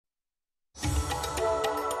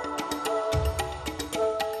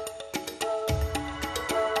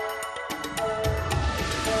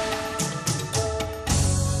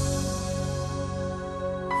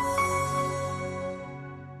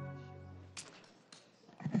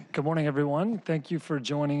Good morning, everyone. Thank you for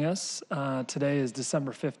joining us. Today is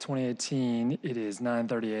December 5th, 2018. It is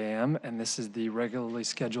 9:30 a.m., and this is the regularly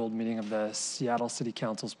scheduled meeting of the Seattle City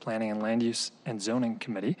Council's Planning and Land Use and Zoning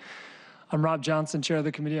Committee. I'm Rob Johnson, chair of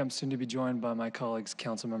the committee. I'm soon to be joined by my colleagues,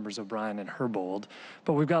 council members O'Brien and Herbold.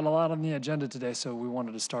 But we've got a lot on the agenda today, so we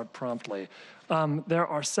wanted to start promptly. There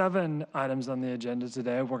are 7 items on the agenda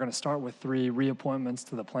today. We're going to start with 3 reappointments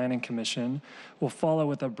to the Planning Commission. We'll follow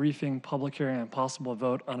with a briefing, public hearing, and possible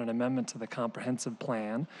vote on an amendment to the comprehensive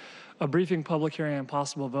plan. A briefing, public hearing, and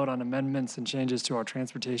possible vote on amendments and changes to our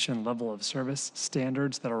transportation level of service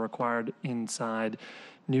standards that are required inside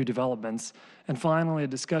new developments. And finally, a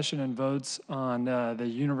discussion and votes on the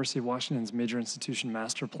University of Washington's Major Institution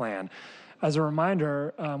Master Plan. As a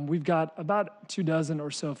reminder, we've got about 24 or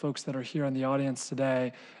so folks that are here in the audience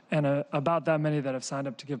today, and about that many that have signed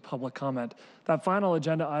up to give public comment. That final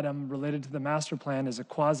agenda item related to the master plan is a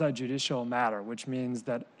quasi-judicial matter, which means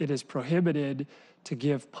that it is prohibited to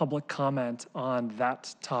give public comment on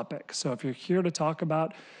that topic. So if you're here to talk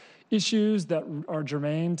about issues that are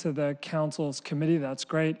germane to the council's committee, that's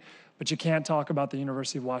great, but you can't talk about the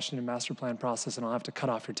University of Washington master plan process, and I'll have to cut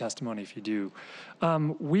off your testimony if you do.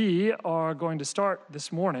 We are going to start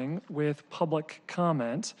this morning with public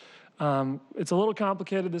comment. It's a little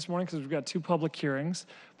complicated this morning because we've got 2 public hearings,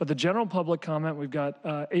 but the general public comment, we've got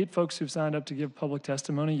 8 folks who've signed up to give public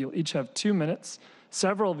testimony. You'll each have 2 minutes.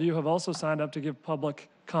 Several of you have also signed up to give public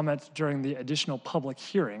comment during the additional public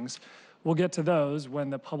hearings. We'll get to those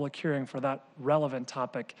when the public hearing for that relevant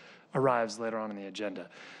topic arrives later on in the agenda.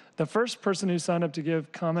 The first person who signed up to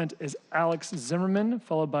give comment is Alex Zimmerman,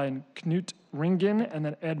 followed by Knut Ringen, and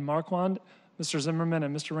then Ed Marquand. Mr. Zimmerman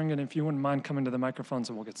and Mr. Ringen, if you wouldn't mind coming to the microphones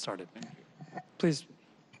and we'll get started. Please.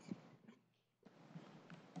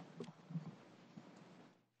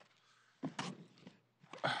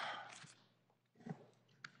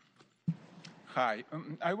 Hi,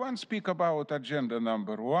 I want to speak about agenda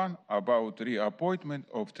number 1, about reappointment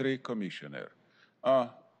of 3 commissioners.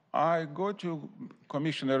 I go to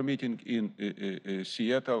commissioner meeting in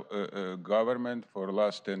Seattle government for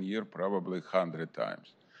last 10 years, probably 100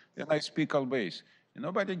 times. And I speak always.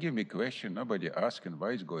 Nobody give me question, nobody asking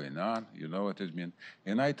why is going on, you know what it means.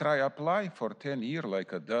 And I try apply for 10 years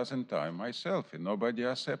like a dozen times myself, and nobody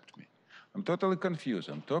accept me. I'm totally confused.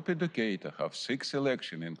 I'm top educator, have 6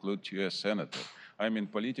 elections, include US Senator. I'm in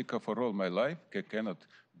politica for all my life, cannot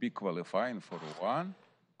be qualifying for 1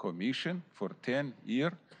 commission for 10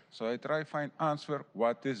 years. So I try find answer,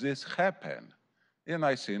 what is this happen? And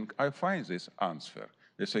I think I find this answer.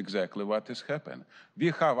 It's exactly what is happened.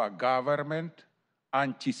 We have a government,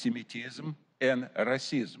 anti-Semitism, and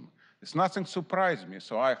racism. It's nothing surprised me.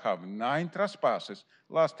 So I have 9 trespasses.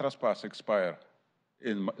 Last trespass expired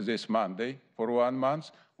in this Monday for 1 month,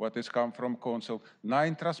 what has come from council,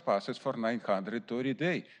 9 trespasses for 930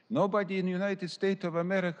 days. Nobody in the United States of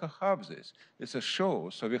America have this. It's a show.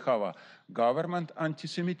 So we have a government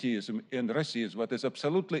anti-Semitism and racism, what is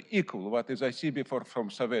absolutely equal, what is I see before from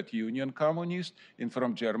Soviet Union communist and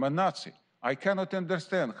from German Nazi. I cannot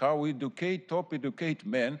understand how top educated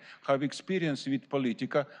men have experience with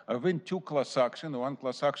politica, win 2 class action, 1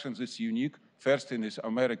 class action is unique, first in his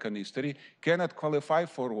American history, cannot qualify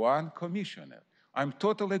for 1 commissioner. I'm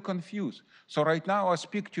totally confused. So right now I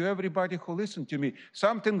speak to everybody who listen to me.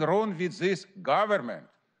 Something wrong with this government.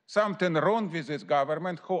 Something wrong with this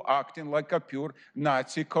government who acting like a pure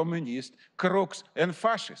Nazi, communist, crooks, and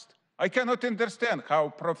fascist. I cannot understand how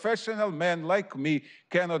professional men like me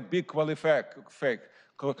cannot be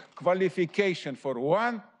qualification for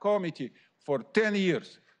 1 committee for 10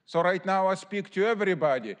 years. So right now I speak to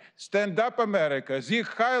everybody. Stand up, America. Sieg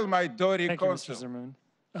Heil, my Dory Consul. Thank you, Mr. Zimmerman.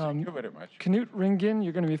 Thank you very much. Knut Ringen,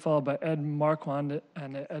 you're going to be followed by Ed Marquand.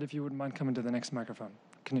 And Ed, if you wouldn't mind coming to the next microphone.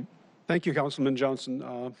 Knut. Thank you, Councilman Johnson.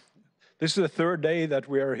 This is the 3rd day that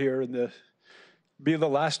we are here, and be the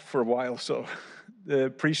last for a while, so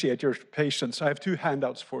appreciate your patience. I have 2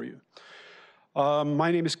 handouts for you.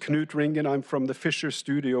 My name is Knut Ringen. I'm from the Fisher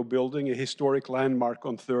Studio building, a historic landmark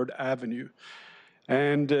on 3rd Avenue.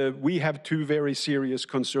 And we have 2 very serious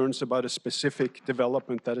concerns about a specific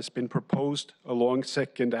development that has been proposed along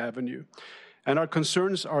 2nd Avenue. And our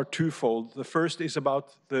concerns are twofold. The first is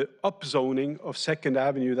about the upzoning of 2nd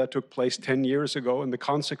Avenue that took place 10 years ago and the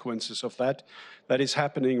consequences of that is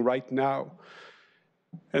happening right now.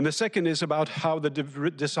 And the second is about how the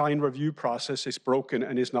design review process is broken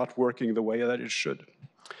and is not working the way that it should.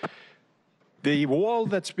 The wall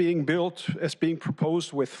that's being built, as being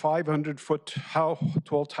proposed with 500-foot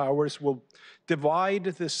tall towers, will divide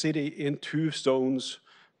the city in 2 zones,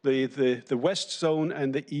 the west zone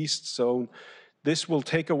and the east zone. This will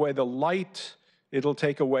take away the light It'll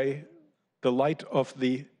take away the light of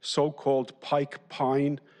the so-called Pike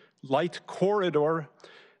Pine light corridor,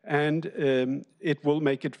 and it will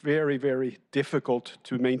make it very, very difficult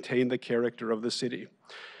to maintain the character of the city.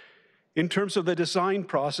 In terms of the design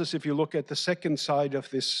process, if you look at the second side of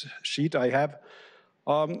this sheet I have,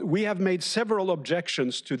 we have made several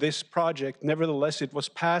objections to this project. Nevertheless, it was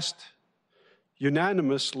passed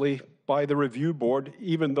unanimously by the review board,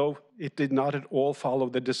 even though it did not at all follow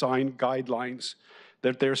the design guidelines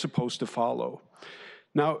that they're supposed to follow.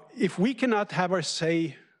 Now, if we cannot have our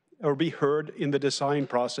say or be heard in the design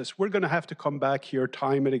process, we're going to have to come back here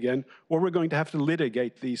time and again, or we're going to have to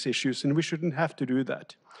litigate these issues, and we shouldn't have to do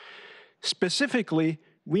that. Specifically,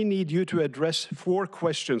 we need you to address 4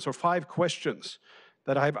 questions or 5 questions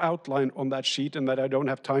that I've outlined on that sheet and that I don't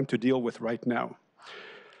have time to deal with right now.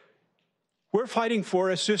 We're fighting for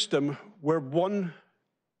a system where one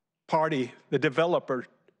party, the developer,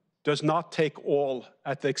 does not take all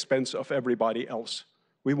at the expense of everybody else.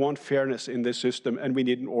 We want fairness in this system, and we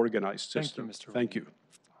need an organized system. Thank you, Mr.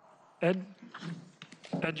 Thank you.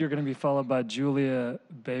 Ed, you're going to be followed by Julia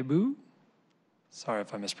Bebu. Sorry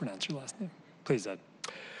if I mispronounced your last name. Please, Ed.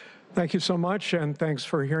 Thank you so much, and thanks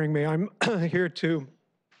for hearing me. I'm here to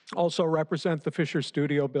also represent the Fisher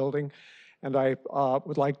Studio building, and I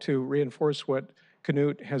would like to reinforce what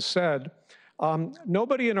Knut has said.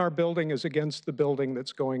 Nobody in our building is against the building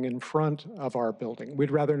that's going in front of our building.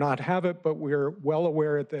 We'd rather not have it, but we're well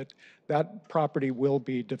aware that that property will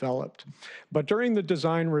be developed. But during the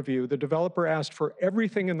design review, the developer asked for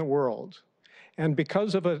everything in the world. And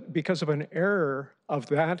because of an error of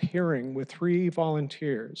that hearing with 3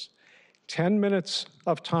 volunteers, 10 minutes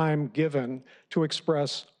of time given to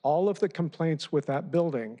express all of the complaints with that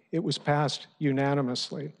building, it was passed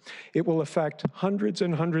unanimously. It will affect hundreds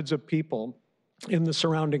and hundreds of people in the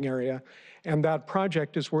surrounding area, and that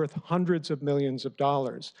project is worth hundreds of millions of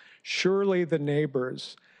dollars. Surely the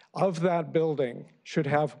neighbors of that building should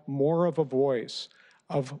have more of a voice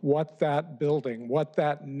of what that building, what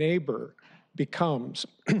that neighbor becomes.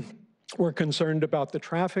 We're concerned about the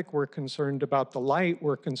traffic, we're concerned about the light,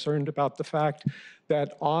 we're concerned about the fact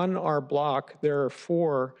that on our block there are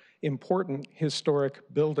 4 important historic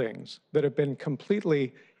buildings that have been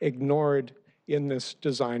completely ignored in this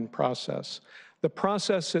design process. The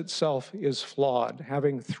process itself is flawed.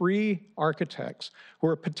 Having 3 architects who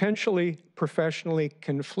are potentially professionally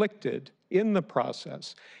conflicted in the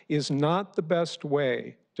process is not the best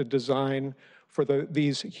way to design for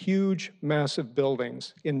these huge, massive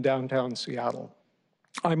buildings in downtown Seattle.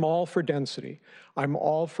 I'm all for density. I'm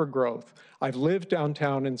all for growth. I've lived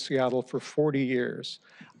downtown in Seattle for 40 years.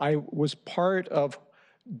 I was part of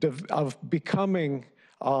becoming,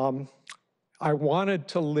 I wanted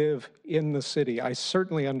to live in the city. I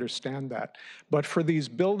certainly understand that. But for these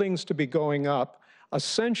buildings to be going up,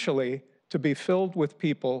 essentially to be filled with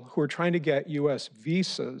people who are trying to get US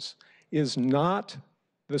visas is not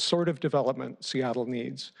the sort of development Seattle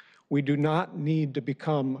needs. We do not need to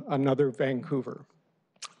become another Vancouver.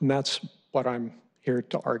 And that's what I'm here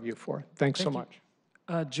to argue for. Thanks so much.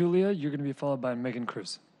 Julia, you're going to be followed by Megan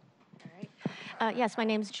Cruz. Yes, my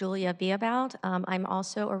name is Julia Beabout. I'm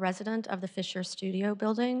also a resident of the Fisher Studio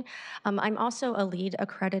building. I'm also a LEED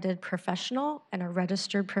accredited professional and a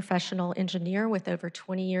registered professional engineer with over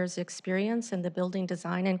 20 years experience in the building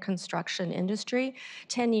design and construction industry,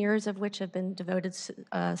 10 years of which have been devoted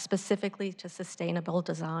specifically to sustainable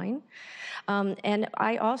design. And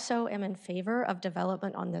I also am in favor of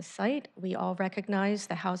development on this site. We all recognize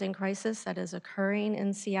the housing crisis that is occurring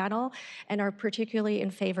in Seattle and are particularly in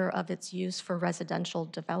favor of its use for residential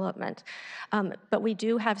development. But we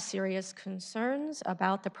do have serious concerns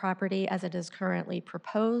about the property as it is currently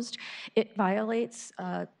proposed. It violates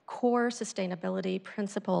core sustainability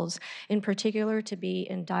principles, in particular to be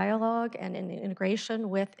in dialogue and in integration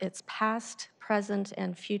with its past, present,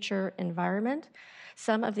 and future environment.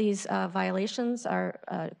 Some of these violations are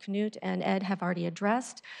Knut and Ed have already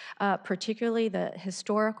addressed, particularly the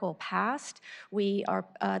historical past.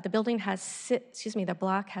 The building has, the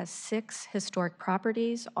block has 6 historic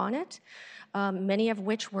properties on it, many of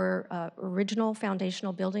which were original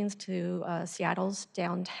foundational buildings to Seattle's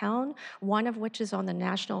downtown, one of which is on the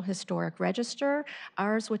National Historic Register,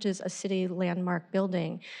 ours which is a city landmark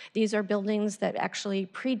building. These are buildings that actually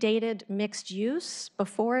predated mixed use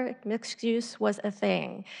before mixed use was a thing.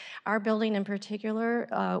 saying. Our building in particular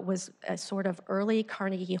was a sort of early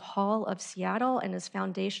Carnegie Hall of Seattle and is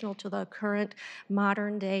foundational to the current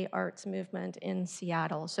modern day arts movement in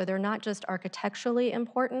Seattle. So they're not just architecturally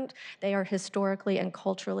important, they are historically and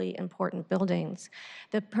culturally important buildings.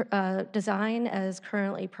 The design as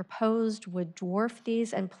currently proposed would dwarf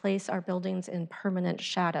these and place our buildings in permanent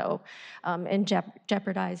shadow and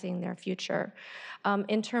jeopardizing their future.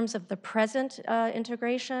 In terms of the present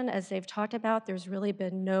integration, as they've talked about, there's really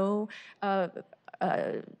been no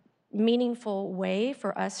meaningful way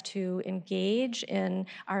for us to engage in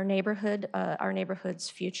our neighborhood's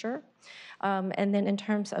future. And then in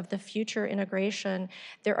terms of the future integration,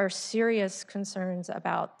 there are serious concerns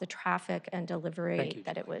about the traffic and delivery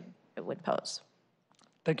that it would pose.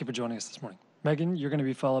 Thank you for joining us this morning. Megan, you're going to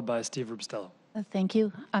be followed by Steve Rubistello. Thank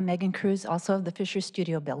you. I'm Megan Cruz, also of the Fisher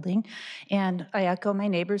Studio Building, and I echo my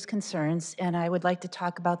neighbor's concerns, and I would like to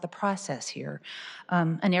talk about the process here.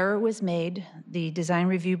 An error was made. The Design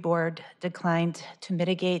Review Board declined to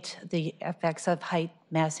mitigate the effects of height,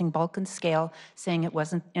 massing, bulk, and scale, saying it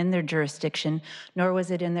wasn't in their jurisdiction, nor was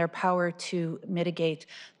it in their power to mitigate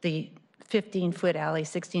the 15-foot alley,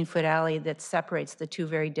 16-foot alley that separates the two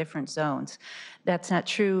very different zones. That's not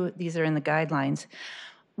true. These are in the guidelines.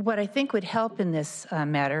 What I think would help in this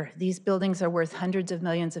matter, these buildings are worth hundreds of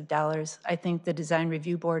millions of dollars. I think the Design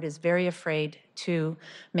Review Board is very afraid to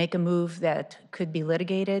make a move that could be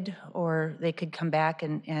litigated or they could come back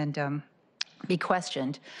and be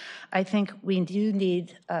questioned. I think we do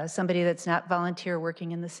need somebody that's not volunteer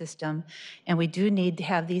working in the system, and we do need to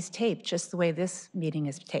have these taped just the way this meeting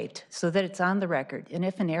is taped so that it's on the record. And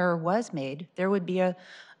if an error was made, there would be an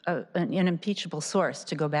impeachable source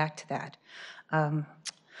to go back to that.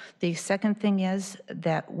 The second thing is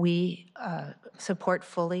that we support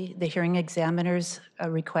fully the hearing examiner's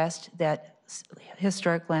request that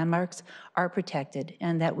historic landmarks are protected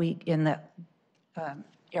and that we, in the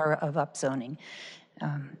era of upzoning.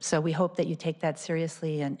 So we hope that you take that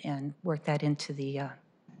seriously and work that into the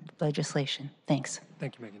legislation. Thanks.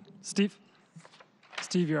 Thank you, Megan. Steve?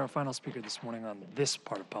 Steve, you're our final speaker this morning on this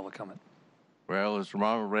part of public comment. Well, as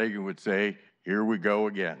Ronald Reagan would say, here we go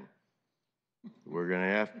again. We're going to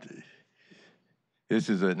have to, this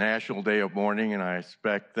is a national day of mourning, and I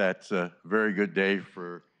expect that's a very good day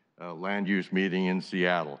for a land use meeting in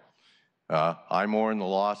Seattle. I mourn the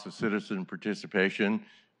loss of citizen participation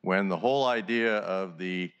when the whole idea of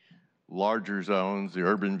the larger zones, the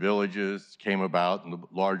urban villages came about and the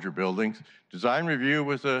larger buildings. Design review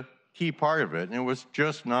was a key part of it, and it was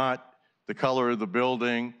just not the color of the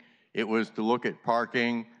building. It was to look at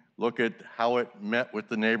parking, look at how it met with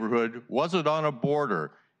the neighborhood. Was it on a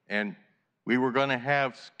border? And we were going to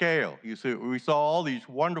have scale. You see, we saw all these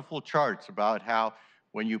wonderful charts about how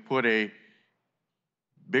when you put a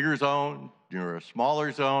bigger zone or a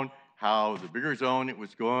smaller zone, how the bigger zone, it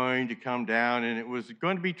was going to come down and it was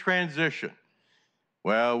going to be transition.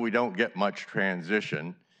 Well, we don't get much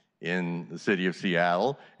transition in the city of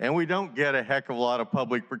Seattle, and we don't get a heck of a lot of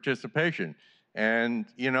public participation. And,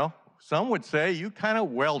 you know, some would say you kind of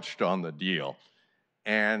welched on the deal.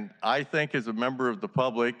 And I think as a member of the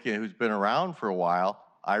public who's been around for a while,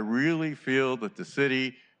 I really feel that the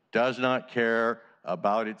city does not care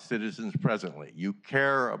about its citizens presently. You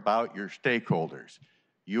care about your stakeholders.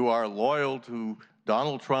 You are loyal to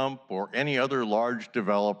Donald Trump or any other large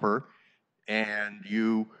developer, and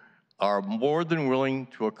you are more than willing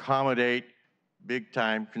to accommodate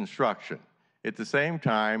big-time construction. At the same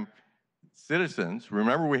time, citizens,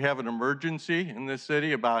 remember we have an emergency in this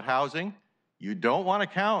city about housing. You don't want to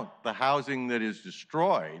count the housing that is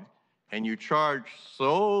destroyed, and you charge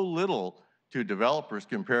so little to developers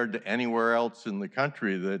compared to anywhere else in the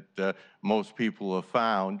country that most people have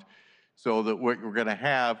found, so that what we're going to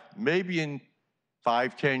have, maybe in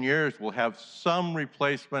 5-10 years, we'll have some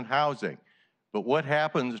replacement housing. But what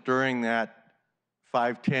happens during that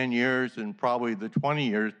 5-10 years and probably the 20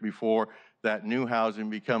 years before that new housing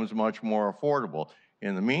becomes much more affordable?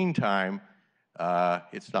 In the meantime,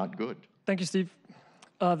 it's not good. Thank you, Steve.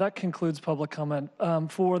 That concludes public comment.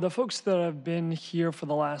 For the folks that have been here for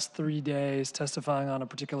the last 3 days testifying on a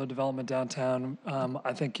particular development downtown,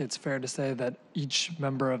 I think it's fair to say that each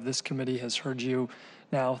member of this committee has heard you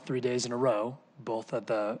now 3 days in a row, both at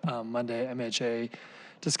the Monday MHA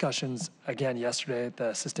discussions, again yesterday at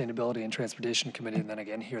the Sustainability and Transportation Committee, and then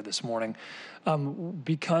again here this morning.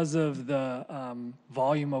 Because of the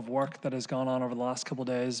volume of work that has gone on over the last couple of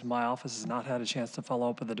days, my office has not had a chance to follow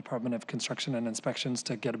up with the Department of Construction and Inspections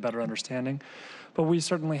to get a better understanding. But we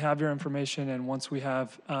certainly have your information, and once we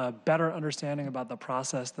have a better understanding about the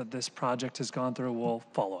process that this project has gone through, we'll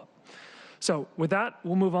follow up. So with that,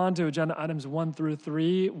 we'll move on to agenda items 1 through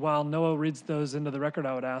 3. While Noah reads those into the record,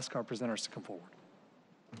 I would ask our presenters to come forward.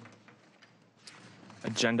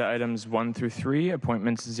 Agenda items 1 through 3,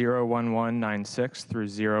 appointments 01196 through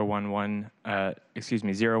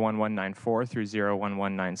 01194 through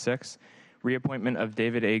 01196. Reappointment of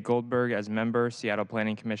David A. Goldberg as member, Seattle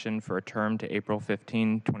Planning Commission for a term to April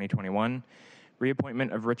 15, 2021.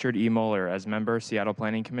 Reappointment of Richard E. Moeller as member, Seattle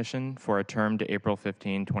Planning Commission for a term to April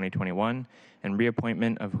 15, 2021. And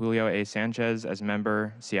reappointment of Julio A. Sanchez as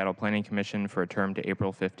member, Seattle Planning Commission for a term to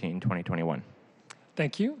April 15, 2021.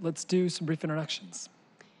 Thank you. Let's do some brief introductions.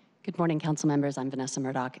 Good morning, council members. I'm Vanessa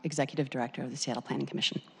Murdoch, Executive Director of the Seattle Planning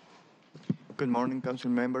Commission. Good morning, council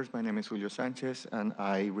members. My name is Julio Sanchez, and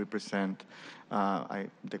I represent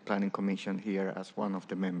the Planning Commission here as one of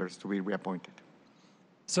the members to be reappointed.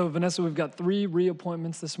 So Vanessa, we've got 3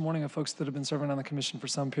 reappointments this morning of folks that have been serving on the commission for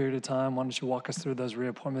some period of time. Why don't you walk us through those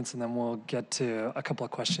reappointments, and then we'll get to a couple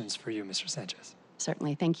of questions for you, Mr. Sanchez.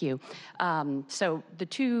 Certainly, thank you. So the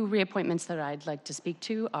 2 reappointments that I'd like to speak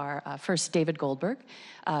to are first David Goldberg.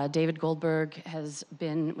 David Goldberg was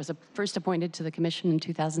first appointed to the commission in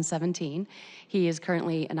 2017. He is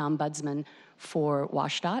currently an ombudsman for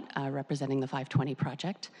WSDOT, representing the 520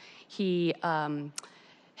 project. He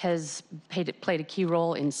has played a key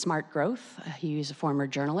role in smart growth. He is a former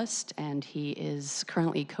journalist, and he is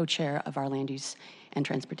currently co-chair of our Land Use and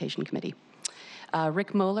Transportation Committee.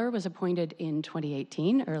 Rick Moeller was appointed in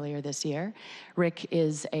 2018, earlier this year. Rick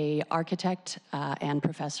is an architect and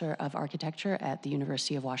professor of architecture at the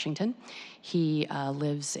University of Washington. He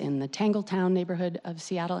lives in the Tangletown neighborhood of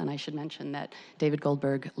Seattle, and I should mention that David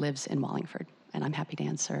Goldberg lives in Wallingford, and I'm happy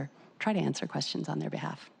to try to answer questions on their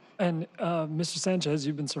behalf. And Mr. Sanchez,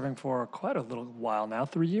 you've been serving for quite a little while now,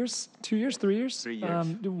 3 years, 2 years, 3 years? 3 years.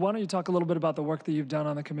 Why don't you talk a little bit about the work that you've done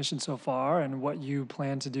on the commission so far and what you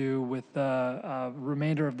plan to do with the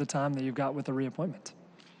remainder of the time that you've got with the reappointment?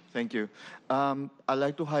 Thank you. I'd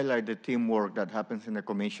like to highlight the teamwork that happens in the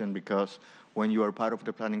commission, because when you are part of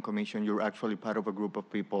the Planning Commission, you're actually part of a group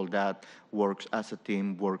of people that works as a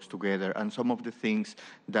team, works together. And some of the things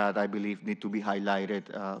that I believe need to be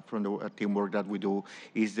highlighted from the teamwork that we do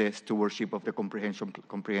is the stewardship of the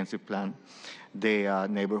comprehensive plan, the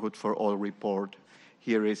Neighborhood for All report.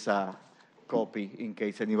 Here is a copy in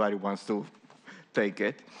case anybody wants to take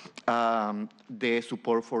it, the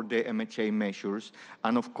support for the MHA measures,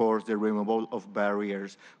 and of course the removal of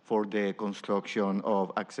barriers for the construction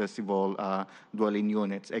of accessible dwelling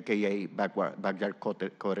units, aka backyard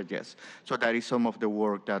cottages. So that is some of the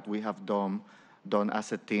work that we have done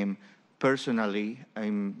as a team. Personally,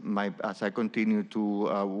 as I continue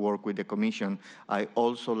to work with the commission, I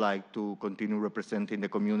also like to continue representing the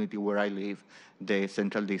community where I live, the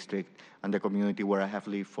Central District, and the community where I have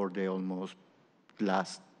lived for the almost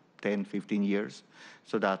last 10, 15 years.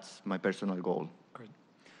 So that's my personal goal. Great.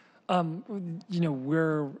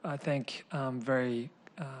 We're, I think, very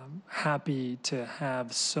happy to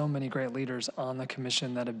have so many great leaders on the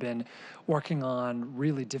commission that have been working on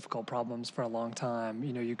really difficult problems for a long time.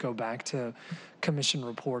 You go back to commission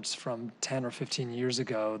reports from 10 or 15 years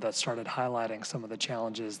ago that started highlighting some of the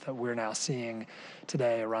challenges that we're now seeing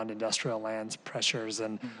today around industrial lands pressures,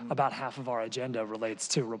 and about half of our agenda relates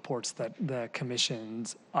to reports that the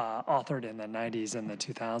commission's authored in the 90s and the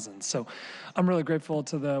 2000s. So I'm really grateful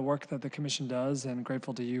to the work that the commission does, and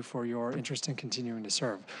grateful to you for your interest in continuing to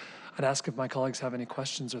serve. I'd ask if my colleagues have any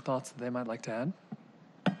questions or thoughts that they might like to add.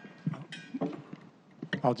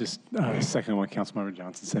 I'll just second what Councilmember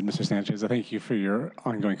Johnson said. Mr. Sanchez, I thank you for your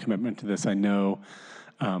ongoing commitment to this. I know,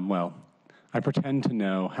 I pretend to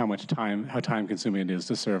know how time-consuming it is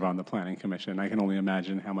to serve on the Planning Commission. I can only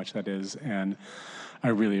imagine how much that is, and I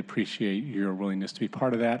really appreciate your willingness to be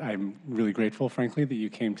part of that. I'm really grateful, frankly, that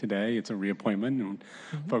you came today. It's a reappointment, and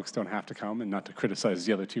folks don't have to come, and not to criticize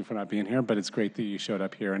the other 2 for not being here, but it's great that you showed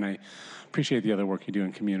up here, and I appreciate the other work you do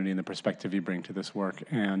in community and the perspective you bring to this work.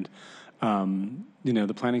 And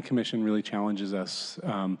the Planning Commission really challenges us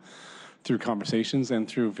through conversations and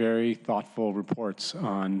through very thoughtful reports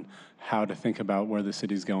on how to think about where the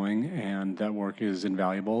city's going, and that work is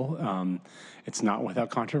invaluable. It's not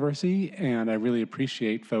without controversy, and I really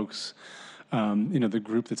appreciate folks, the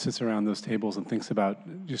group that sits around those tables and thinks about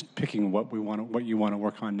just picking what you want to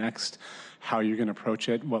work on next, how you're going to approach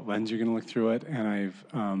it, what lens you're going to look through it, and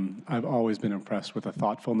I've always been impressed with the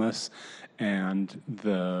thoughtfulness and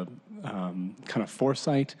the kind of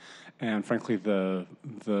foresight, and frankly the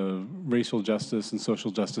racial justice and social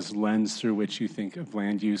justice lens through which you think of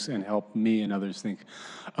land use, and help me and others think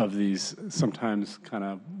of these sometimes kind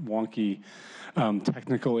of wonky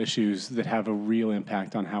technical issues that have a real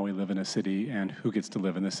impact on how we live in a city and who gets to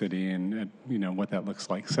live in the city, and what that looks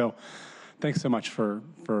like. So thanks so much for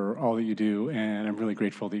all that you do, and I'm really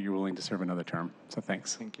grateful that you're willing to serve another term. So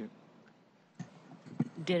thanks. Thank you.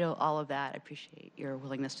 Ditto all of that. I appreciate your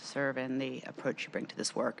willingness to serve and the approach you bring to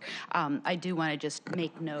this work. I do want to just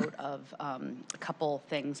make note of a couple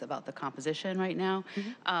things about the composition right now.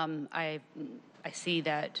 I see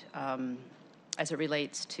that as it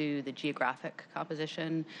relates to the geographic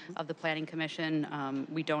composition of the Planning Commission,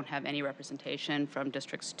 we don't have any representation from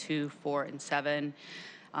Districts 2, 4, and 7.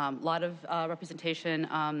 A lot of representation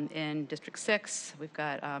in District 6. We've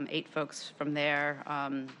got 8 folks from there.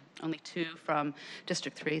 Only 2 from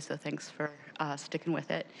District 3, so thanks for sticking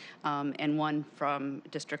with it, and 1 from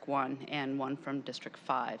District 1 and 1 from District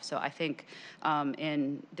 5. So I think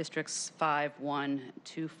in Districts 5, 1,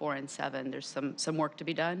 2, 4, and 7, there's some work to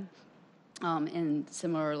be done. And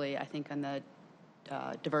similarly, I think on the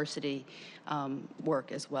diversity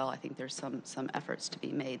work as well, I think there's some efforts to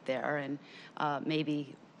be made there, and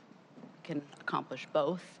maybe can accomplish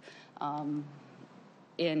both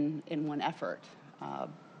in one effort.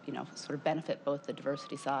 Sort of benefit both the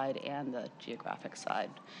diversity side and the geographic side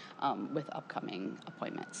with upcoming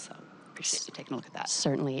appointments. So appreciate you taking a look at that.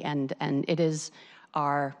 Certainly, and it is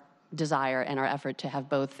our desire and our effort to have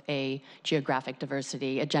both a geographic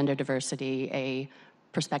diversity, a gender diversity, a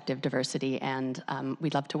perspective diversity, and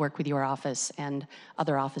we'd love to work with your office and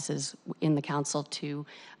other offices in the council to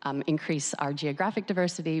increase our geographic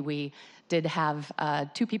diversity. We did have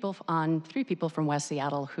 3 people from West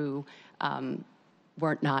Seattle who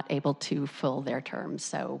weren't not able to fill their terms.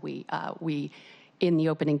 So we, in the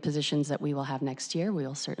opening positions that we will have next year, we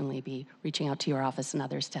will certainly be reaching out to your office and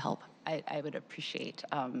others to help. I would appreciate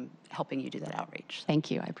helping you do that outreach. Thank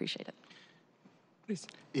you, I appreciate it. Please.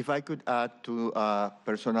 If I could add to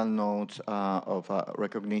personal notes of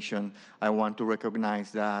recognition, I want to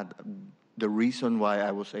recognize that the reason why I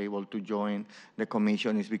was able to join the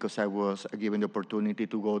commission is because I was given the opportunity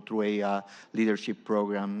to go through a leadership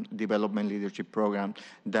program, development leadership program,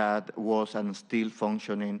 that was and still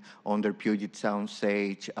functioning under Puget Sound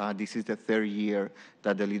SAGE. This is the 3rd year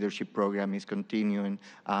that the leadership program is continuing,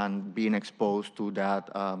 and being exposed to that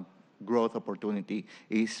growth opportunity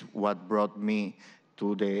is what brought me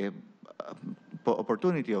to the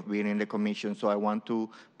opportunity of being in the commission. So I want to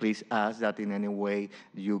please ask that in any way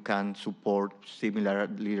you can support similar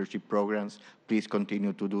leadership programs, please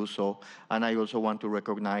continue to do so. And I also want to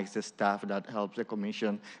recognize the staff that helps the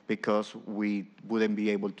commission, because we wouldn't be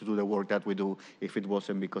able to do the work that we do if it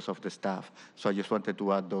wasn't because of the staff. So I just wanted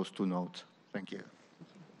to add those 2 notes. Thank you.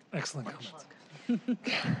 Excellent comments.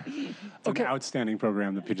 It's an outstanding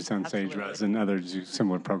program, the Puget Sound SAGE does, and others do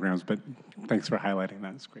similar programs, but thanks for highlighting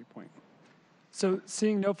that. It's a great point. So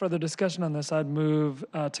seeing no further discussion on this, I'd move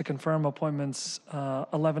to confirm appointments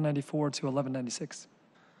 1194 to 1196.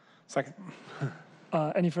 Second.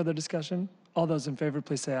 Any further discussion? All those in favor,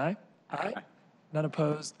 please say aye. Aye. None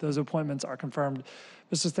opposed. Those appointments are confirmed.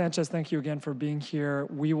 Mr. Sanchez, thank you again for being here.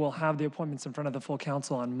 We will have the appointments in front of the full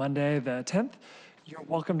council on Monday, the 10th. You're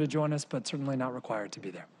welcome to join us, but certainly not required to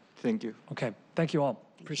be there. Thank you. Okay, thank you all.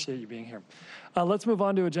 Appreciate you being here. Let's move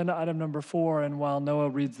on to agenda item number 4, and while Noah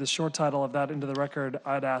reads the short title of that into the record,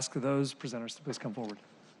 I'd ask those presenters to please come forward.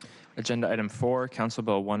 Agenda item 4, Council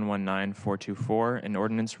Bill 119424, an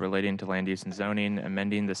ordinance relating to land use and zoning,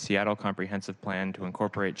 amending the Seattle Comprehensive Plan to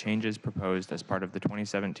incorporate changes proposed as part of the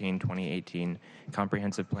 2017-2018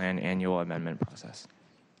 Comprehensive Plan annual amendment process.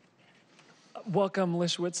 Welcome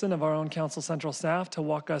Lish Whitson of our own Council Central staff to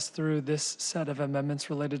walk us through this set of amendments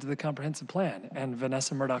related to the comprehensive plan, and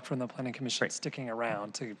Vanessa Murdoch from the Planning Commission sticking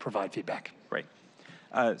around to provide feedback. Great.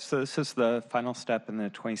 So this is the final step in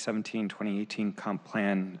the 2017-2018 comp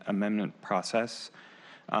plan amendment process.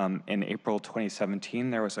 In April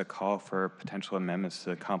 2017, there was a call for potential amendments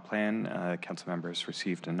to the comp plan. Council members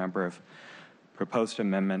received a number of proposed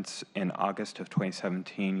amendments. In August of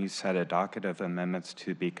 2017, you set a docket of amendments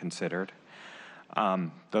to be considered.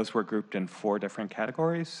 Those were grouped in 4 different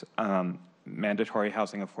categories. Mandatory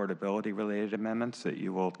housing affordability related amendments that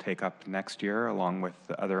you will take up next year, along with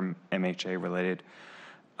the other MHA related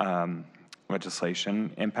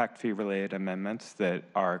legislation. Impact fee related amendments that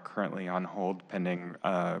are currently on hold pending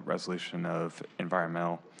resolution of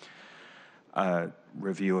environmental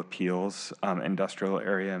review appeals, industrial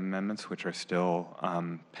area amendments, which are still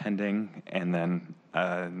pending, and then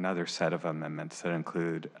another set of amendments that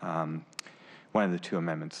include one of the two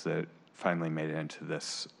amendments that finally made it into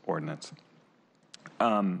this ordinance.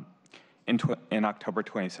 In October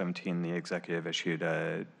 2017, the executive issued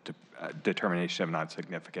a determination of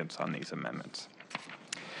non-significance on these amendments.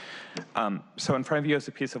 So in front of you is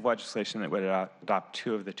a piece of legislation that would adopt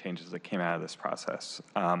two of the changes that came out of this process.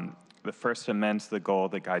 The first amends the goal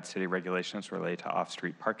that guides city regulations related to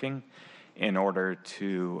off-street parking in order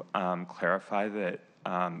to clarify that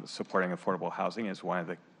supporting affordable housing is one of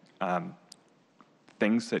the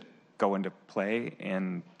things that go into play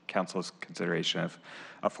in Council's consideration of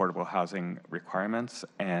affordable housing requirements.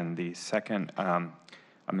 And the second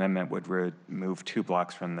amendment would remove 2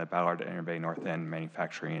 blocks from the Ballard Inner Bay North End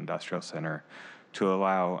Manufacturing Industrial Center to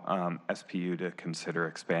allow SPU to consider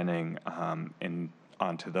expanding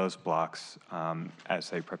onto those blocks as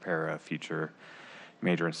they prepare a future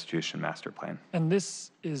major institution master plan. And this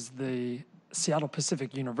is the Seattle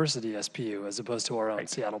Pacific University SPU as opposed to our own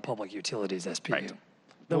Seattle Public Utilities SPU. Right.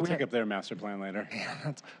 We'll take up their master plan later.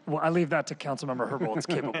 Well, I leave that to Councilmember Herbold's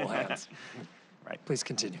capable hands. Right. Please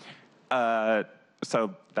continue.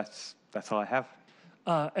 So that's all I have.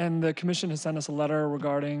 And the commission has sent us a letter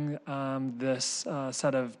regarding this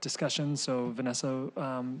set of discussions. So Vanessa,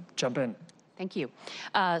 jump in. Thank you.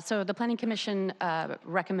 So the Planning Commission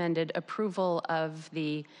recommended approval of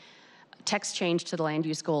the text change to the Land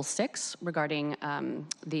Use Goal 6 regarding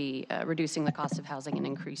the reducing the cost of housing and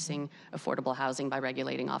increasing affordable housing by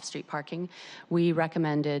regulating off-street parking. We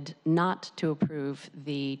recommended not to approve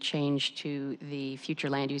the change to the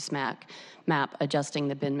future land use map adjusting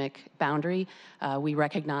the BINMIC boundary. We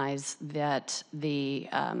recognize that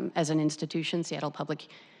as an institution, Seattle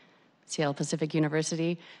Pacific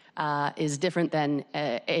University is different than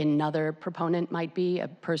another proponent might be, a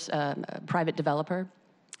private developer.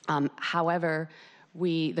 However,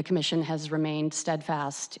 the Commission has remained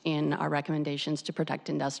steadfast in our recommendations to protect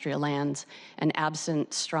industrial lands, and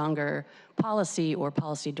absent stronger policy or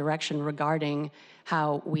policy direction regarding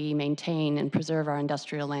how we maintain and preserve our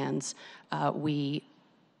industrial lands, we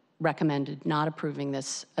recommended not approving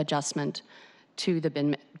this adjustment to the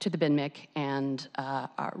BINMIC, and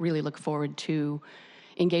really look forward to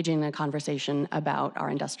engaging in a conversation about our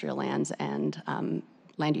industrial lands and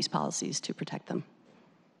land use policies to protect them.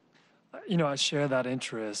 You know, I share that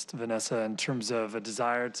interest, Vanessa, in terms of a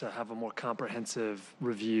desire to have a more comprehensive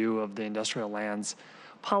review of the industrial lands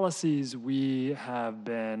policies. We have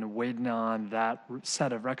been waiting on that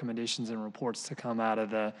set of recommendations and reports to come out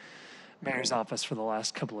of the mayor's office for the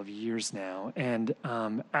last couple of years now. And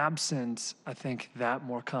absent, I think, that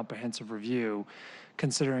more comprehensive review,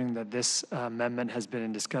 considering that this amendment has been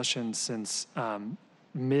in discussion since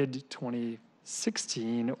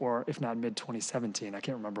mid-2016, or if not mid-2017, I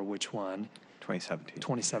can't remember which one.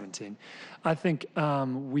 2017. I think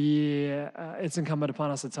it's incumbent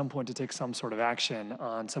upon us at some point to take some sort of action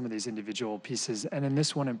on some of these individual pieces. And in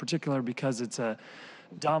this one in particular, because it's a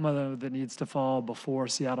domino that needs to fall before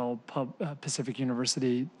Seattle Pacific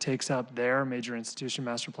University takes up their major institution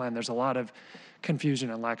master plan, there's a lot of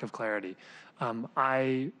confusion and lack of clarity.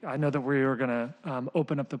 I know that we are going to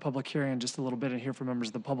open up the public hearing in just a little bit and hear from members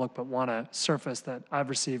of the public, but want to surface that I've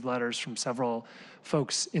received letters from several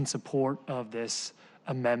folks in support of this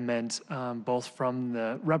amendment, both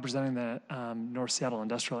from representing the North Seattle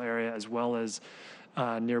industrial area as well as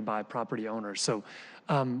nearby property owners. So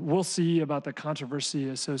we'll see about the controversy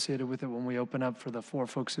associated with it when we open up for the 4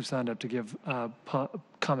 folks who signed up to give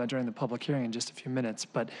comment during the public hearing in just a few minutes.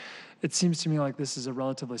 But it seems to me like this is a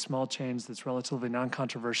relatively small change that's relatively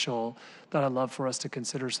non-controversial that I'd love for us to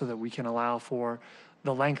consider so that we can allow for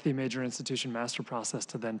the lengthy major institution master process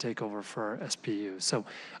to then take over for SPU. So,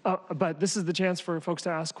 but this is the chance for folks to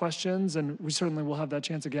ask questions, and we certainly will have that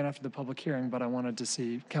chance again after the public hearing, but I wanted to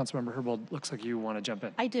see, Councilmember Herbold, looks like you want to jump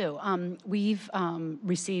in. I do. We've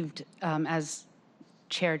received, as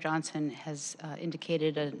Chair Johnson has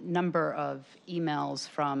indicated, a number of emails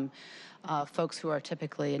from folks who are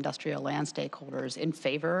typically industrial land stakeholders in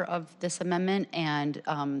favor of this amendment, and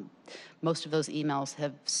most of those emails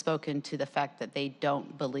have spoken to the fact that they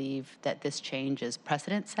don't believe that this change is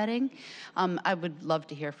precedent setting. I would love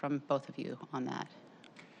to hear from both of you on that.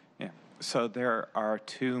 Yeah, so there are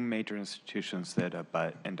 2 major institutions that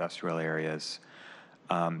abut industrial areas,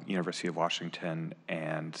 University of Washington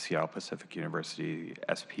and Seattle Pacific University.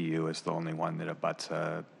 SPU is the only one that abuts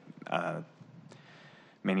a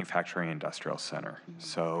manufacturing industrial center.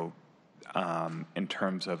 So in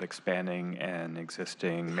terms of expanding an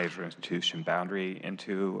existing major institution boundary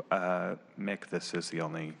into MIC. This is the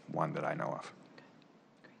only one that I know of.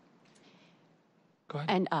 Go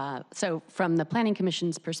ahead. And so from the Planning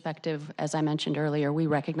Commission's perspective, as I mentioned earlier, we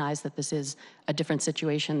recognize that this is a different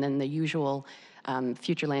situation than the usual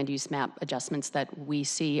future land use map adjustments that we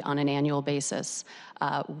see on an annual basis.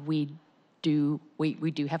 We do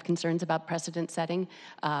have concerns about precedent setting.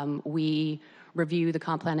 We review the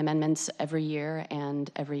comp plan amendments every year, and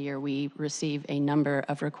every year we receive a number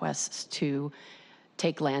of requests to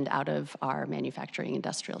take land out of our manufacturing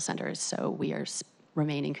industrial centers. So we are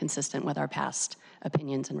remaining consistent with our past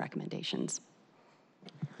opinions and recommendations.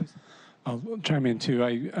 I'll chime in too.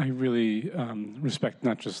 I really respect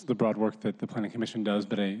not just the broad work that the Planning Commission does,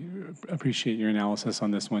 but I appreciate your analysis on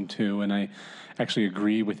this one too. And I actually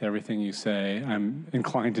agree with everything you say. I'm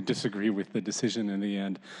inclined to disagree with the decision in the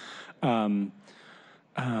end.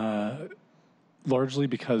 Largely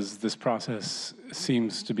because this process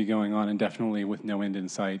seems to be going on indefinitely with no end in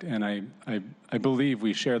sight. And I believe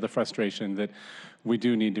we share the frustration that we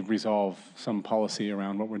do need to resolve some policy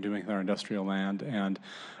around what we're doing with our industrial land. And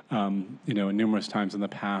you know, numerous times in the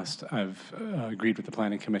past, I've agreed with the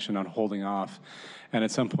Planning Commission on holding off. And at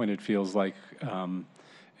some point it feels like I'm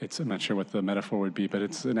not sure what the metaphor would be, but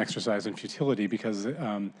it's an exercise in futility because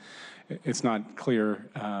it's not clear.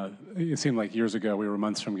 It seemed like years ago we were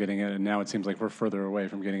months from getting it, and now it seems like we're further away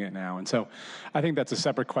from getting it now. And so I think that's a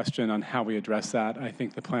separate question on how we address that. I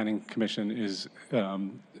think the Planning Commission is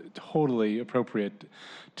totally appropriate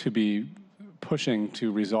to be pushing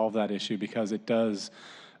to resolve that issue because it does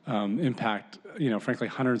impact, you know, frankly,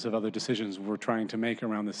 hundreds of other decisions we're trying to make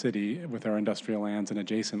around the city with our industrial lands and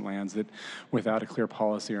adjacent lands that without a clear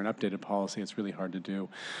policy or an updated policy, it's really hard to do.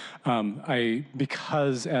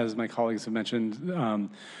 Because, as my colleagues have mentioned,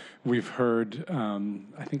 we've heard,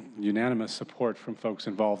 I think, unanimous support from folks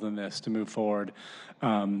involved in this to move forward.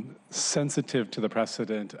 Sensitive to the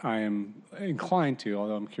precedent, I am inclined to,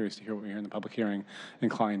 although I'm curious to hear what we hear in the public hearing,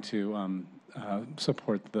 inclined to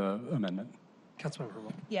support the amendment. Councilmember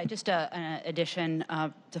Revolt. Yeah, just an addition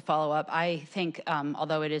to follow up. I think,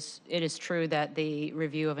 although it is true that the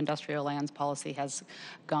review of industrial lands policy has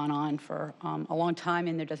gone on for a long time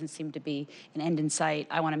and there doesn't seem to be an end in sight,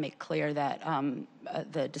 I want to make clear that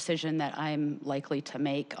the decision that I'm likely to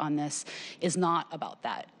make on this is not about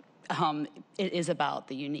that. It is about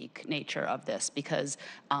the unique nature of this because,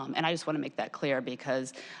 and I just want to make that clear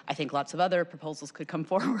because I think lots of other proposals could come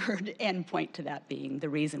forward and point to that being the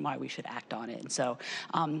reason why we should act on it. And so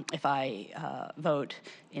if I vote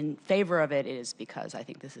in favor of it, it is because I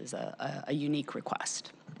think this is a unique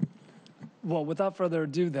request. Well, without further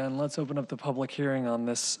ado then, let's open up the public hearing on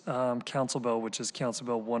this council bill, which is Council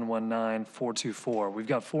Bill 119424. We've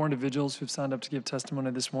got 4 individuals who've signed up to give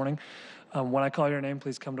testimony this morning. When I call your name,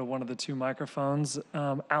 please come to one of the 2 microphones.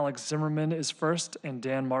 Alex Zimmerman is first and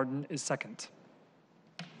Dan Martin is second.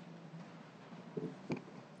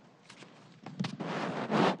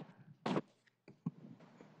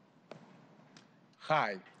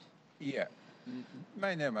 Hi. Yeah.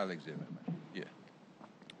 My name is Alex Zimmerman. Yeah.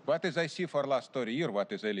 What as I see for last 30 years, what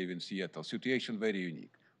as I live in Seattle, situation very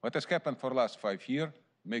unique. What has happened for last 5 years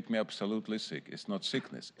make me absolutely sick. It's not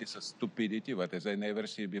sickness, it's a stupidity, what as I never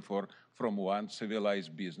see before from one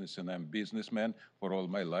civilized business, and I'm businessman for all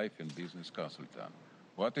my life and business consultant.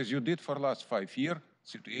 What as you did for last 5 years,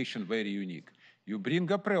 situation very unique. You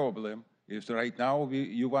bring a problem, if right now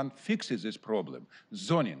you want to fix this problem,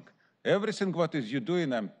 zoning. Everything what is you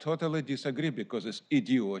doing, I'm totally disagree because it's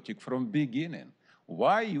idiotic from beginning.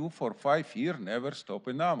 Why you for 5 years never stop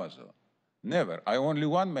in Amazon? Never. I only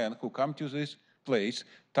one man who come to this place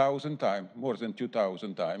 1,000 times, more than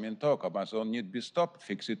 2,000 times, and talk Amazon need be stopped,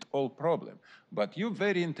 fix it all problem. But you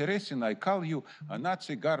very interesting, I call you a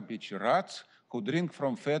Nazi garbage rats who drink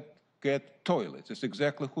from fat cat toilets. It's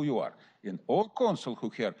exactly who you are. In all council who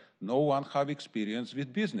here, no one have experience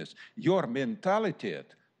with business. Your mentality,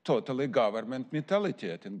 totally government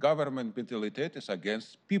mentality, and government mentality is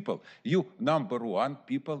against people. You number 1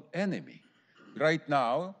 people enemy. Right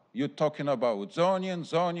now, you're talking about zoning,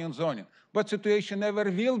 zoning, zoning. But situation never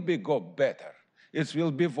will be go better. It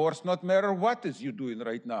will be worse, not matter what is you doing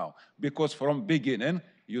right now. Because from beginning,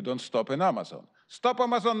 you don't stop in Amazon. Stop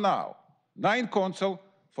Amazon now. 9 council,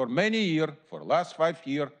 for many years, for last 5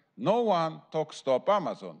 years, no one talk stop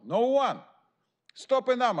Amazon. No one. Stop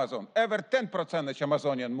in Amazon. Ever 10%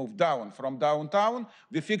 Amazonian move down from downtown,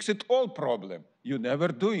 we fix it all problem. You never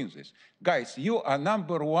doing this. Guys, you are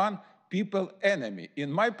number 1 people enemy.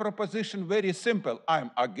 In my proposition, very simple.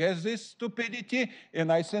 I'm against this stupidity,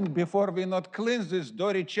 and I think before we not cleanse this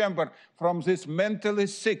dirty chamber from this mentally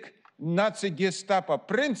sick, Nazi Gestapo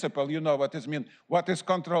principle, you know what it means, what is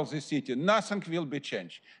control the city, nothing will be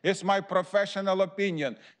changed. It's my professional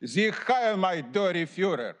opinion. Sie Heil my Dory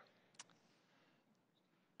Führer.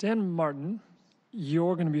 Dan Martin,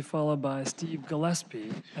 you're going to be followed by Steve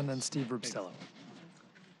Gillespie and then Steve Rubstello.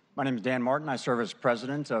 My name is Dan Martin. I serve as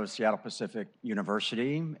president of Seattle Pacific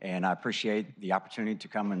University, and I appreciate the opportunity to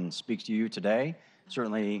come and speak to you today.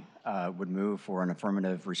 Certainly would move for an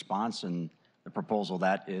affirmative response in the proposal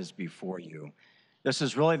that is before you. This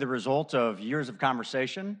is really the result of years of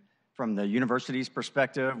conversation from the university's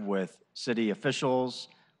perspective with city officials,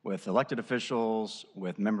 with elected officials,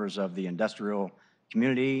 with members of the industrial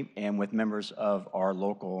community, and with members of our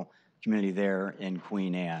local community there in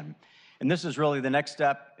Queen Anne. And this is really the next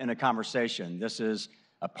step in a conversation. This is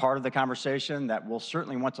a part of the conversation that we'll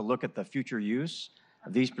certainly want to look at the future use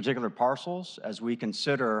of these particular parcels as we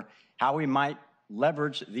consider how we might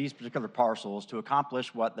leverage these particular parcels to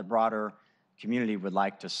accomplish what the broader community would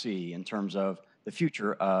like to see in terms of the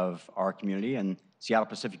future of our community and Seattle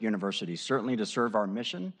Pacific University, certainly to serve our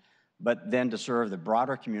mission, but then to serve the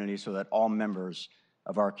broader community so that all members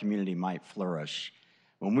of our community might flourish.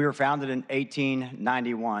 When we were founded in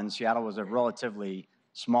 1891, Seattle was a relatively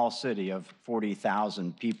small city of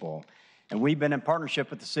 40,000 people. And we've been in partnership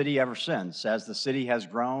with the city ever since. As the city has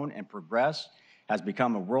grown and progressed, has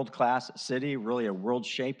become a world-class city, really a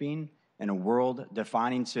world-shaping and a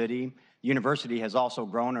world-defining city. The university has also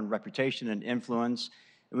grown in reputation and influence.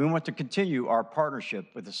 And we want to continue our partnership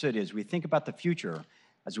with the city as we think about the future,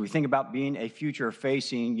 as we think about being a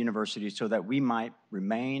future-facing university so that we might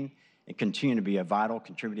remain and continue to be a vital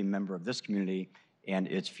contributing member of this community and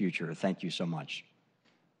its future. Thank you so much.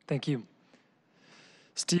 Thank you.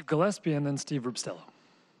 Steve Gillespie and then Steve Rubstello.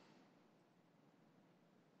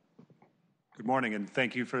 Good morning, and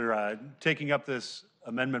thank you for taking up this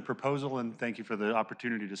amendment proposal, and thank you for the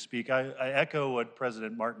opportunity to speak. I echo what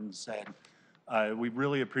President Martin said. We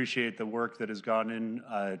really appreciate the work that has gone in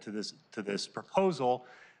to this proposal,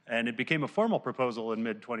 and it became a formal proposal in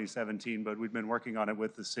mid-2017, but we've been working on it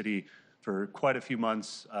with the city for quite a few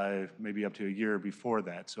months, maybe up to a year before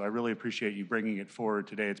that. So I really appreciate you bringing it forward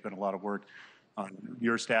today. It's been a lot of work on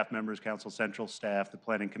your staff members, Council Central staff, the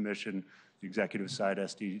Planning Commission, the executive side,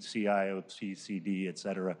 SDCI, OPCD, et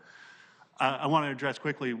cetera. I want to address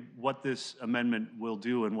quickly what this amendment will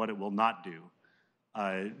do and what it will not do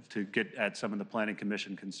to get at some of the Planning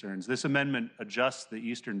Commission concerns. This amendment adjusts the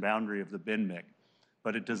eastern boundary of the BINMIC,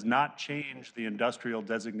 but it does not change the industrial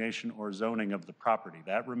designation or zoning of the property.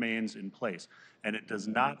 That remains in place, and it does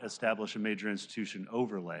not establish a major institution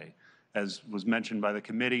overlay. As was mentioned by the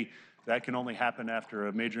committee, that can only happen after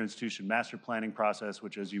a major institution master planning process,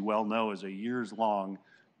 which, as you well know, is a years-long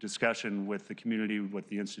discussion with the community, with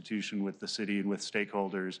the institution, with the city, and with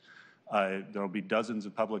stakeholders. There will be dozens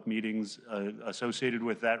of public meetings associated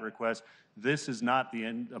with that request. This is not the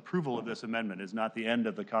end. Approval of this amendment is not the end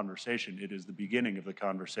of the conversation. It is the beginning of the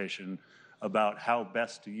conversation about how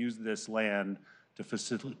best to use this land to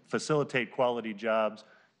facilitate quality jobs,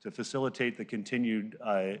 to facilitate the continued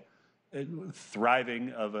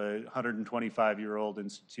thriving of a 125-year-old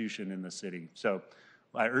institution in the city. So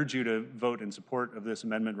I urge you to vote in support of this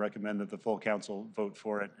amendment, recommend that the full council vote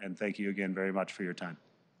for it, and thank you again very much for your time.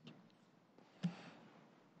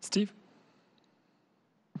 Steve?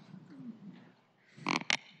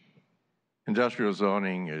 Industrial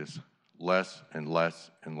zoning is less and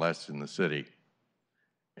less and less in the city.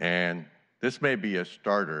 And this may be a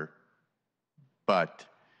starter, but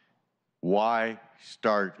why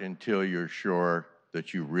start until you're sure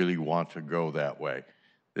that you really want to go that way?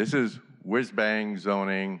 This is whiz-bang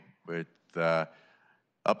zoning with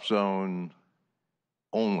upzone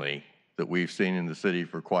only that we've seen in the city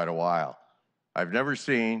for quite a while. I've never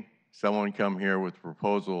seen someone come here with a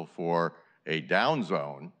proposal for a down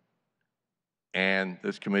zone and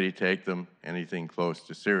this committee take them anything close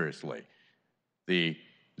to seriously. The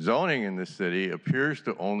zoning in this city appears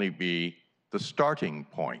to only be the starting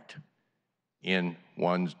point in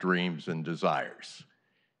one's dreams and desires.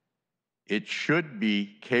 It should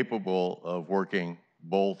be capable of working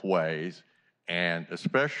both ways, and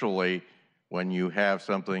especially when you have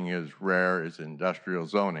something as rare as industrial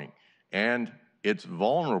zoning. And it's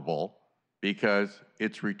vulnerable because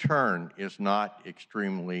its return is not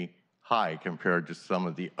extremely high compared to some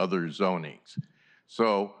of the other zonings.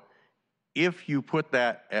 So if you put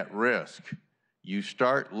that at risk, you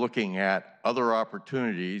start looking at other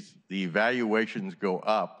opportunities, the evaluations go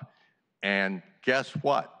up, and guess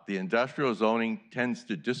what? The industrial zoning tends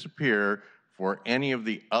to disappear for any of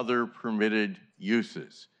the other permitted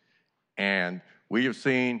uses. And we have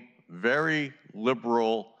seen very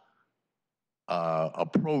liberal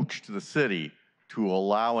approach to the city to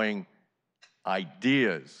allowing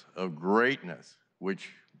ideas of greatness, which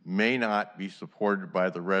may not be supported by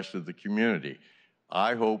the rest of the community.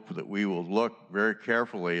 I hope that we will look very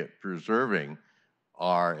carefully at preserving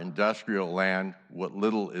our industrial land, what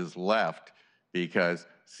little is left, because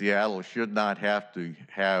Seattle should not have to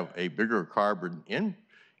have a bigger carbon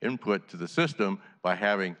input to the system by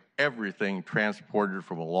having everything transported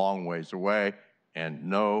from a long ways away and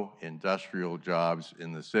no industrial jobs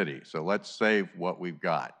in the city. So let's save what we've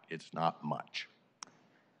got. It's not much.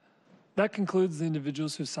 That concludes the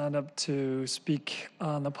individuals who signed up to speak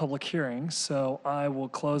on the public hearing. So I will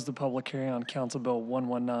close the public hearing on Council Bill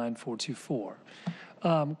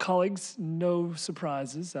 119424. Colleagues, no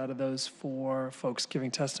surprises out of those 4 folks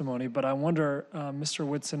giving testimony, but I wonder, Mr.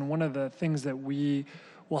 Whitson, one of the things that we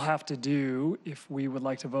will have to do if we would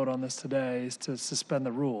like to vote on this today is to suspend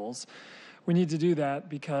the rules. We need to do that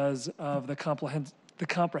because of the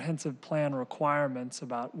comprehensive plan requirements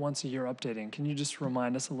about once a year updating. Can you just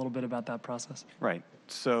remind us a little bit about that process? Right.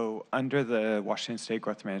 So under the Washington State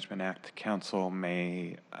Growth Management Act, Council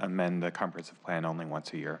may amend the comprehensive plan only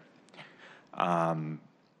once a year.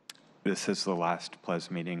 This is the last PLES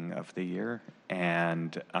meeting of the year,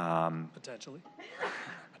 and potentially.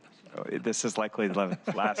 This is likely the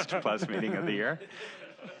last PLES meeting of the year.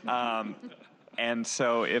 And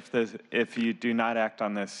so if you do not act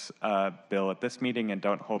on this bill at this meeting and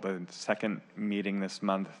don't hold a second meeting this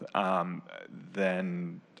month,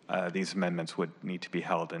 then these amendments would need to be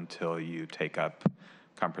held until you take up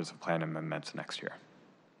comprehensive plan amendments next year.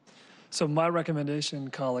 So my recommendation,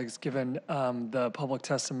 colleagues, given the public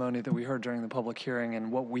testimony that we heard during the public hearing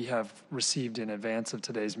and what we have received in advance of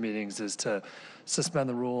today's meetings, is to suspend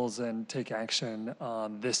the rules and take action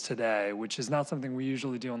on this today, which is not something we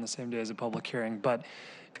usually do on the same day as a public hearing, but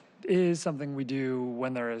is something we do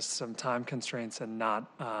when there is some time constraints and not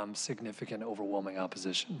significant overwhelming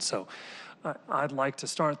opposition. So I'd like to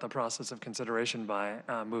start the process of consideration by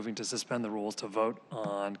moving to suspend the rules to vote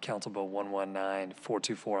on Council Bill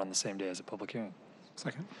 119424 on the same day as a public hearing.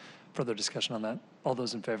 Second. Further discussion on that? All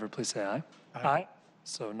those in favor, please say aye. Aye.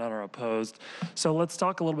 So none are opposed. So let's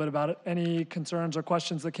talk a little bit about it. Any concerns or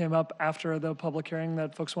questions that came up after the public hearing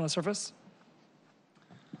that folks want to surface?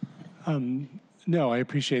 No, I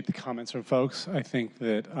appreciate the comments from folks. I think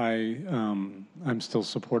that I'm still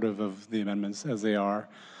supportive of the amendments as they are.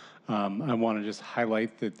 I want to just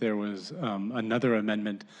highlight that there was another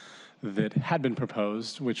amendment that had been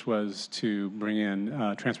proposed, which was to bring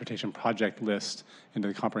in transportation project list into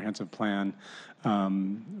the comprehensive plan,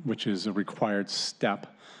 which is a required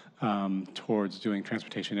step towards doing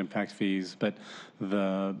transportation impact fees. But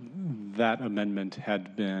that amendment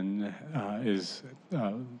had been,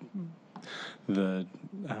 the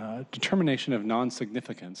determination of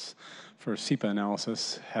non-significance for SEPA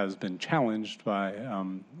analysis has been challenged by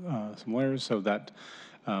some lawyers, so that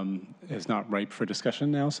is not ripe for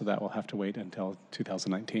discussion now, so that will have to wait until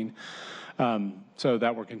 2019. So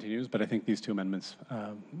that work continues, but I think these 2 amendments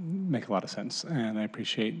make a lot of sense, and I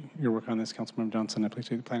appreciate your work on this, Councilmember Johnson. I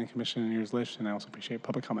appreciate the Planning Commission and yours, Lish, and I also appreciate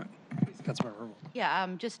public comment. Councilmember Herbold. Yeah,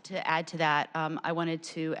 just to add to that, I wanted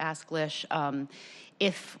to ask Lish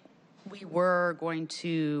if we were going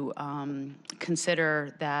to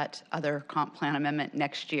consider that other comp plan amendment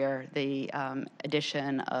next year, the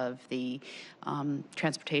addition of the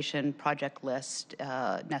transportation project list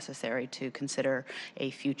necessary to consider a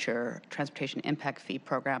future transportation impact fee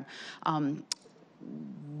program.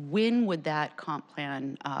 When would that comp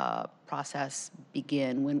plan process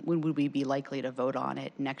begin? When would we be likely to vote on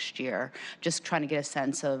it next year? Just trying to get a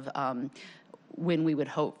sense of when we would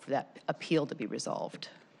hope for that appeal to be resolved.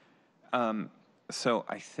 So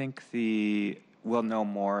I think we'll know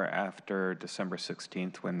more after December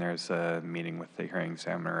 16th when there's a meeting with the hearing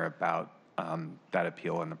examiner about that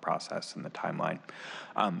appeal and the process and the timeline.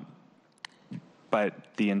 But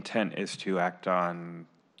the intent is to act on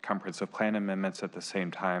comprehensive plan amendments at the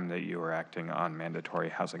same time that you are acting on mandatory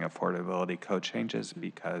housing affordability code changes,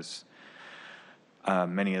 because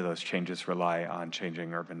many of those changes rely on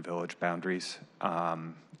changing urban village boundaries.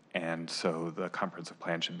 And so the comprehensive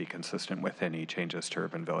plan should be consistent with any changes to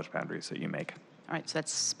urban village boundaries that you make. All right, so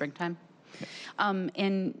that's springtime. Yeah.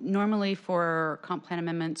 And normally for comp plan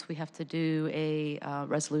amendments, we have to do a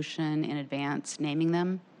resolution in advance naming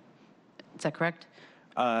them. Is that correct?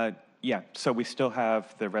 Yeah, so we still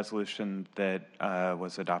have the resolution that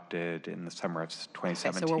was adopted in the summer of 2017.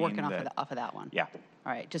 Okay, so we're working off of that one. Yeah.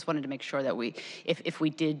 All right, just wanted to make sure that if we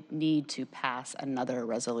did need to pass another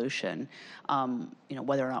resolution,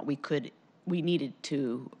 whether or not we needed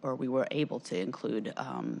to, or we were able to include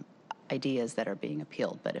ideas that are being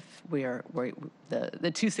appealed. But if the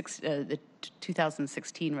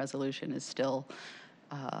 2016 resolution is still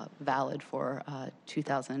valid for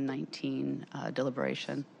 2019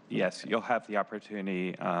 deliberation. Yes, you'll have the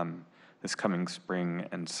opportunity this coming spring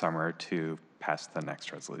and summer to pass the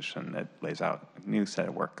next resolution that lays out a new set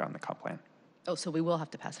of work on the comp plan. Oh, so we will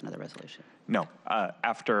have to pass another resolution? No,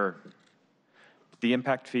 after the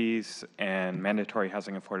impact fees and mandatory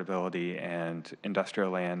housing affordability and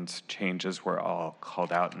industrial lands changes were all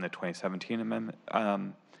called out in the 2017 amendment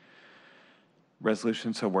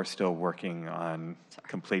resolution, so we're still working on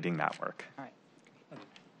completing that work. All right.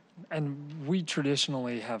 And we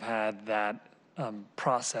traditionally have had that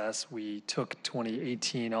process. We took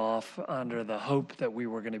 2018 off under the hope that we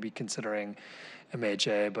were going to be considering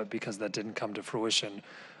MHA, but because that didn't come to fruition,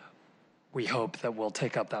 we hope that we'll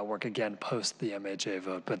take up that work again post the MHA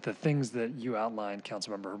vote. But the things that you outlined,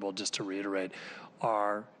 Councilmember Herbold, just to reiterate,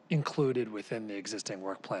 are included within the existing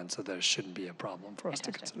work plan, so there shouldn't be a problem for us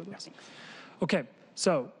to consider those. Okay,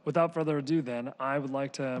 so without further ado then, I would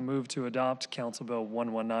like to move to adopt Council Bill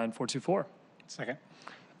 119424. Second.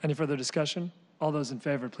 Any further discussion? All those in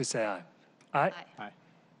favor, please say aye. Aye. Aye.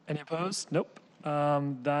 Any opposed? Nope.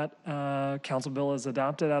 That council bill is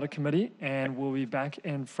adopted out of committee and will be back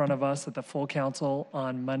in front of us at the full council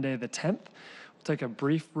on Monday the 10th. We'll take a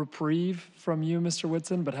brief reprieve from you, Mr.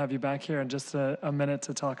 Whitson, but have you back here in just a minute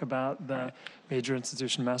to talk about the major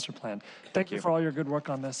institution master plan. Thank you for all your good work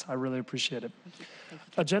on this. I really appreciate it.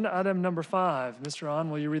 Agenda item number 5. Mr. On,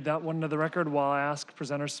 will you read that one into the record while I ask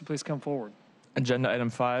presenters to please come forward? Agenda item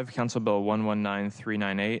 5, Council Bill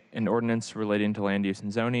 119398, an ordinance relating to land use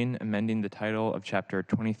and zoning, amending the title of Chapter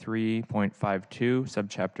 23.52,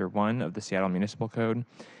 Subchapter 1 of the Seattle Municipal Code,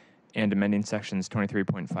 and amending Sections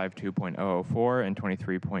 23.52.004 and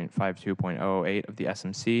 23.52.008 of the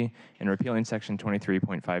SMC, and repealing Section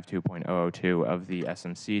 23.52.002 of the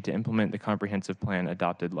SMC to implement the comprehensive plan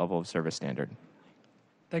adopted level of service standard.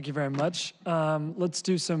 Thank you very much. Let's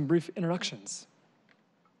do some brief introductions.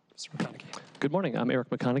 Mr. McConaughey. Good morning. I'm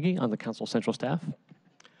Eric McConaughey on the Council Central staff.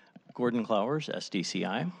 Gordon Clowers,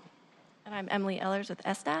 SDCI. And I'm Emily Ellers with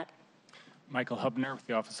SDAT. Michael Hubner with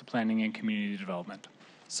the Office of Planning and Community Development.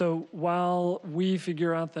 So while we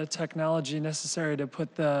figure out the technology necessary to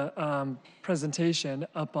put the presentation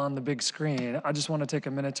up on the big screen, I just want to take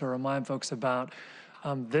a minute to remind folks about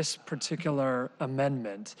this particular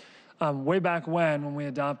amendment. Way back when we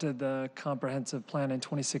adopted the comprehensive plan in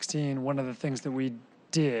 2016, one of the things that we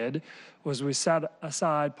did was we set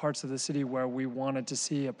aside parts of the city where we wanted to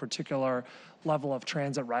see a particular level of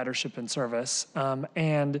transit ridership and service,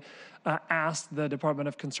 and asked the Department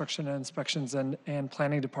of Construction and Inspections and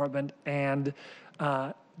Planning Department and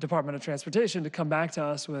Department of Transportation to come back to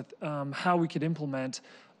us with how we could implement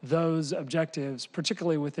those objectives,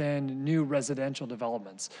 particularly within new residential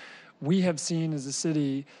developments. We have seen as a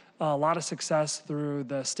city a lot of success through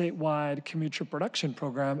the statewide commute trip reduction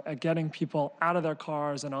program at getting people out of their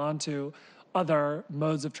cars and onto other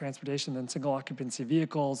modes of transportation than single occupancy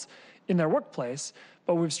vehicles in their workplace,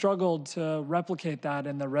 but we've struggled to replicate that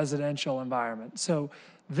in the residential environment. So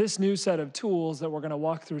this new set of tools that we're going to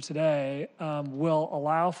walk through today will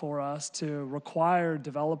allow for us to require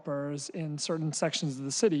developers in certain sections of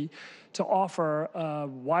the city to offer a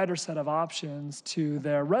wider set of options to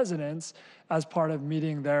their residents as part of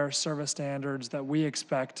meeting their service standards that we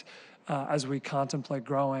expect as we contemplate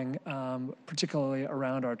growing, particularly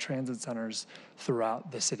around our transit centers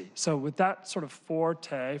throughout the city. So with that sort of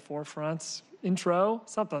forefront intro,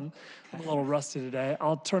 I'm a little rusty today.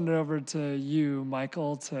 I'll turn it over to you,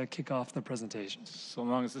 Michael, to kick off the presentation. So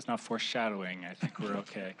long as it's not foreshadowing, I think we're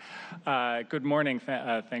okay. Good morning.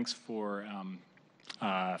 Thanks for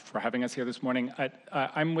having us here this morning.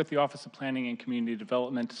 I'm with the Office of Planning and Community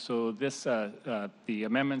Development. So this, the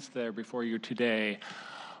amendments that are before you today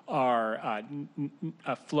are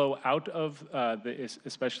flow out of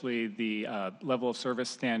especially the level of service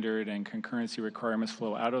standard and concurrency requirements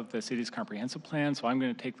flow out of the city's comprehensive plan. So I'm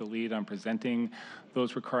going to take the lead on presenting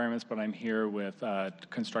those requirements, but I'm here with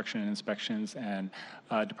construction and inspections and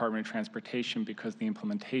Department of Transportation because the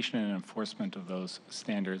implementation and enforcement of those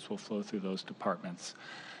standards will flow through those departments.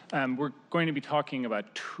 We're going to be talking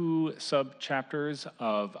about 2 sub-chapters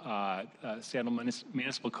of Seattle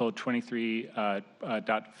Municipal Code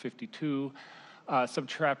 23.52.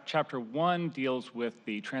 Chapter 1 deals with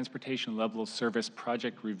the Transportation Level of Service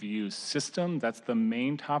Project Review System. That's the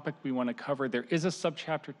main topic we want to cover. There is a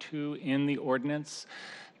subchapter 2 in the ordinance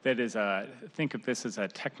that is think of this as a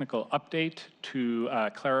technical update to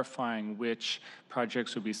clarifying which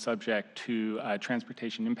projects would be subject to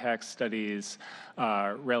transportation impact studies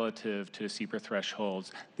relative to SEPR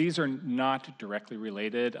thresholds. These are not directly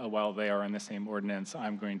related. While they are in the same ordinance,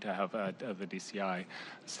 I'm going to have the DCI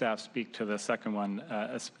staff speak to the second one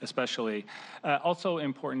especially. Also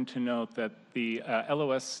important to note that the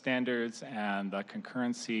LOS standards and the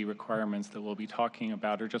concurrency requirements that we'll be talking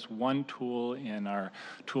about are just one tool in our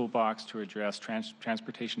toolbox to address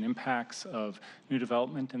transportation impacts of new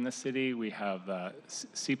development in the city. We have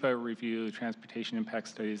SEPA review the transportation impact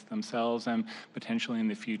studies themselves, and potentially in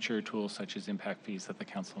the future tools such as impact fees that the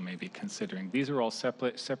council may be considering. These are all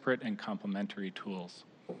separate and complementary tools.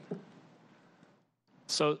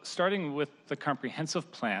 So starting with the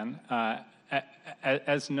comprehensive plan,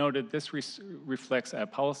 as noted, this reflects a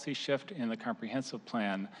policy shift in the comprehensive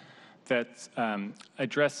plan that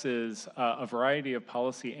addresses a variety of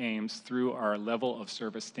policy aims through our level of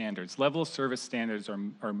service standards. Level of service standards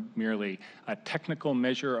are merely a technical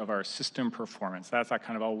measure of our system performance. That's a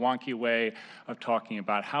kind of a wonky way of talking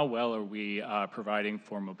about how well are we providing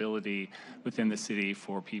for mobility within the city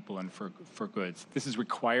for people and for goods. This is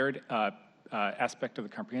required aspect of the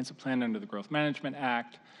comprehensive plan under the Growth Management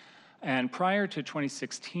Act. And prior to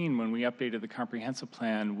 2016, when we updated the comprehensive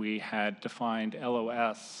plan, we had defined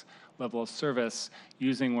LOS, level of service,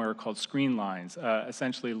 using what are called screen lines,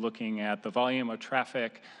 essentially looking at the volume of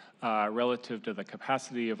traffic relative to the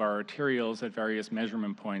capacity of our arterials at various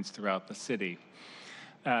measurement points throughout the city.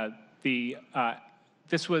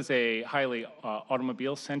 This was a highly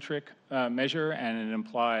automobile-centric measure, and it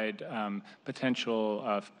implied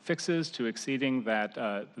potential fixes to exceeding that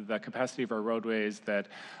the capacity of our roadways that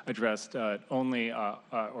addressed only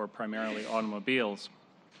or primarily automobiles.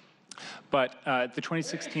 But the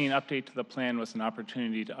 2016 update to the plan was an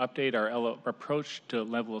opportunity to update our approach to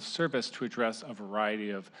level of service to address a variety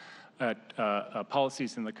of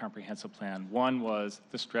policies in the comprehensive plan. One was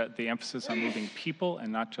the emphasis on moving people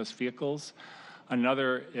and not just vehicles.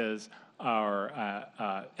 Another is our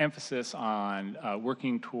emphasis on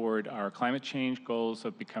working toward our climate change goals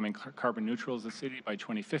of becoming carbon neutral as a city by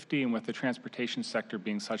 2050, and with the transportation sector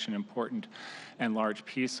being such an important and large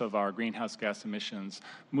piece of our greenhouse gas emissions,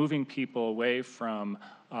 moving people away from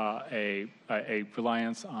a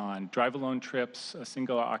reliance on drive-alone trips,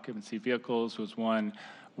 single occupancy vehicles was one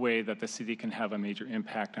way that the city can have a major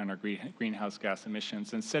impact on our greenhouse gas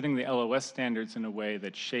emissions, and setting the LOS standards in a way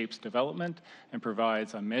that shapes development and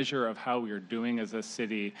provides a measure of how we are doing as a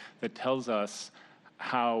city that tells us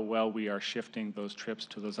how well we are shifting those trips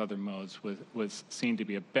to those other modes was seen to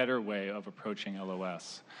be a better way of approaching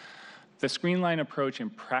LOS. The screenline approach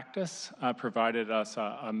in practice provided us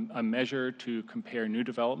a measure to compare new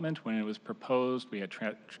development. When it was proposed, we had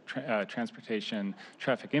transportation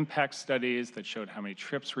traffic impact studies that showed how many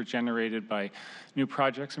trips were generated by new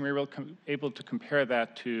projects, and we were able to compare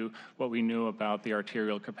that to what we knew about the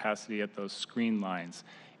arterial capacity at those screen lines.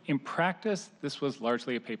 In practice, this was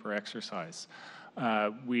largely a paper exercise.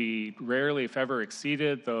 We rarely, if ever,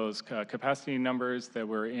 exceeded those capacity numbers that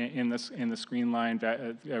were in the screen line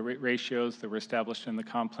ratios that were established in the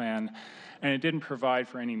comp plan, and it didn't provide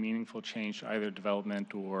for any meaningful change to either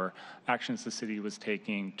development or actions the city was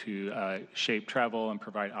taking to shape travel and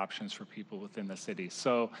provide options for people within the city.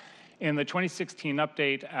 So in the 2016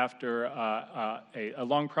 update, after a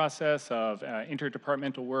long process of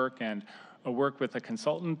interdepartmental work and a work with a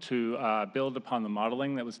consultant to build upon the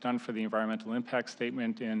modeling that was done for the environmental impact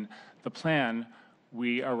statement in the plan,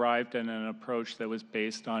 we arrived at an approach that was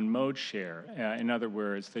based on mode share. In other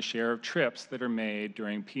words, the share of trips that are made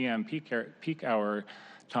during peak hour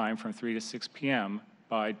time from 3 to 6 p.m.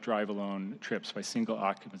 by drive-alone trips, by single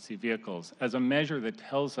occupancy vehicles, as a measure that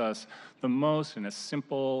tells us the most in a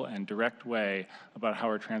simple and direct way about how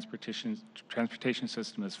our transportation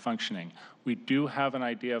system is functioning. We do have an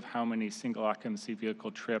idea of how many single occupancy vehicle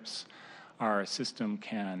trips our system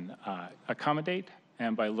can accommodate,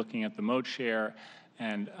 and by looking at the mode share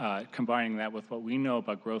and combining that with what we know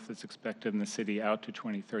about growth that's expected in the city out to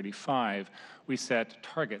 2035, we set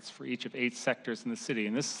targets for each of 8 sectors in the city.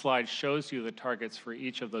 And this slide shows you the targets for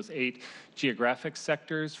each of those 8 geographic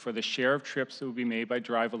sectors for the share of trips that will be made by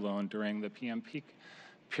drive alone during the PM peak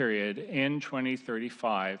period in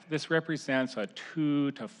 2035. This represents a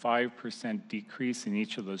 2 to 5% decrease in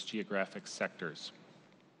each of those geographic sectors.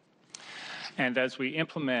 And as we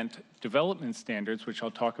implement development standards, which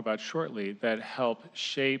I'll talk about shortly, that help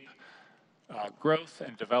shape growth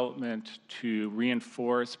and development to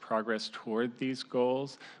reinforce progress toward these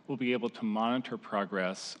goals. We'll be able to monitor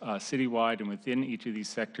progress citywide and within each of these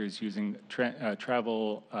sectors using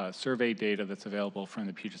travel survey data that's available from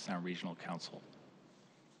the Puget Sound Regional Council.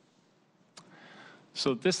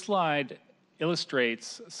 So this slide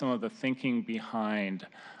illustrates some of the thinking behind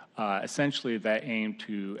essentially that aim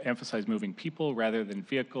to emphasize moving people rather than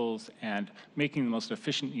vehicles and making the most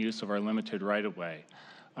efficient use of our limited right-of-way.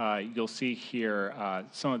 You'll see here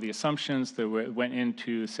some of the assumptions that went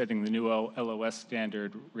into setting the new LOS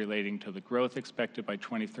standard relating to the growth expected by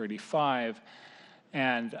 2035,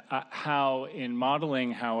 and how in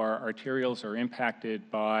modeling how our arterials are impacted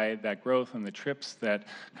by that growth and the trips that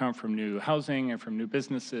come from new housing and from new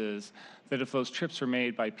businesses, that if those trips are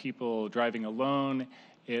made by people driving alone,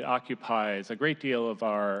 it occupies a great deal of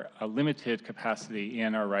our limited capacity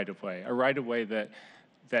in our right-of-way, a right-of-way that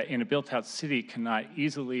in a built-out city cannot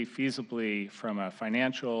easily, feasibly, from a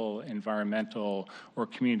financial, environmental, or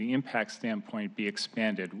community impact standpoint be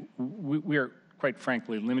expanded. We are, quite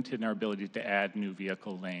frankly, limited in our ability to add new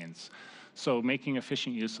vehicle lanes. So making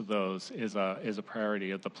efficient use of those is a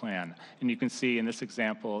priority of the plan. And you can see in this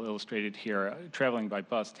example illustrated here, traveling by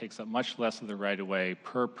bus takes up much less of the right-of-way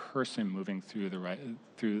per person moving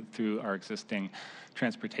through our existing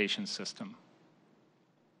transportation system.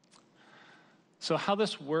 So how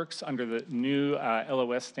this works under the new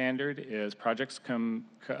LOS standard is projects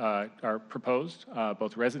are proposed,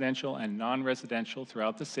 both residential and non-residential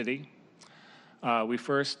throughout the city. We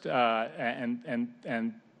first,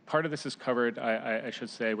 and part of this is covered, I should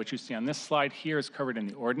say, what you see on this slide here is covered in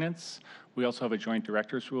the ordinance. We also have a joint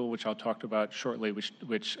directors rule, which I'll talk about shortly,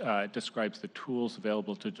 which describes the tools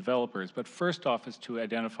available to developers. But first off is to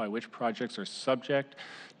identify which projects are subject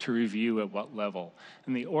to review at what level.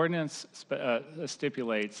 And the ordinance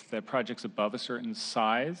stipulates that projects above a certain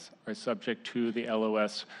size are subject to the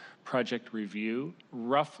LOS project review.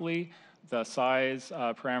 Roughly, the size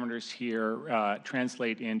parameters here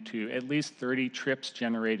translate into at least 30 trips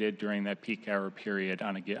generated during that peak hour period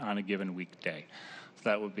on a given weekday. So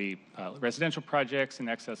that would be residential projects in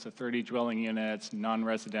excess of 30 dwelling units,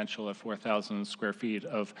 non-residential at 4,000 square feet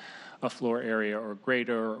of a floor area or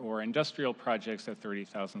greater, or industrial projects at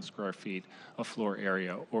 30,000 square feet of floor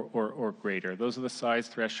area or greater. Those are the size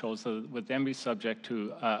thresholds that would then be subject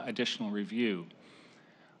to additional review.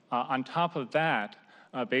 On top of that,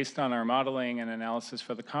 based on our modeling and analysis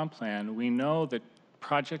for the comp plan, we know that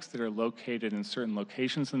projects that are located in certain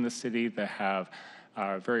locations in the city that have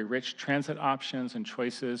very rich transit options and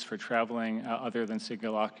choices for traveling other than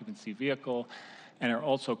single occupancy vehicle, and are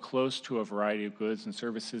also close to a variety of goods and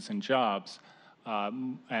services and jobs.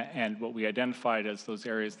 And what we identified as those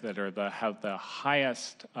areas that have the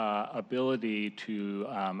highest ability to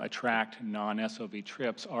attract non-SOV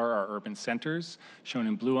trips are our urban centers, shown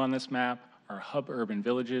in blue on this map, our hub urban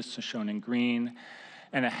villages, shown in green,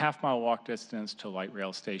 and a half-mile walk distance to light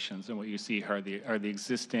rail stations. And what you see are the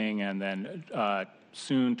existing and then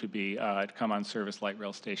soon to be come on service light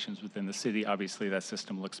rail stations within the city. Obviously, that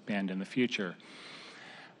system will expand in the future.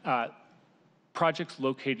 Projects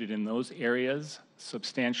located in those areas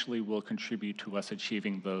substantially will contribute to us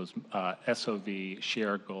achieving those SOV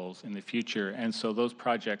share goals in the future. And so those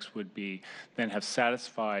projects would then have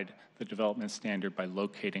satisfied the development standard by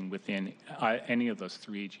locating within any of those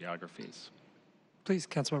three geographies. Please,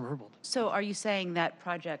 Councilmember Herbold. So are you saying that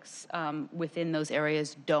projects within those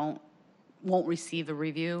areas won't receive a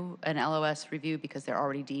review, an LOS review, because they're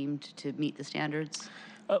already deemed to meet the standards?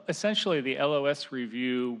 Essentially, the LOS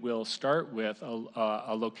review will start with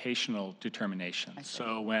a locational determination.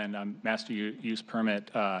 So when a master use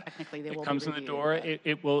permit comes in the door,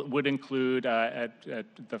 it would include,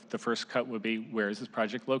 the first cut would be, where is this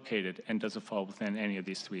project located, and does it fall within any of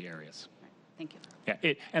these three areas? Thank you.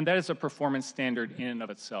 Yeah, and that is a performance standard in and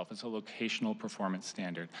of itself. It's a locational performance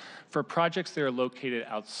standard. For projects that are located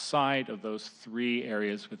outside of those three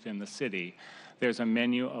areas within the city, there's a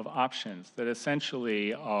menu of options that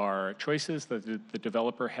essentially are choices that the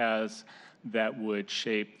developer has that would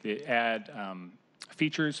add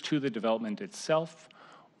features to the development itself,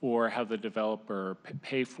 or have the developer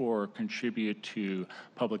pay for or contribute to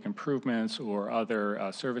public improvements or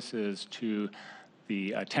other services to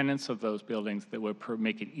the tenants of those buildings that would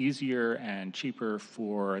make it easier and cheaper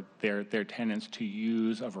for their tenants to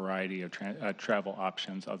use a variety of travel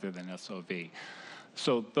options other than SOV.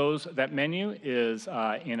 So that menu is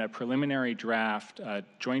in a preliminary draft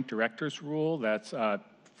joint directors rule that's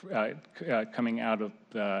coming out of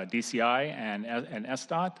DCI and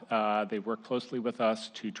SDOT. They work closely with us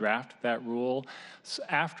to draft that rule. So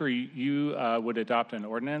after you would adopt an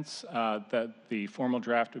ordinance, that the formal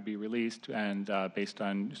draft would be released, and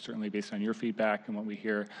certainly based on your feedback and what we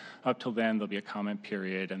hear, up till then there'll be a comment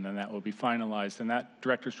period, and then that will be finalized, and that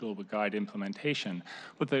director's rule will guide implementation.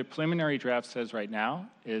 What the preliminary draft says right now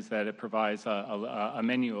is that it provides a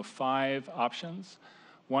menu of 5 options.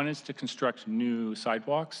 One is to construct new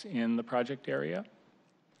sidewalks in the project area.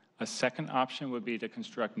 A second option would be to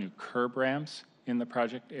construct new curb ramps in the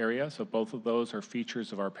project area. So both of those are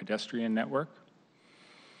features of our pedestrian network.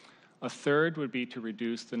 A third would be to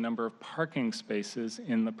reduce the number of parking spaces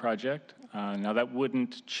in the project. Now that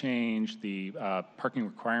wouldn't change the parking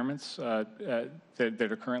requirements that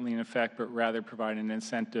are currently in effect, but rather provide an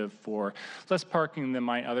incentive for less parking than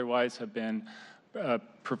might otherwise have been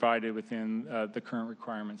provided within the current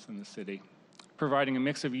requirements in the city. Providing a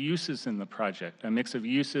mix of uses in the project. A mix of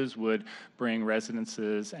uses would bring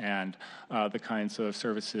residences and the kinds of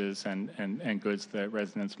services and goods that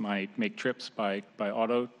residents might make trips by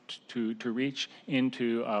auto to reach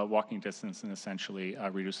into walking distance, and essentially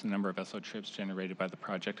reduce the number of SO trips generated by the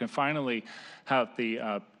project. And finally, have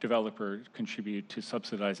the developer contribute to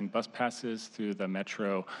subsidizing bus passes through the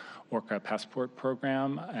Metro Orca Passport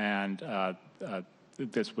program, and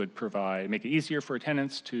this would make it easier for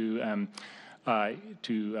tenants to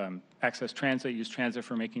access transit, use transit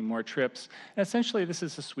for making more trips. And essentially, this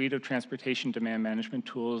is a suite of transportation demand management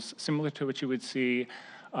tools similar to what you would see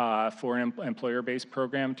for an employer-based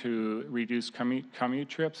program to reduce commute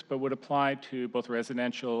trips, but would apply to both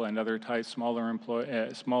residential and other types,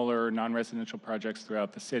 smaller non-residential projects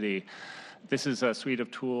throughout the city. This is a suite of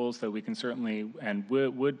tools that we can certainly and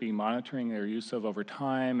would be monitoring their use of over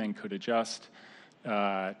time, and could adjust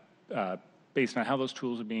based on how those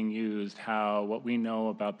tools are being used, what we know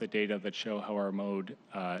about the data that show how our mode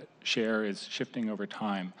share is shifting over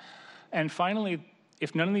time. And finally,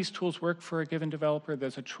 if none of these tools work for a given developer,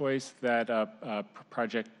 there's a choice that a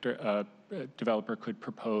project developer could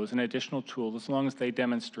propose an additional tool, as long as they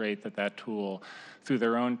demonstrate that that tool, through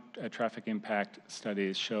their own traffic impact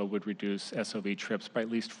studies, would reduce SOV trips by at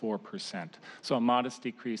least 4%. So a modest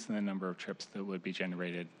decrease in the number of trips that would be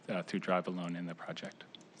generated through drive alone in the project.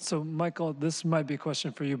 So, Michael, this might be a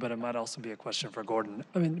question for you, but it might also be a question for Gordon.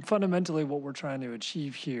 I mean, fundamentally, what we're trying to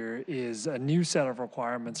achieve here is a new set of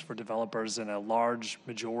requirements for developers in a large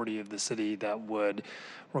majority of the city that would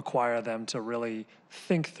require them to really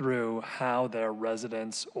think through how their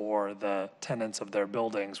residents or the tenants of their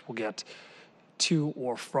buildings will get to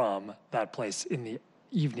or from that place in the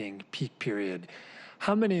evening peak period.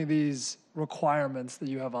 How many of these requirements that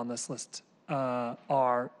you have on this list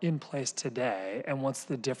are in place today, and what's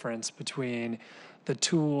the difference between the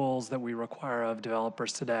tools that we require of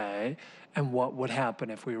developers today and what would happen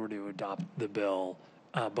if we were to adopt the bill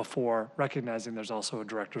before, recognizing there's also a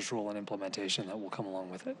director's rule and implementation that will come along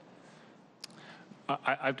with it?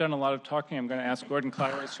 I've done a lot of talking. I'm going to ask Gordon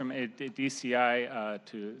Clowers from DCI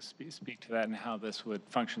to speak to that and how this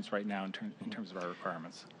functions right now in terms of our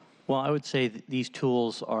requirements. Well, I would say that these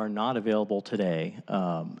tools are not available today,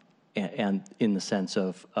 and in the sense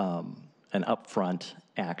of an upfront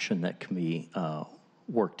action that can be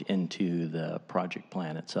worked into the project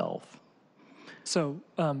plan itself. So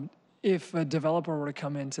if a developer were to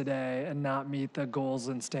come in today and not meet the goals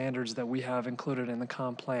and standards that we have included in the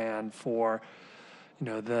comp plan for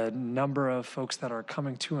the number of folks that are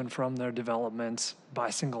coming to and from their developments by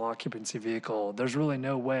single occupancy vehicle, there's really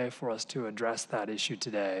no way for us to address that issue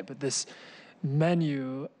today. But this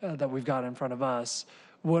menu that we've got in front of us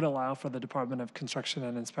would allow for the Department of Construction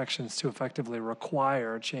and Inspections to effectively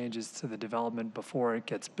require changes to the development before it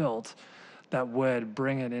gets built that would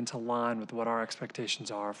bring it into line with what our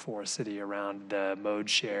expectations are for a city around the mode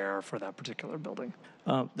share for that particular building.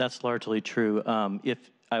 That's largely true.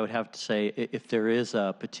 If I would have to say, if there is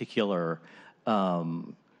a particular shortfall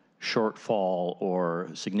or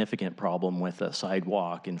significant problem with a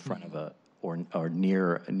sidewalk in front of a or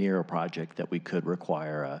near a project, that we could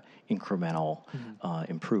require a incremental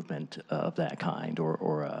improvement of that kind,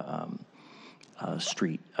 or a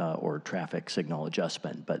street or traffic signal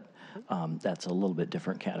adjustment. But that's a little bit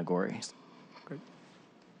different category. Great.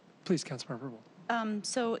 Please, Councilmember Purple.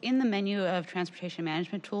 So in the menu of transportation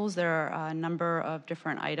management tools, there are a number of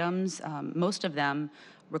different items. Most of them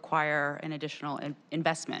require an additional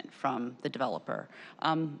investment from the developer.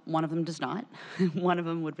 One of them does not. One of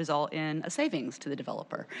them would result in a savings to the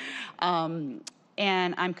developer.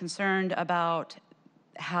 And I'm concerned about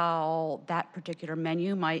how that particular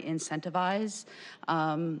menu might incentivize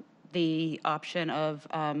the option of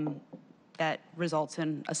that results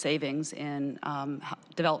in a savings in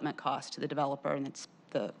development costs to the developer, and it's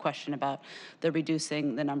the question about the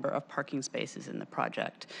reducing the number of parking spaces in the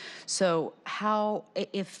project. So how,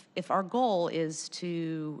 if our goal is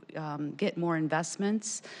to get more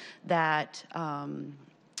investments that,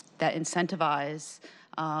 that incentivize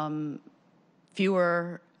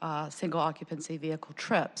fewer single occupancy vehicle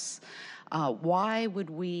trips, why would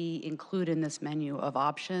we include in this menu of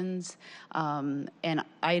options an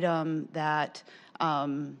item that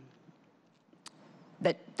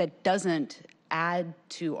that doesn't add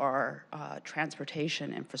to our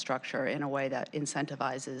transportation infrastructure in a way that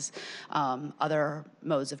incentivizes other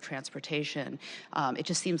modes of transportation? It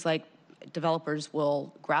just seems like developers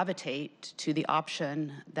will gravitate to the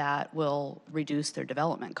option that will reduce their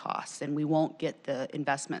development costs, and we won't get the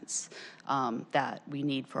investments that we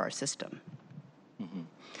need for our system.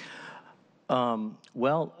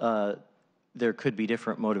 There could be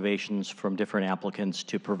different motivations from different applicants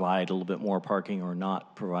to provide a little bit more parking or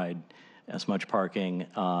not provide as much parking,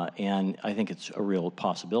 and I think it's a real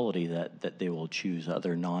possibility that they will choose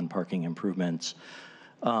other non-parking improvements.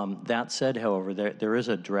 That said, however, there is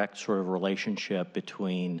a direct sort of relationship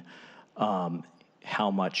between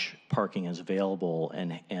how much parking is available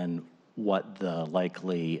and what the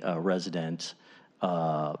likely resident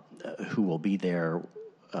who will be there,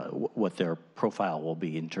 what their profile will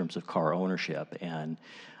be in terms of car ownership. And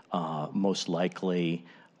most likely,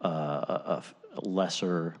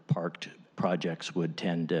 lesser parked projects would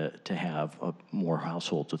tend to have more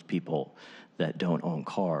households with people that don't own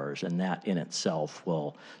cars, and that in itself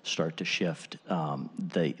will start to shift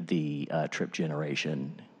the trip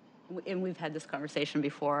generation. And we've had this conversation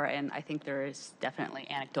before, and I think there is definitely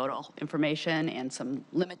anecdotal information and some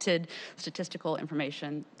limited statistical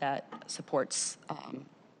information that supports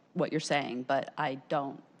what you're saying, but I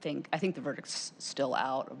think the verdict's still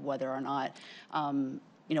out of whether or not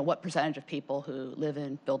you know, what percentage of people who live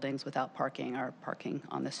in buildings without parking are parking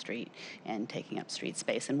on the street and taking up street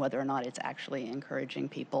space, and whether or not it's actually encouraging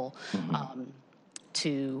people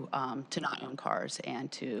to not own cars and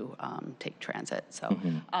to take transit. So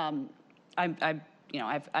you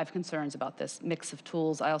know, I've concerns about this mix of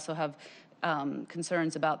tools. I also have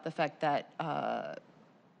concerns about the fact that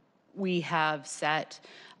we have set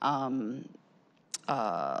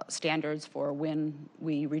standards for when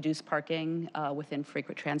we reduce parking within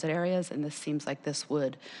frequent transit areas, and this seems like this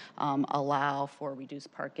would allow for reduced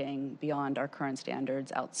parking beyond our current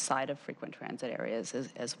standards outside of frequent transit areas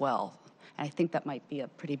as well. And I think that might be a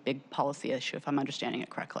pretty big policy issue, if I'm understanding it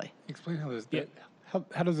correctly. Explain how this.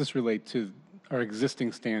 How does this relate to our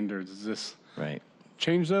existing standards? Is this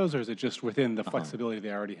change those, or is it just within the flexibility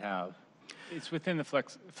they already have? It's within the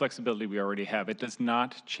flexibility we already have. It does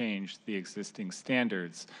not change the existing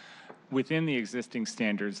standards. Within the existing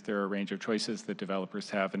standards, there are a range of choices that developers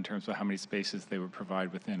have in terms of how many spaces they would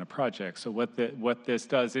provide within a project. So what this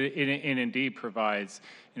does, it indeed provides,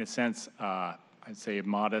 in a sense, I'd say a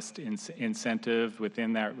modest incentive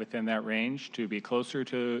within that range to be closer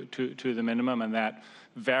to the minimum, and that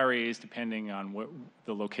varies depending on what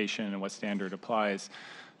the location and what standard applies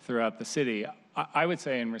throughout the city. I would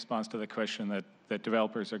say, in response to the question, that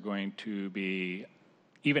developers are going to be,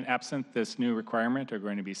 even absent this new requirement, are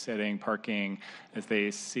going to be setting parking as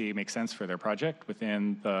they see makes sense for their project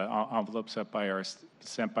within the envelope set by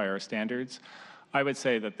our standards. I would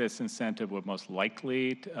say that this incentive would most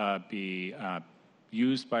likely be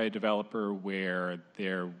used by a developer where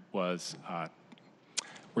there was,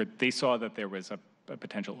 where they saw that there was a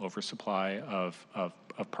potential oversupply of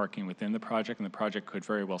parking within the project, and the project could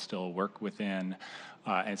very well still work within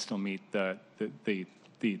and still meet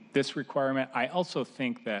this requirement. I also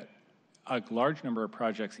think that a large number of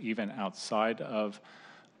projects, even outside of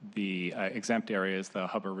the exempt areas, the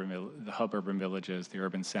hub urban villages, the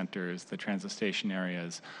urban centers, the transit station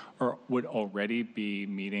areas, would already be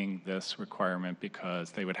meeting this requirement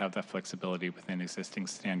because they would have that flexibility within existing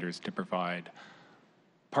standards to provide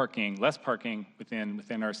parking, less parking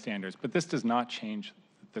within our standards. But this does not change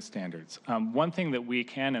the standards. One thing that we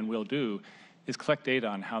can and will do is collect data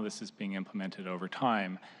on how this is being implemented over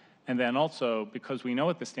time. And then also, because we know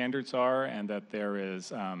what the standards are and that there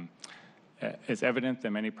is, it's evident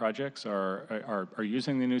that many projects are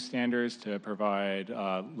using the new standards to provide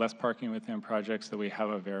less parking within projects, that we have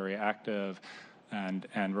a very active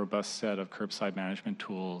and robust set of curbside management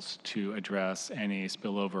tools to address any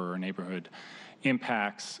spillover or neighborhood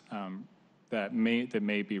impacts that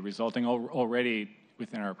may be resulting already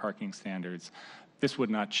within our parking standards. This would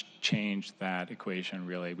not change that equation,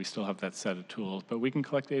 really. We still have that set of tools, but we can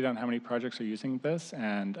collect data on how many projects are using this,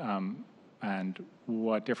 and and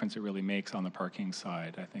what difference it really makes on the parking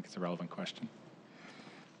side, I think is a relevant question.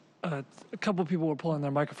 A couple people were pulling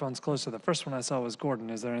their microphones closer. The first one I saw was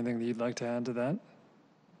Gordon. Is there anything that you'd like to add to that?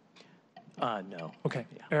 No. Okay.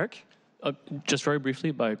 Eric? Just very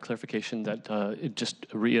briefly, by clarification, that just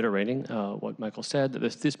reiterating what Michael said,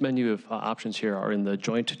 that this menu of options here are in the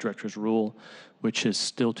Joint Directors Rule, which is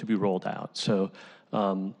still to be rolled out. So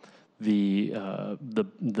the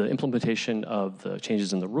implementation of the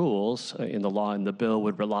changes in the rules, in the law and the bill,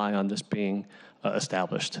 would rely on this being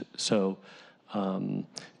established. So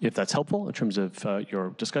if that's helpful in terms of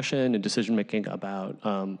your discussion and decision making about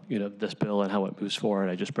this bill and how it moves forward,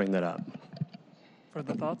 I just bring that up.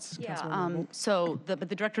 Further thoughts? Yeah, but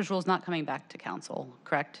the director's rule is not coming back to council,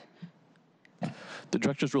 correct? The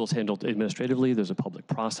director's rule is handled administratively. There's a public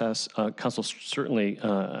process. Council certainly,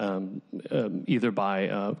 either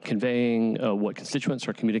by conveying what constituents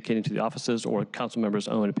are communicating to the offices or council members'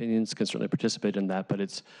 own opinions, can certainly participate in that, but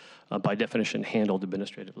it's by definition handled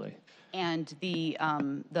administratively. And the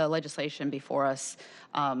legislation before us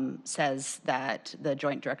says that the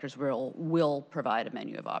joint director's rule will provide a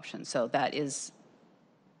menu of options. So that is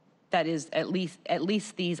at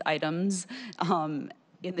least these items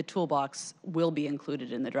in the toolbox will be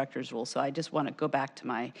included in the director's rule. So I just want to go back to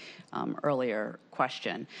my earlier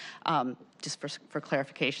question, just for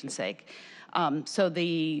clarification's sake. So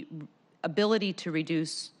the ability to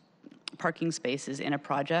reduce parking spaces in a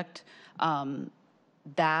project,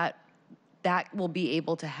 that will be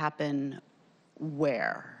able to happen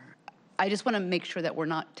where? I just want to make sure that we're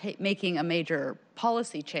not making a major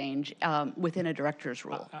policy change within a director's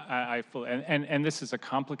rule. I fully, and this is a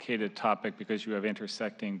complicated topic because you have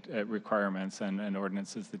intersecting requirements and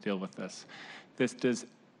ordinances that deal with this. This does,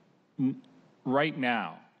 right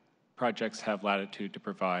now, projects have latitude to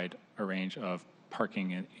provide a range of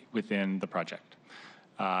parking within the project.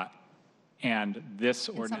 And this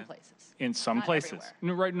ordinance. In some places. In some Not places. everywhere.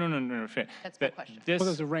 No, right, no. That's my question. Well,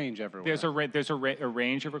 there's a range everywhere. There's a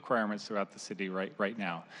range of requirements throughout the city right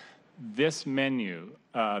now. This menu,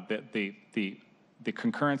 the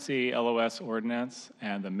concurrency LOS ordinance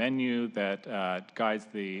and the menu that guides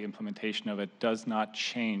the implementation of it does not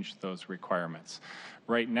change those requirements.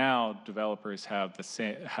 Right now, developers have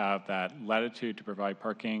that latitude to provide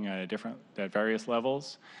parking at various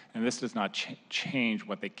levels, and this does not change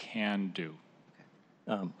what they can do.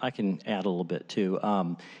 I can add a little bit too.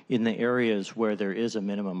 In the areas where there is a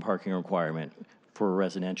minimum parking requirement for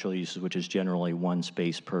residential uses, which is generally one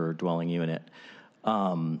space per dwelling unit,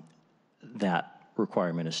 that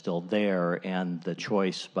requirement is still there, and the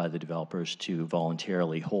choice by the developers to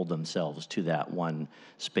voluntarily hold themselves to that one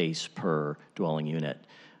space per dwelling unit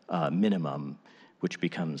minimum, which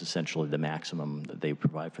becomes essentially the maximum that they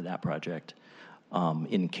provide for that project.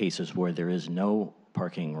 In cases where there is no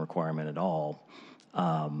parking requirement at all,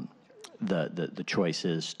 the choice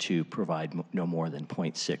is to provide no more than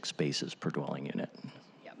 0.6 spaces per dwelling unit.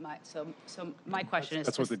 Yeah, so my question is.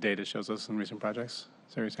 That's what the data shows us in recent projects.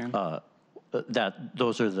 Is that what you're saying?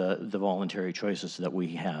 Those are the voluntary choices that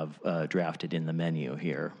we have drafted in the menu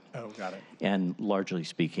here. Oh, got it. And largely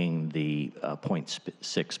speaking, the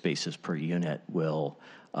 0.6 spaces per unit will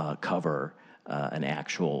cover an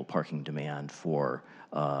actual parking demand for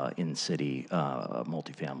in-city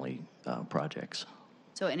multifamily projects.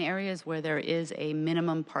 So in areas where there is a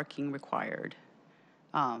minimum parking required,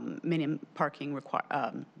 number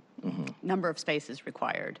of spaces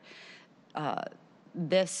required,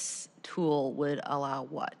 this tool would allow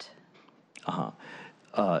what?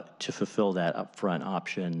 To fulfill that upfront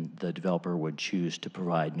option, the developer would choose to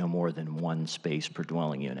provide no more than one space per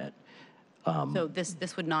dwelling unit. So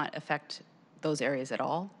this would not affect those areas at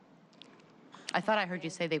all? I thought I heard you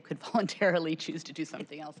say they could voluntarily choose to do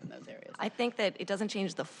something else in those areas. I think that it doesn't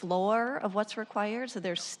change the floor of what's required, so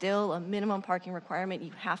there's still a minimum parking requirement.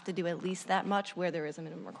 You have to do at least that much where there is a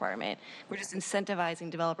minimum requirement. We're just incentivizing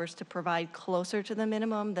developers to provide closer to the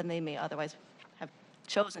minimum than they may otherwise have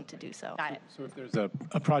chosen to do so. Got it. So if there's a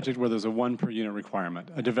project where there's a 1 per unit requirement,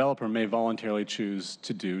 a developer may voluntarily choose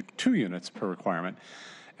to do 2 units per requirement.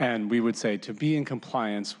 And we would say to be in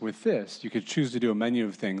compliance with this, you could choose to do a menu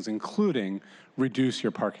of things, including reduce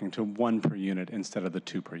your parking to 1 per unit instead of the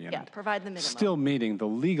 2 per unit. Yeah, provide the minimum. Still meeting the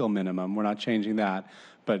legal minimum, we're not changing that,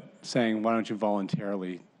 but saying, why don't you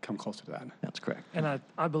voluntarily come closer to that? That's correct. And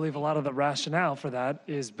I believe a lot of the rationale for that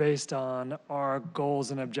is based on our goals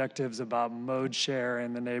and objectives about mode share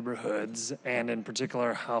in the neighborhoods, and in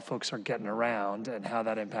particular, how folks are getting around and how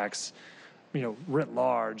that impacts, writ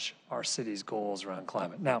large, our city's goals around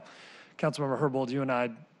climate. Now, Councilmember Herbold, you and I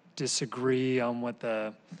disagree on what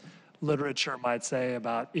the literature might say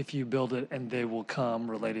about if you build it and they will come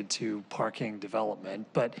related to parking development.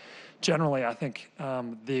 But generally, I think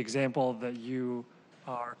the example that you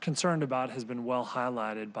are concerned about has been well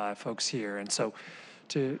highlighted by folks here. And so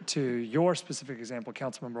to your specific example,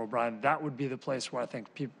 Councilmember O'Brien, that would be the place where I think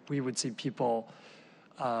we would see people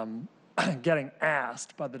getting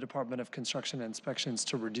asked by the Department of Construction and Inspections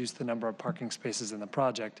to reduce the number of parking spaces in the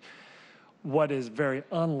project. What is very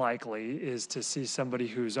unlikely is to see somebody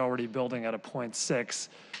who's already building at a 0.6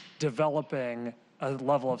 developing a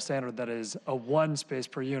level of standard that is a 1 space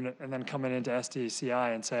per unit and then coming into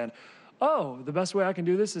SDCI and saying, oh, the best way I can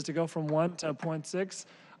do this is to go from 1 to 0.6.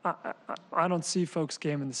 I don't see folks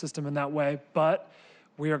gaming the system in that way, but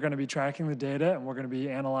we are going to be tracking the data and we're going to be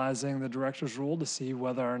analyzing the director's rule to see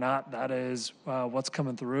whether or not that is what's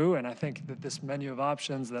coming through. And I think that this menu of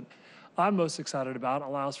options that I'm most excited about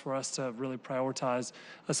allows for us to really prioritize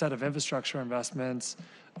a set of infrastructure investments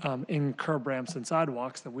in curb ramps and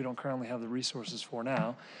sidewalks that we don't currently have the resources for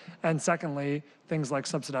now. And secondly, things like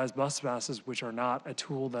subsidized bus passes, which are not a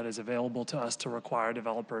tool that is available to us to require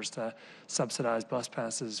developers to subsidize bus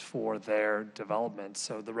passes for their development.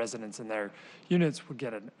 So the residents in their units would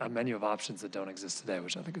get a menu of options that don't exist today,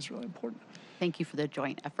 which I think is really important. Thank you for the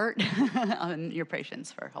joint effort and your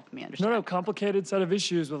patience for helping me understand. No, complicated set of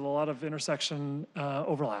issues with a lot of intersection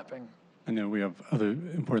overlapping. I know we have other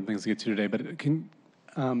important things to get to today, but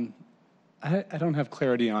I don't have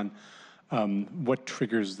clarity on what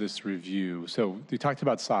triggers this review. So you talked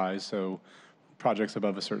about size, so projects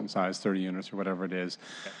above a certain size, 30 units or whatever it is.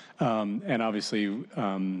 And obviously,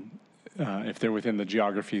 if they're within the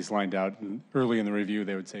geographies lined out early in the review,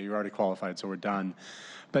 they would say you're already qualified, so we're done.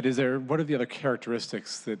 But what are the other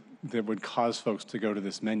characteristics that would cause folks to go to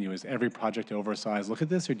this menu? Is every project oversized? Look at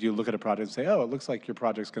this, or do you look at a project and say, oh, it looks like your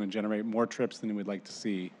project's going to generate more trips than you would like to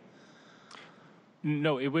see?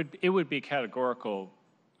 No, it would be categorical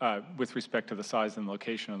with respect to the size and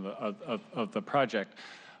location of the project.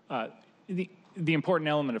 The important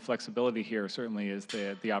element of flexibility here certainly is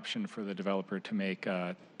the option for the developer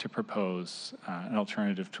to propose an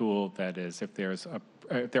alternative tool. That is, if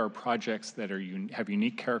there are projects that have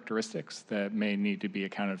unique characteristics that may need to be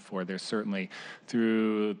accounted for, there's certainly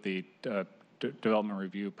through the development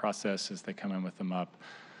review process as they come in with them up,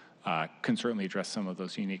 can certainly address some of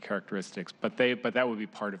those unique characteristics, but that would be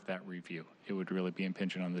part of that review. It would really be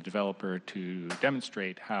impingent on the developer to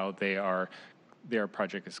demonstrate how their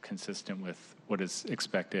project is consistent with what is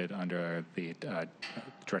expected under the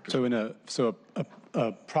director's. So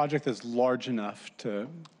a project that's large enough to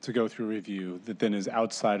go through review that then is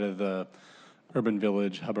outside of the urban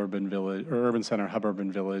village, hub urban village, or urban center, hub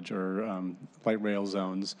urban village, or light rail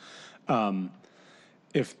zones,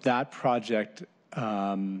 if that project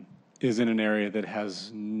is in an area that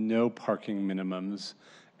has no parking minimums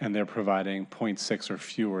and they're providing 0.6 or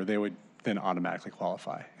fewer, they would then automatically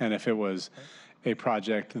qualify. And if it was a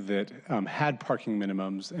project that had parking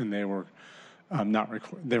minimums and they were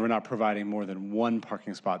not providing more than 1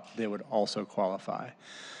 parking spot, they would also qualify.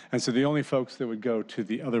 And so the only folks that would go to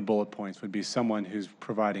the other bullet points would be someone who's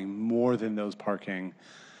providing more than those parking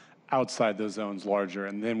outside those zones larger,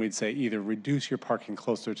 and then we'd say either reduce your parking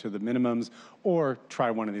closer to the minimums or try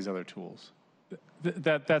one of these other tools.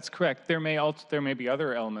 That's correct. There may be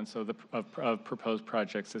other elements of proposed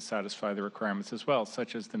projects that satisfy the requirements as well,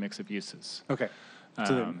 such as the mix of uses. Okay,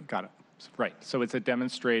 so then, got it. Right. So it's a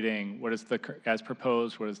demonstrating what is as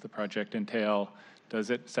proposed, what does the project entail?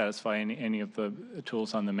 Does it satisfy any of the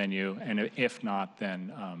tools on the menu? And if not,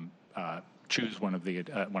 then choose one of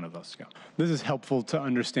those. Yeah. This is helpful to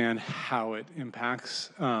understand how it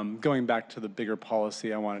impacts. Going back to the bigger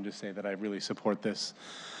policy, I wanted to say that I really support this.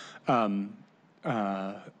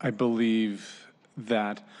 I believe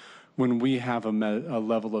that when we have a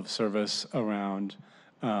level of service around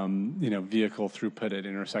vehicle throughput at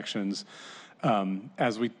intersections,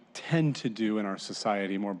 as we tend to do in our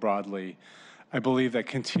society more broadly, I believe that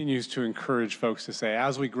continues to encourage folks to say,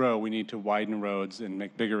 as we grow, we need to widen roads and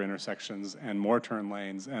make bigger intersections and more turn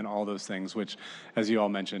lanes and all those things, which, as you all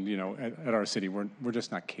mentioned, at our city, we're just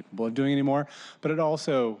not capable of doing anymore. But it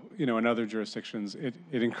also, in other jurisdictions, it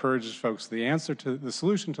encourages folks, the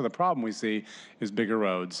solution to the problem we see is bigger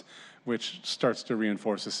roads, which starts to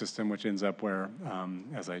reinforce a system which ends up where,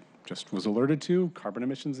 as I just was alerted to, carbon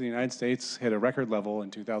emissions in the United States hit a record level in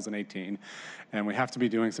 2018, and we have to be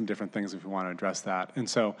doing some different things if we want to address that. And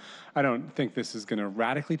so I don't think this is going to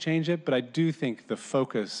radically change it, but I do think the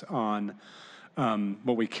focus on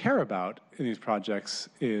what we care about in these projects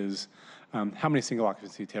is how many single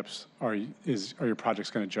occupancy tips are your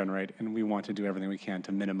projects going to generate? And we want to do everything we can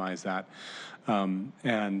to minimize that.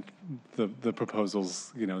 And the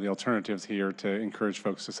proposals, the alternatives here to encourage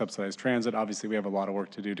folks to subsidize transit. Obviously, we have a lot of work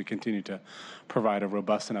to do to continue to provide a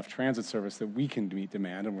robust enough transit service that we can meet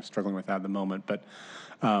demand, and we're struggling with that at the moment. But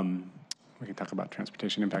we can talk about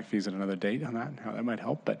transportation impact fees at another date on that and how that might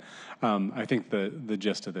help. But I think the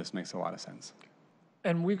gist of this makes a lot of sense.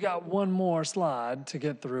 And we've got one more slide to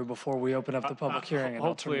get through before we open up the public hearing. And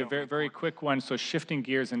Hopefully a very, very quick one. So shifting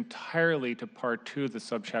gears entirely to part 2, the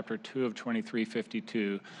subchapter 2 of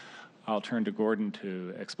 2352, I'll turn to Gordon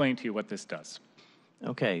to explain to you what this does.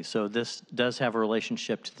 Okay, so this does have a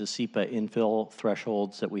relationship to the SEPA infill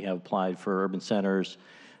thresholds that we have applied for urban centers,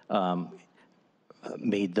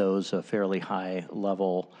 made those a fairly high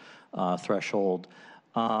level threshold.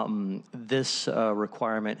 This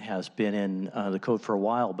requirement has been in the code for a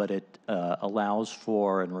while, but it allows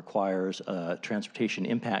for and requires a transportation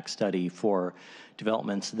impact study for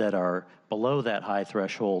developments that are below that high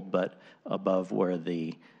threshold, but above where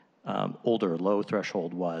the older low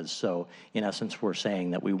threshold was. So in essence, we're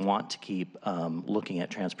saying that we want to keep looking at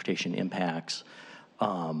transportation impacts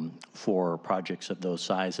for projects of those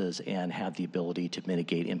sizes and have the ability to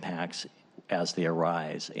mitigate impacts as they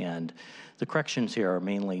arise. And the corrections here are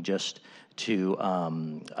mainly just to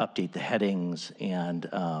update the headings and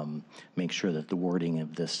make sure that the wording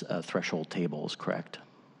of this threshold table is correct.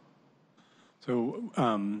 So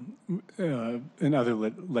in other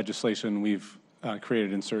legislation, we've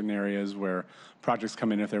created in certain areas where projects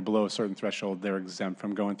come in, if they're below a certain threshold, they're exempt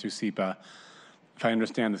from going through SEPA. If I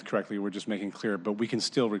understand this correctly, we're just making clear, but we can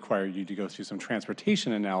still require you to go through some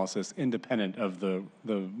transportation analysis independent of the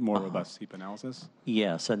more robust SEPA analysis?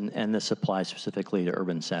 Yes, and this applies specifically to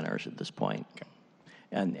urban centers at this point. Okay.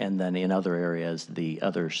 And then in other areas, the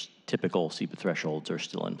other typical SEPA thresholds are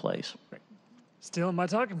still in place. Right. Stealing my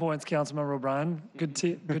talking points, Councilmember O'Brien.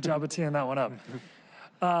 Good job of teeing that one up.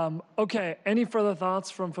 Okay, any further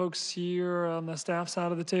thoughts from folks here on the staff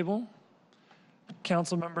side of the table?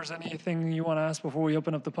 Council members, anything you want to ask before we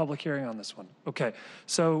open up the public hearing on this one? Okay,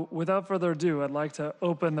 so without further ado, I'd like to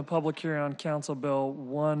open the public hearing on Council Bill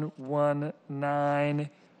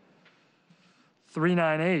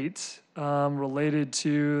 119398 related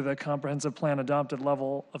to the comprehensive plan adopted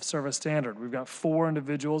level of service standard. We've got 4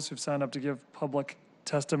 individuals who've signed up to give public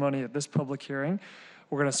testimony at this public hearing.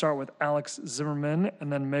 We're going to start with Alex Zimmerman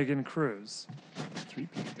and then Megan Cruz.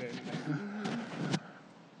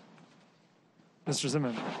 Mr.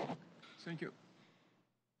 Zimmerman. Thank you.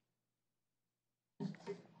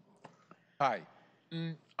 Hi.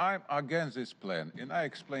 I'm against this plan, and I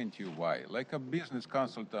explain to you why. Like a business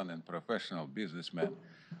consultant and professional businessman,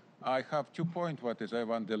 I have 2 points what is I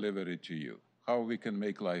want to deliver it to you. How we can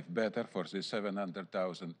make life better for the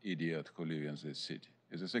 700,000 idiots who live in this city.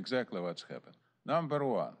 This is exactly what's happened. Number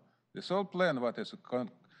 1, this whole plan what is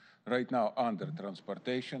right now under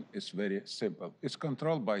transportation is very simple. It's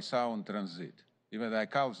controlled by Sound Transit. Even I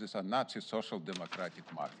call this a Nazi social democratic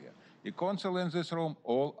mafia. The council in this room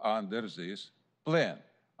all under this plan,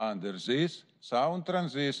 under this Sound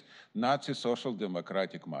Transit Nazi social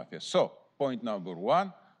democratic mafia. So, point number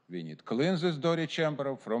 1, we need to clean this dirty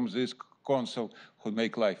chamber from this council who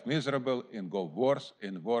make life miserable and go worse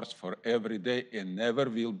and worse for every day and never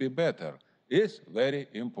will be better. It's very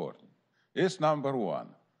important. It's number 1.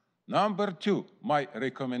 Number 2, my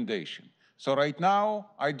recommendation. So right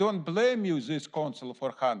now, I don't blame you, this council,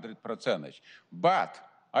 for 100%, but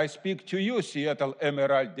I speak to you, Seattle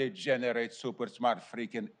Emerald degenerate, super smart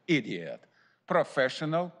freaking idiot.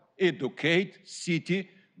 Professional, educate, city,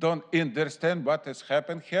 don't understand what has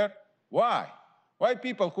happened here? Why? Why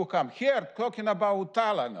people who come here talking about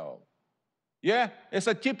Tylenol? Yeah, it's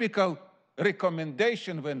a typical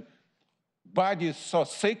recommendation when body is so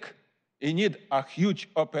sick, you need a huge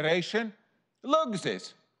operation. Look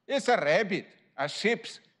this. It's a rabbit, a sheep.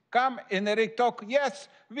 Come and they talk, yes,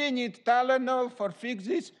 we need Tylenol for fix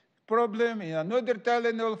this problem, and another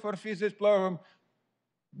Tylenol for fix this problem.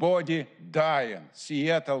 Body dying,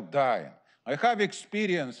 Seattle dying. I have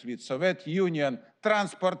experience with Soviet Union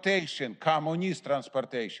transportation, communist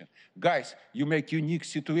transportation. Guys, you make unique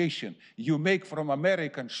situation. You make from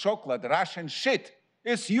American chocolate Russian shit.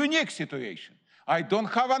 It's unique situation. I don't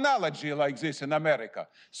have analogy like this in America.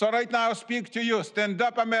 So right now I speak to you, stand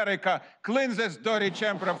up America, clean this dirty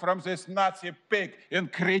chamber from this Nazi pig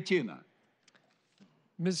and cretina.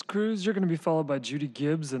 Ms. Cruz, you're going to be followed by Judy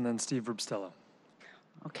Gibbs and then Steve Rubstello.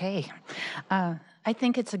 Okay. I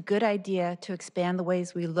think it's a good idea to expand the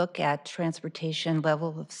ways we look at transportation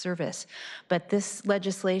level of service, but this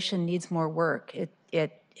legislation needs more work.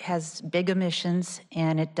 It has big emissions,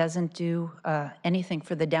 and it doesn't do anything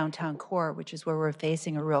for the downtown core, which is where we're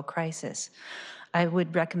facing a real crisis. I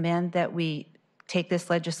would recommend that we take this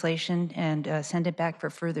legislation and send it back for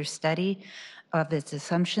further study of its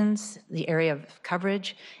assumptions, the area of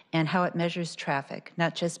coverage, and how it measures traffic,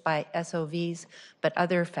 not just by SOVs, but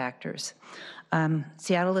other factors.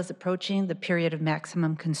 Seattle is approaching the period of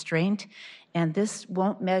maximum constraint, and this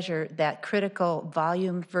won't measure that critical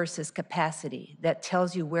volume versus capacity that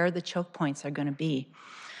tells you where the choke points are going to be.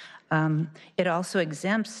 It also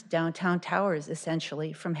exempts downtown towers,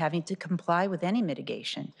 essentially, from having to comply with any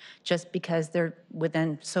mitigation, just because they're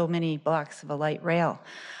within so many blocks of a light rail.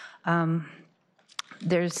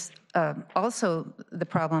 There's also the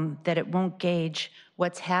problem that it won't gauge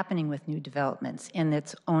what's happening with new developments in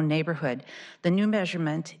its own neighborhood. The new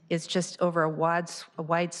measurement is just over a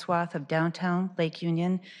wide swath of downtown, Lake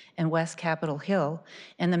Union, and West Capitol Hill,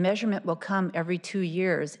 and the measurement will come every 2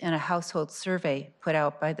 years in a household survey put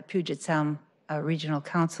out by the Puget Sound Regional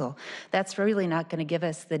Council. That's really not going to give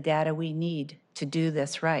us the data we need to do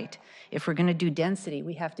this right. If we're going to do density,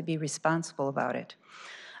 we have to be responsible about it.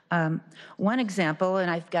 One example, and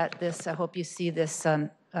I've got this, I hope you see this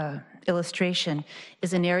illustration,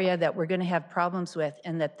 is an area that we're going to have problems with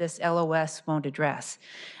and that this LOS won't address.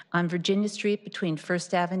 On Virginia Street between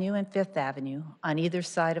 1st Avenue and 5th Avenue, on either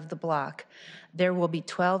side of the block, there will be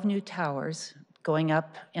 12 new towers going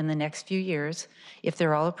up in the next few years, if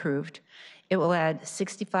they're all approved. It will add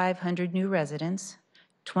 6,500 new residents,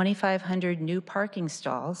 2,500 new parking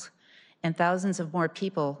stalls, and thousands of more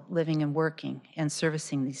people living and working and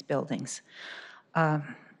servicing these buildings.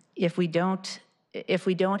 If we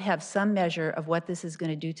don't have some measure of what this is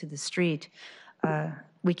going to do to the street,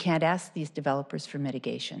 we can't ask these developers for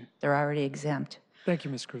mitigation. They're already exempt. Thank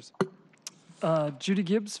you, Ms. Cruz. Judy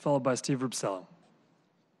Gibbs, followed by Steve Rupsello.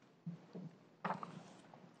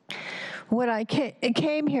 When I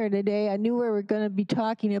came here today, I knew we were going to be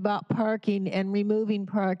talking about parking and removing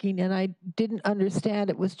parking, and I didn't understand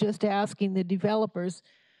it was just asking the developers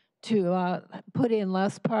to put in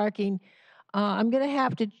less parking. I'm going to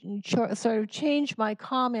have to sort of change my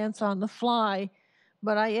comments on the fly,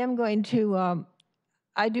 but I am going to,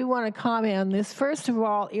 I do want to comment on this. First of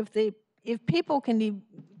all, if people are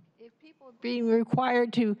being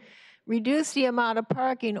required to reduce the amount of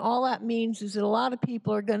parking, all that means is that a lot of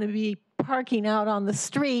people are going to be parking out on the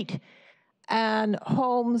street, and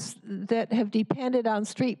homes that have depended on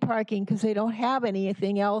street parking because they don't have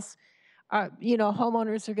anything else,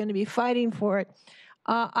 homeowners are going to be fighting for it.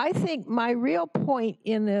 I think my real point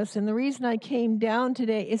in this, and the reason I came down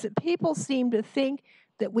today, is that people seem to think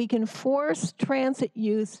that we can force transit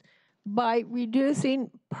use by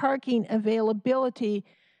reducing parking availability.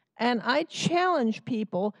 And I challenge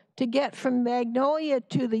people to get from Magnolia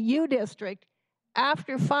to the U District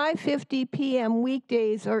after 5:50 p.m.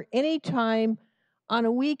 weekdays or any time on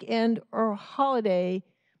a weekend or holiday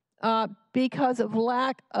because of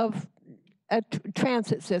lack of a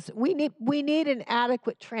transit system. We need an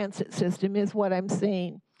adequate transit system is what I'm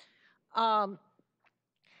saying. Right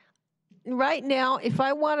now, if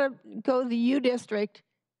I want to go to the U District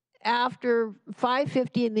after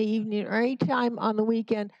 5:50 in the evening or any time on the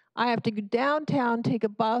weekend, I have to go downtown, take a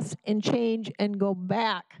bus, and change and go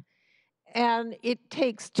back. And it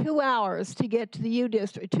takes 2 hours to get to the U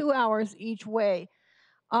District, 2 hours each way.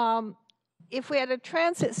 If we had a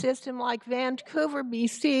transit system like Vancouver,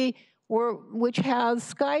 BC, which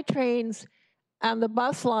has SkyTrains and the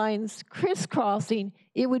bus lines crisscrossing,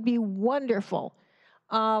 it would be wonderful.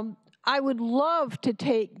 I would love to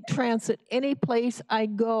take transit any place I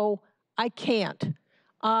go. I can't.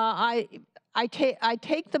 I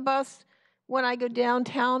take the bus when I go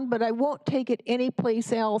downtown, but I won't take it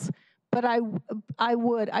anyplace else. But I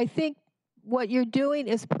would. I think what you're doing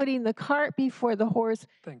is putting the cart before the horse.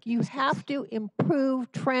 You have to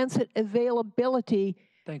improve transit availability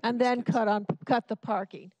and then cut the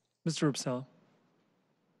parking. Mr. Rupsello.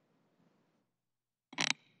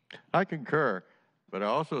 I concur, but I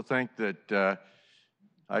also think that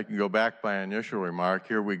I can go back by initial remark.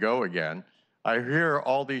 Here we go again. I hear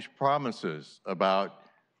all these promises about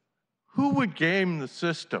who would game the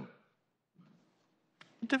system.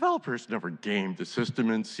 Developers never gamed the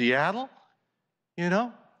system in Seattle. You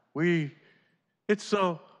know, it's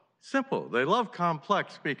so simple. They love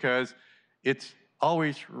complex because it's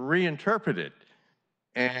always reinterpreted.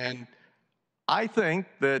 And I think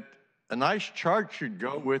that a nice chart should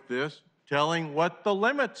go with this, telling what the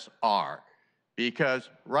limits are. Because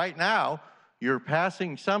right now, you're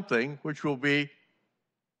passing something which will be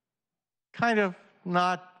kind of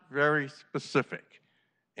not very specific.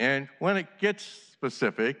 And when it gets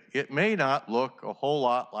specific, it may not look a whole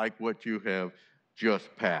lot like what you have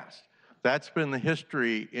just passed. That's been the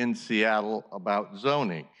history in Seattle about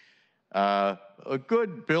zoning. A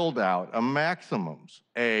good build out, a maximums,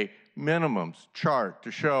 a minimums chart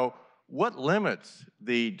to show what limits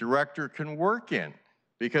the director can work in.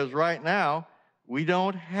 Because right now, we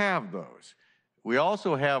don't have those. We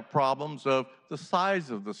also have problems of the size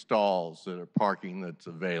of the stalls that are parking that's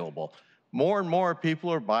available. More and more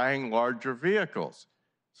people are buying larger vehicles.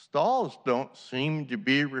 Stalls don't seem to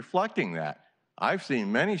be reflecting that. I've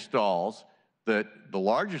seen many stalls that the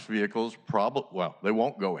largest vehicles probably, well, they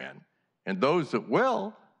won't go in. And those that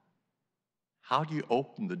will, how do you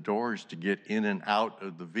open the doors to get in and out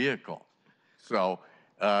of the vehicle? So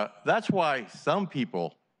that's why some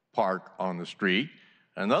people park on the street.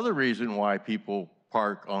 Another reason why people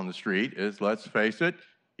park on the street is, let's face it,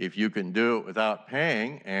 if you can do it without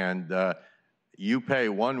paying, and you pay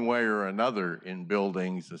one way or another in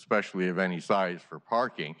buildings, especially of any size, for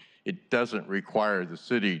parking, it doesn't require the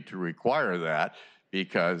city to require that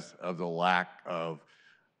because of the lack of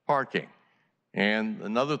parking. And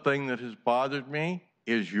another thing that has bothered me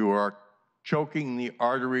is you are choking the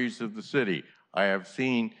arteries of the city. I have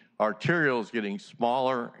seen arterials getting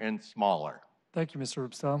smaller and smaller. Thank you, Mr.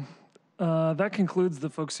 Rupstal. That concludes the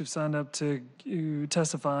folks who've signed up to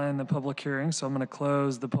testify in the public hearing. So I'm going to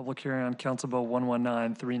close the public hearing on Council Bill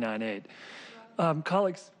 119398.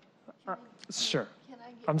 Colleagues, sure.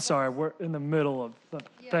 I'm sorry, we're in the middle of the,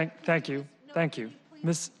 thank you.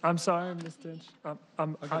 I'm sorry, Ms. Dinch.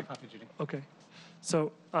 Okay.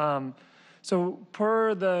 So, so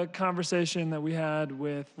per the conversation that we had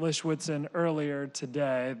with Lish Whitson earlier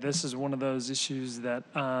today, this is one of those issues that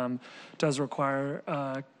does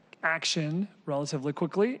require action relatively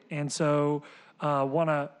quickly. And so want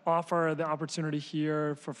to offer the opportunity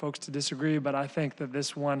here for folks to disagree, but I think that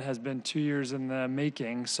this one has been 2 years in the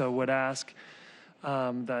making. So would ask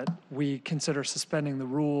that we consider suspending the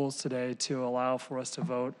rules today to allow for us to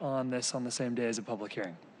vote on this on the same day as a public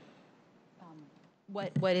hearing.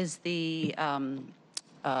 What is the,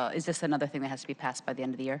 is this another thing that has to be passed by the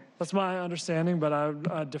end of the year? That's my understanding, but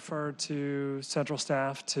I defer to central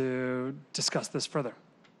staff to discuss this further.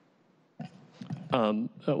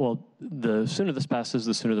 Well, the sooner this passes,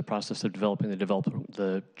 the sooner the process of developing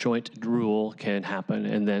the joint rule can happen,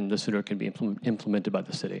 and then the sooner it can be implemented by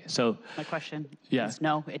the city. So my question is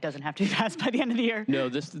no, it doesn't have to be passed by the end of the year. No,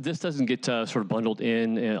 this doesn't get sort of bundled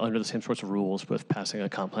in under the same sorts of rules with passing a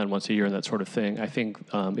comp plan once a year and that sort of thing. I think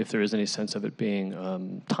if there is any sense of it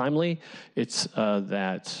being timely, it's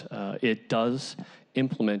that it does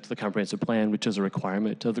implement the comprehensive plan, which is a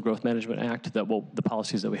requirement of the Growth Management Act, that the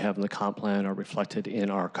policies that we have in the comp plan are reflected in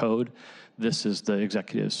our code. This is the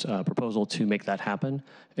executive's proposal to make that happen,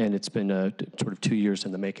 and it's been sort of 2 years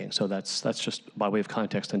in the making. So that's just by way of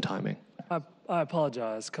context and timing. I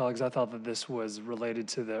apologize, colleagues. I thought that this was related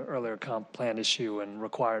to the earlier comp plan issue and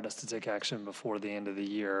required us to take action before the end of the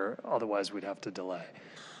year. Otherwise, we'd have to delay.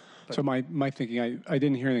 So my thinking, I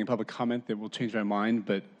didn't hear anything in public comment that will change my mind,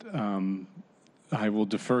 but I will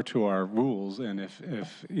defer to our rules, and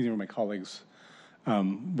if either of my colleagues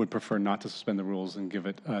would prefer not to suspend the rules and give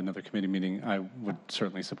it another committee meeting, I would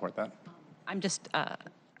certainly support that. I'm just,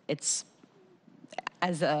 it's,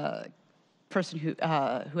 as a person who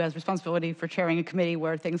has responsibility for chairing a committee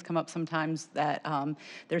where things come up sometimes that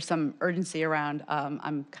there's some urgency around,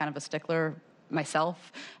 I'm kind of a stickler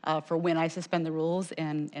myself for when I suspend the rules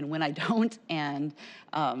and when I don't, and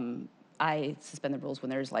I suspend the rules when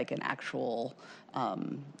there's like an actual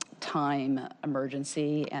time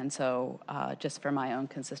emergency, and so just for my own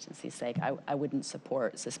consistency's sake, I wouldn't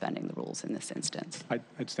support suspending the rules in this instance.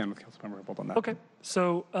 I'd stand with Councilmember Ripple on that. Okay,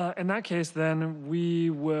 so in that case, then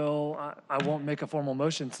we will, I won't make a formal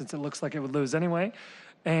motion since it looks like it would lose anyway.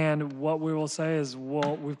 And what we will say is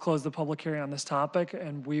we've closed the public hearing on this topic,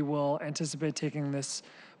 and we will anticipate taking this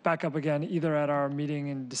back up again either at our meeting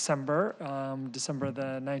in December, December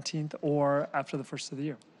the 19th, or after the first of the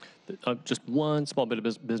year. Just one small bit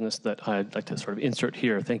of business that I'd like to sort of insert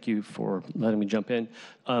here. Thank you for letting me jump in.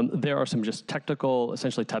 There are some just technical,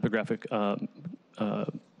 essentially typographic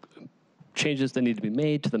changes that need to be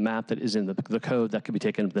made to the map that is in the code that could be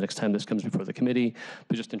taken the next time this comes before the committee.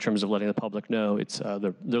 But just in terms of letting the public know, it's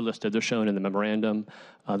they're listed, they're shown in the memorandum.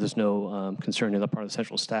 There's no concern on the part of the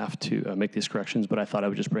central staff to make these corrections, but I thought I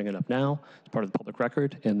would just bring it up now as part of the public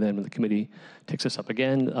record. And then when the committee takes this up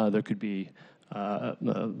again, there could be,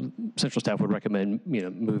 central staff would recommend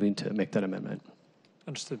moving to make that amendment.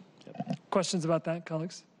 Understood. Yep. Questions about that,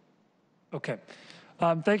 colleagues? Okay.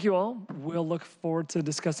 Thank you all. We'll look forward to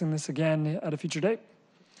discussing this again at a future date.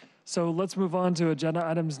 So let's move on to agenda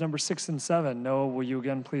items number 6 and 7. Noah, will you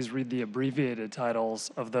again please read the abbreviated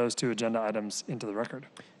titles of those two agenda items into the record?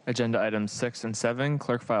 Agenda items 6 and 7,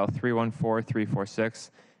 Clerk File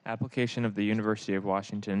 314346, application of the University of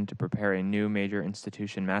Washington to prepare a new major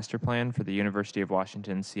institution master plan for the University of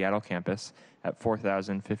Washington Seattle campus at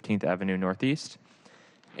 4000 15th Avenue Northeast,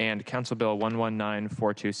 and Council Bill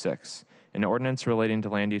 119426, an ordinance relating to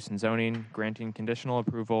land use and zoning, granting conditional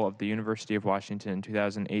approval of the University of Washington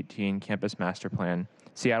 2018 Campus Master Plan,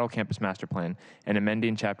 Seattle Campus Master Plan, and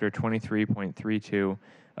amending Chapter 23.32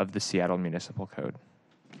 of the Seattle Municipal Code.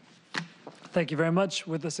 Thank you very much.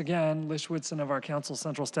 With us again, Lish Whitson of our Council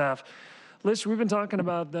Central staff. Lish, we've been talking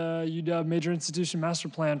about the UW Major Institution Master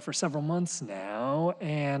Plan for several months now,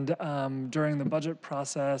 and during the budget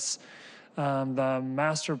process, the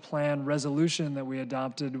master plan resolution that we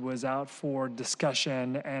adopted was out for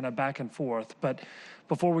discussion and a back and forth. But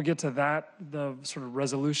before we get to that, the sort of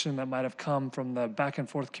resolution that might have come from the back and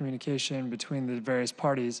forth communication between the various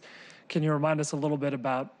parties, can you remind us a little bit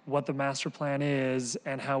about what the master plan is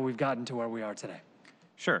and how we've gotten to where we are today?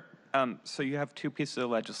 Sure. So you have two pieces of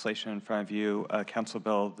legislation in front of you, a council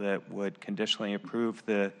bill that would conditionally approve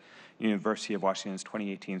the University of Washington's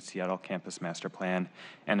 2018 Seattle Campus Master Plan,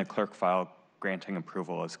 and a clerk file granting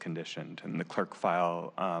approval as conditioned. And the clerk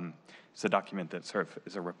file is a document that sort of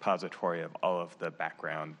is a repository of all of the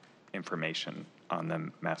background information on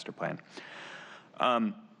the master plan.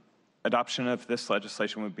 Adoption of this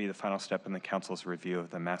legislation would be the final step in the council's review of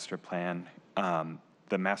the master plan.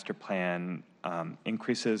 The master plan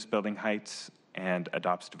increases building heights and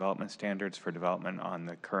adopts development standards for development on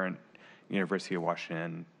the current University of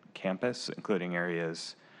Washington campus, including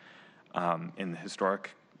areas in the historic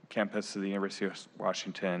campus of the University of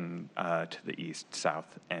Washington to the east,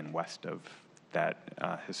 south, and west of that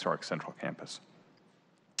historic central campus.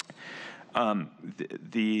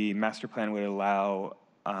 The master plan would allow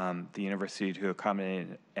the university to accommodate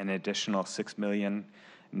an additional 6 million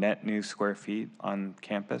net new square feet on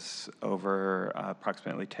campus over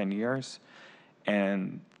approximately 10 years.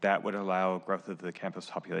 And that would allow growth of the campus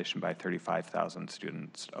population by 35,000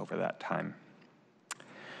 students over that time.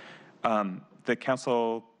 The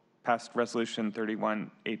council passed Resolution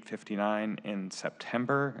 31859 in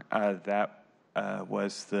September. That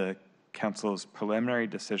was the council's preliminary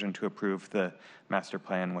decision to approve the master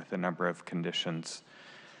plan with a number of conditions.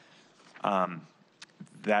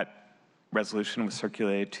 That resolution was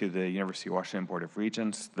circulated to the University of Washington Board of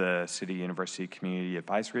Regents, the City University Community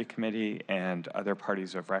Advisory Committee, and other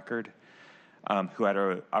parties of record who had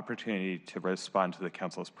an opportunity to respond to the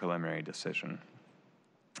council's preliminary decision.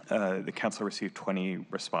 The council received 20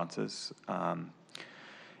 responses, and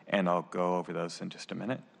I'll go over those in just a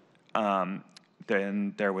minute.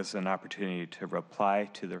 Then there was an opportunity to reply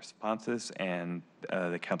to the responses, and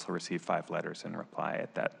the council received 5 letters in reply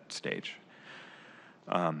at that stage.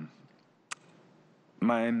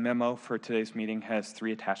 My memo for today's meeting has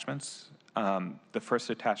 3 attachments. The first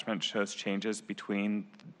attachment shows changes between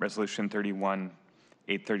Resolution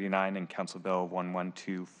 31839 and Council Bill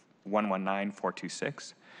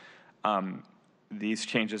 119426. These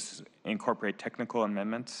changes incorporate technical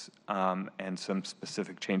amendments and some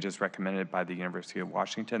specific changes recommended by the University of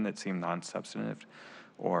Washington that seem non-substantive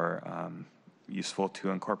or useful to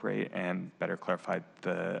incorporate and better clarify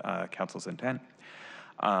the council's intent.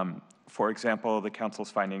 For example, the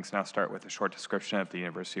council's findings now start with a short description of the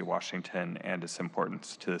University of Washington and its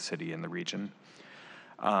importance to the city and the region.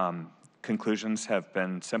 Conclusions have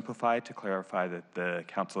been simplified to clarify that the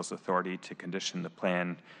council's authority to condition the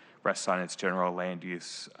plan rests on its general land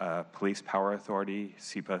use, police power authority,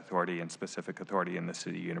 SEPA authority, and specific authority in the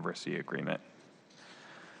city-university agreement.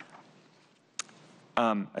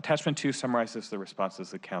 Attachment 2 summarizes the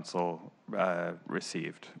responses the council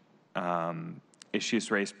received.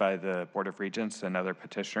 Issues raised by the Board of Regents and other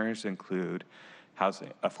petitioners include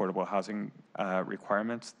affordable housing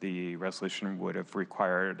requirements. The resolution would have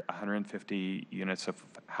required 150 units of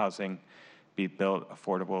housing be built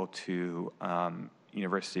affordable to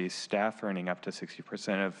university staff earning up to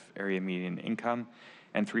 60% of area median income,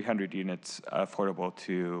 and 300 units affordable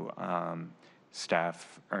to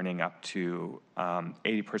staff earning up to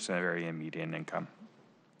 80% of area median income.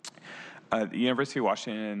 The University of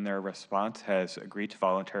Washington, in their response, has agreed to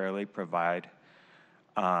voluntarily provide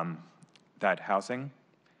that housing.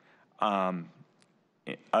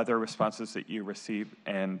 Other responses that you received,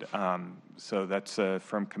 and so that's a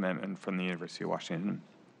firm commitment from the University of Washington.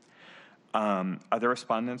 Other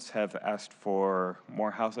respondents have asked for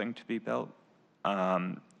more housing to be built,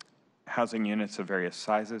 housing units of various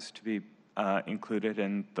sizes to be included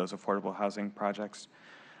in those affordable housing projects,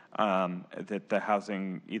 that the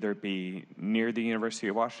housing either be near the University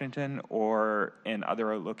of Washington or in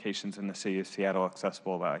other locations in the city of Seattle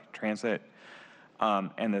accessible by transit,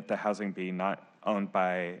 and that the housing be not owned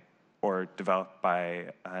by or developed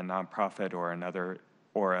by a nonprofit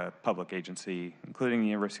or a public agency, including the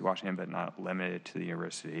University of Washington, but not limited to the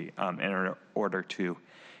university, in order to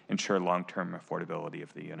ensure long-term affordability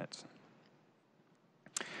of the units.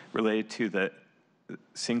 Related to the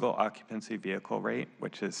single occupancy vehicle rate,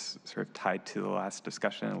 which is sort of tied to the last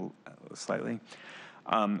discussion slightly.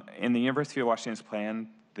 In the University of Washington's plan,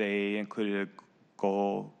 they included a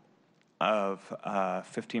goal of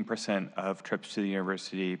 15% of trips to the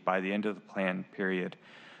university by the end of the plan period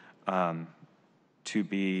to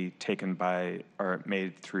be taken by or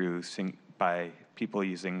made through by people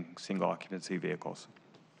using single occupancy vehicles.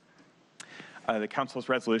 The council's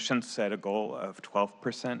resolution set a goal of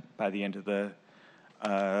 12% by the end of the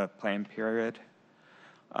plan period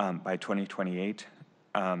by 2028.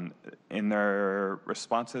 In their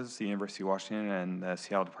responses, the University of Washington and the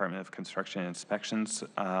Seattle Department of Construction and Inspections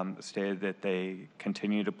stated that they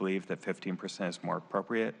continue to believe that 15% is more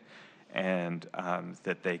appropriate and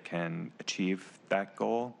that they can achieve that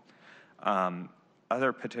goal.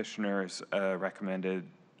 Other petitioners recommended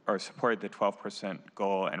or supported the 12%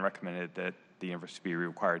 goal and recommended that the university be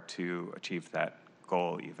required to achieve that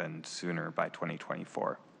goal even sooner by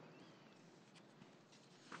 2024.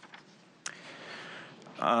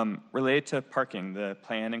 Related to parking, the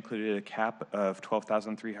plan included a cap of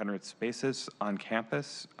 12,300 spaces on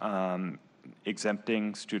campus,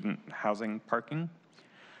 exempting student housing parking.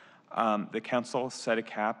 The council set a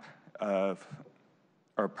cap of,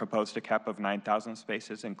 or proposed a cap of 9,000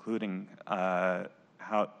 spaces, including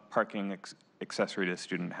parking accessory to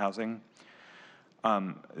student housing.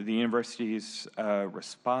 The university's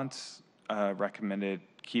response recommended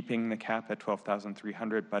keeping the cap at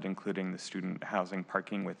 12,300, but including the student housing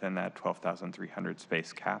parking within that 12,300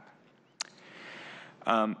 space cap.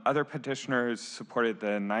 Other petitioners supported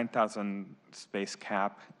the 9,000 space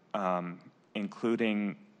cap,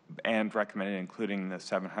 including and recommended including the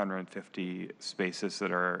 750 spaces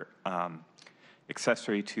that are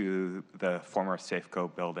accessory to the former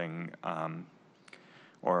Safeco building,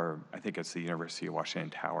 or I think it's the University of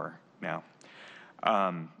Washington Tower now.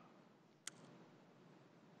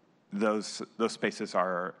 Those spaces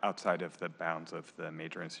are outside of the bounds of the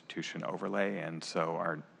major institution overlay, and so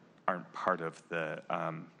aren't part of the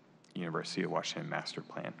University of Washington master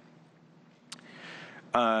plan.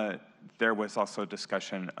 There was also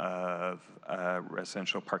discussion of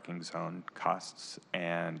residential parking zone costs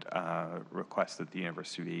and requests that the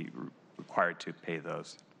university be required to pay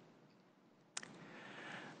those.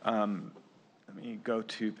 Let me go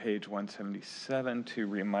to page 177 to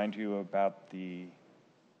remind you about the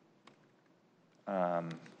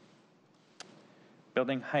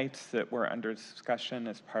building heights that were under discussion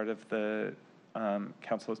as part of the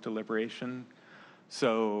council's deliberation.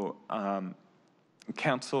 So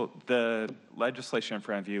the legislation in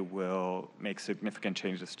front of you will make significant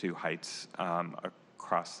changes to heights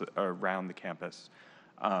around the campus.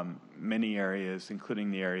 Many areas,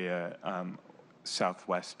 including the area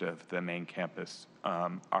southwest of the main campus,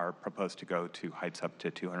 are proposed to go to heights up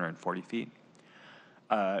to 240 feet.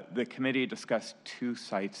 The committee discussed two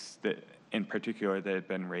sites that, in particular, that had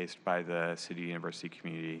been raised by the City University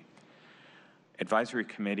Community Advisory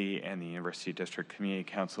Committee and the University District Community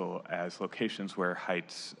Council as locations where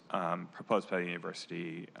heights proposed by the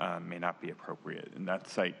university may not be appropriate. And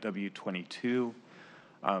that's site W22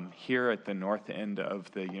 here at the north end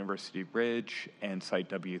of the University Bridge and site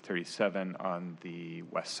W37 on the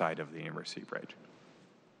west side of the University Bridge.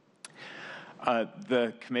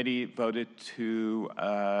 The committee voted to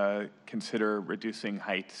consider reducing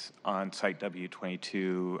heights on site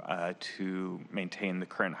W22 to maintain the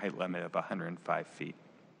current height limit of 105 feet.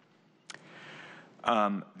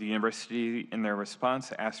 The university, in their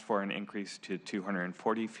response, asked for an increase to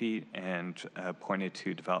 240 feet and pointed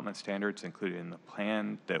to development standards included in the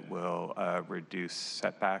plan that will reduce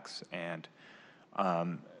setbacks and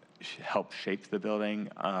help shape the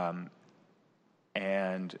building.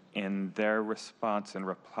 And in their response and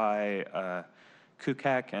reply,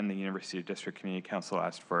 KUCAC and the University District Community Council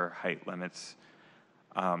asked for height limits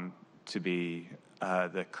to be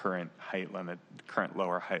the current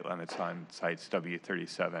lower height limits on sites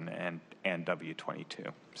W37 and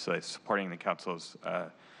W22. So it's supporting the council's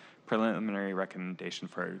preliminary recommendation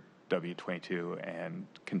for W22 and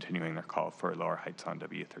continuing their call for lower heights on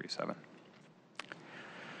W37.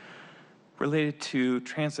 Related to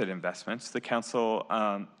transit investments, the council's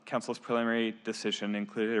preliminary decision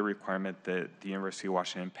included a requirement that the University of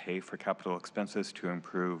Washington pay for capital expenses to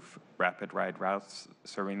improve rapid ride routes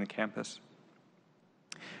serving the campus.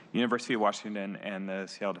 University of Washington and the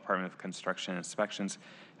Seattle Department of Construction Inspections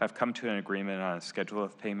have come to an agreement on a schedule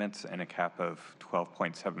of payments and a cap of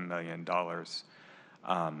 $12.7 million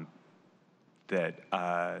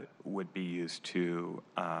that would be used to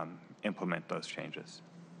implement those changes.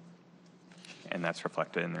 And that's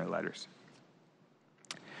reflected in their letters.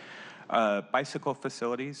 Bicycle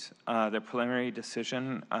facilities, the preliminary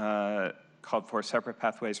decision called for separate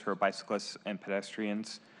pathways for bicyclists and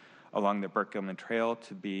pedestrians along the Burke-Gilman Trail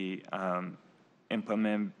to be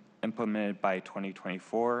implemented by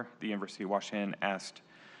 2024. The University of Washington asked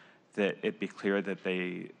that it be clear that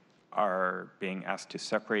they are being asked to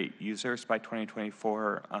separate users by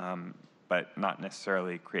 2024, but not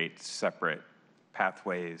necessarily create separate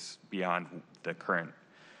pathways beyond the current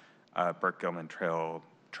Burke-Gilman trail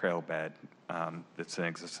bed that's in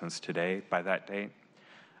existence today by that date.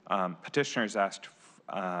 Petitioners asked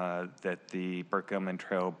that the Burke-Gilman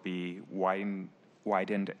Trail be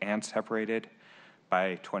widened and separated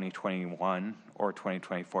by 2021 or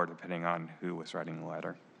 2024, depending on who was writing the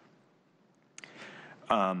letter.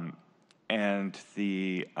 And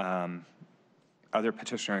the other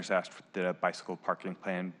petitioners asked that a bicycle parking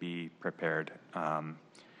plan be prepared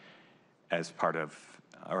as part of,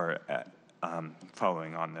 or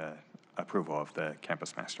following on the approval of the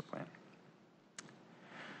campus master plan.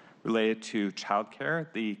 Related to childcare,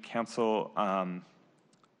 the council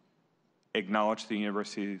acknowledged the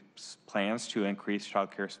university's plans to increase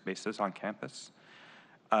childcare spaces on campus.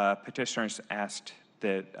 Petitioners asked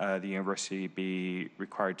that the university be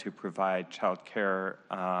required to provide childcare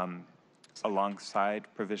alongside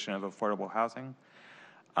provision of affordable housing.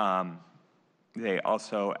 They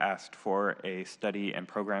also asked for a study and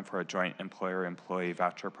program for a joint employer-employee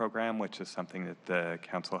voucher program, which is something that the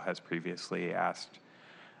council has previously asked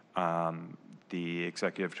the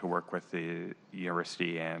executive to work with the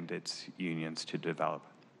university and its unions to develop.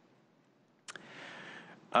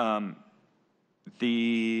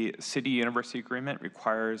 The city-university agreement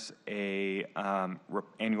requires a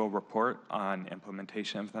annual report on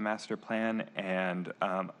implementation of the master plan, and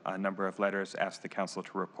a number of letters ask the council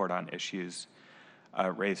to report on issues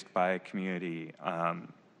raised by community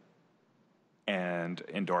and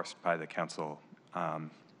endorsed by the council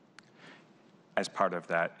as part of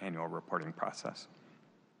that annual reporting process.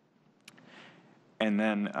 And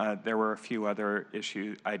then there were a few other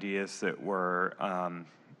ideas that were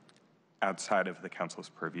outside of the council's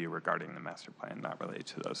purview regarding the master plan, not related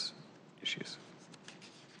to those issues.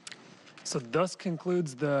 So thus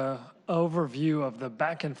concludes the overview of the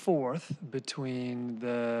back and forth between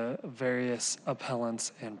the various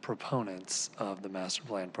appellants and proponents of the master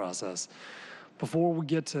plan process. Before we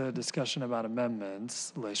get to discussion about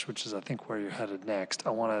amendments, Lish, which is I think where you're headed next,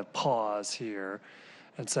 I want to pause here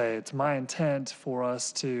and say it's my intent for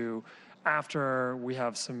us to, after we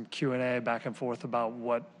have some Q&A back and forth about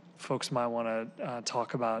what folks might want to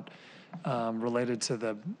talk about related to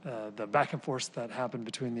the back and forth that happened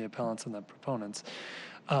between the appellants and the proponents.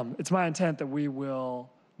 It's my intent that we will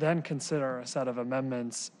then consider a set of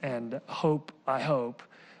amendments and I hope,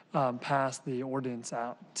 pass the ordinance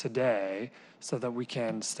out today so that we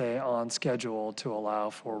can stay on schedule to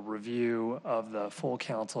allow for review of the full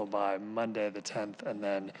council by Monday the 10th, and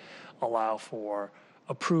then allow for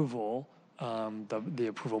approval, the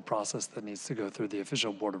approval process that needs to go through the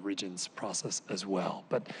official Board of Regents process as well.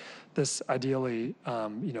 But this ideally,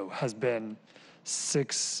 has been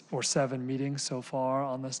 6 or 7 meetings so far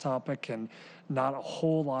on this topic, and not a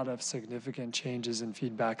whole lot of significant changes in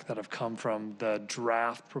feedback that have come from the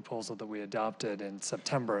draft proposal that we adopted in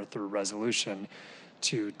September through resolution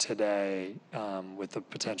to today with the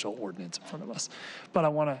potential ordinance in front of us. But I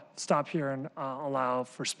want to stop here and allow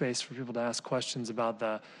for space for people to ask questions about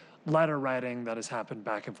the letter writing that has happened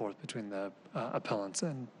back and forth between the appellants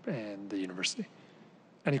and the university.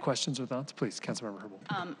 Any questions or thoughts? Please, Councilmember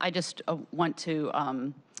Herbold. I just want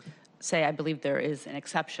to say I believe there is an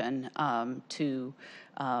exception to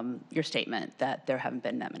your statement that there haven't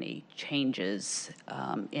been that many changes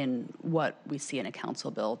in what we see in a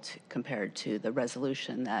council bill compared to the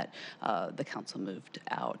resolution that the council moved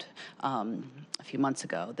out a few months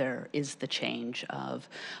ago. There is the change of,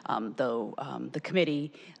 though the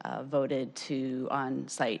committee voted to, on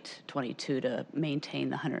Site 22, to maintain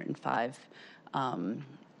the 105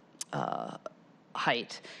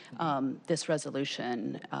 height. This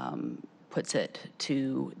resolution puts it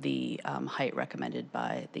to the height recommended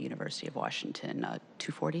by the University of Washington,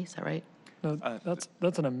 240, is that right? No,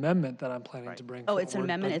 that's an amendment that I'm planning to bring Oh, forward. it's an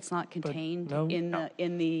amendment, but- it's not but contained no,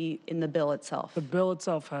 in the bill itself? The bill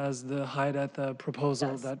itself has the height at the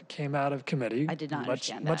proposal that came out of committee. I did not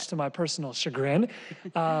understand Much that. to my personal chagrin.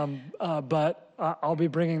 But I'll be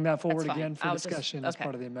bringing that forward That's fine. again for I'll just- discussion as okay.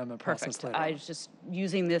 part of the amendment Perfect. process later I on. was just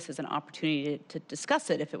using this as an opportunity to discuss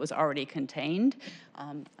it if it was already contained.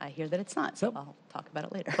 I hear that it's not, so I'll talk about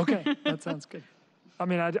it later. Okay, that sounds good. I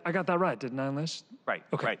mean, I got that right, didn't I, Lish? Right,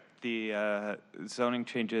 right. The zoning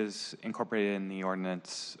changes incorporated in the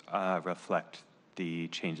ordinance reflect the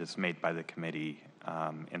changes made by the committee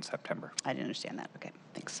in September. I didn't understand that. Okay,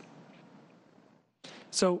 thanks.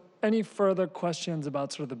 So any further questions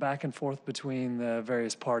about sort of the back and forth between the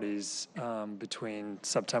various parties between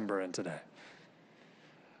September and today?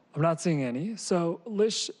 I'm not seeing any. So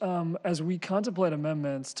Lish, as we contemplate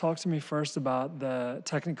amendments, talk to me first about the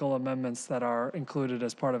technical amendments that are included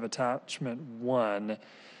as part of attachment 1.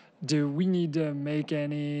 Do we need to make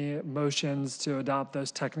any motions to adopt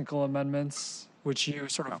those technical amendments, which you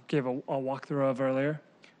sort of gave a walkthrough of earlier?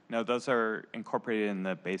 No, those are incorporated in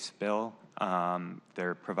the base bill.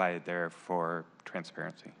 They're provided there for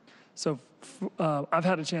transparency. So I've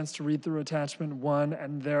had a chance to read through attachment 1,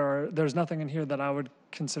 and there's nothing in here that I would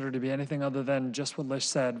consider to be anything other than just what Lish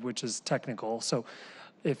said, which is technical. So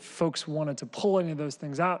if folks wanted to pull any of those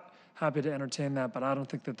things out, happy to entertain that, but I don't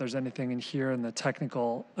think that there's anything in here in the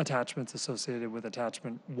technical attachments associated with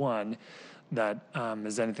attachment 1 that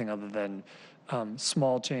is anything other than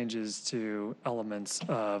small changes to elements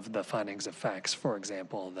of the findings of facts, for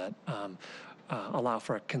example, that allow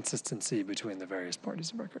for a consistency between the various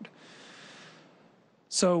parties of record.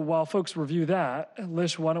 So while folks review that,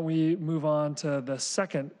 Lish, why don't we move on to the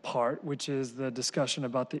second part, which is the discussion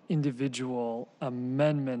about the individual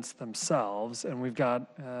amendments themselves. And we've got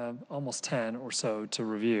almost 10 or so to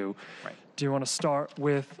review. Right. Do you want to start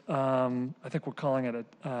with, I think we're calling it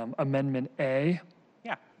Amendment A?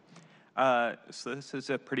 Yeah. So this is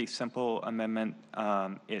a pretty simple amendment.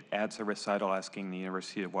 It adds a recital asking the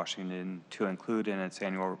University of Washington to include in its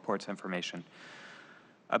annual reports information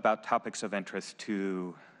about topics of interest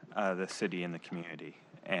to the city and the community.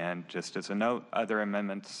 And just as a note, other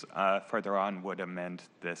amendments further on would amend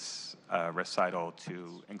this recital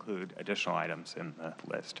to include additional items in the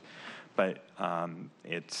list. But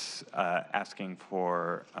it's asking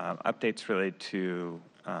for updates related to,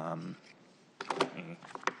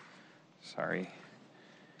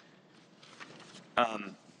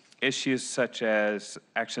 issues such as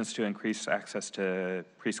actions to increase access to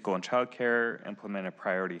preschool and childcare, implement a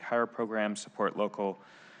priority hire program, support local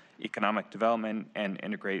economic development, and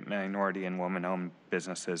integrate minority and woman-owned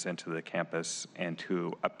businesses into the campus, and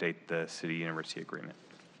to update the city-university agreement.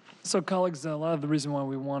 So colleagues, a lot of the reason why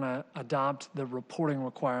we want to adopt the reporting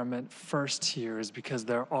requirement first here is because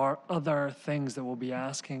there are other things that we'll be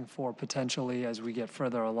asking for potentially as we get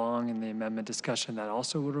further along in the amendment discussion that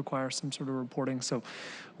also would require some sort of reporting. So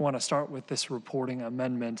we want to start with this reporting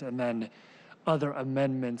amendment, and then other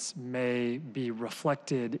amendments may be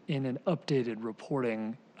reflected in an updated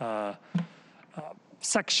reporting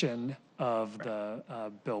section of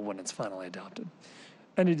the bill when it's finally adopted.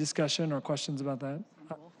 Any discussion or questions about that?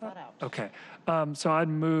 Okay, so I'd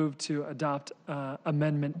move to adopt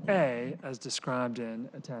Amendment A as described in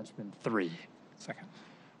Attachment 3. Second.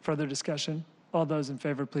 Further discussion? All those in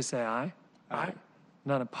favor, please say aye. Aye.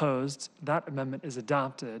 None opposed. That amendment is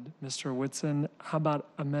adopted. Mr. Whitson, how about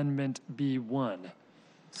Amendment B1?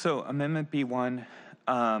 So Amendment B1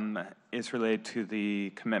 is related to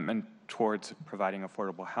the commitment towards providing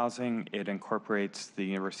affordable housing. It incorporates the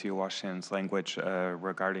University of Washington's language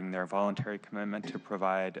regarding their voluntary commitment to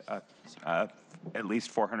provide at least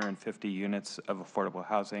 450 units of affordable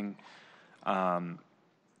housing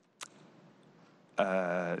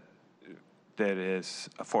that is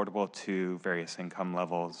affordable to various income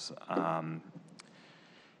levels.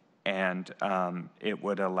 And it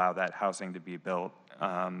would allow that housing to be built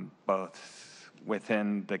both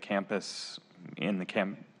within the campus, in the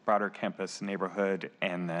broader campus neighborhood,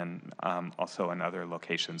 and then also in other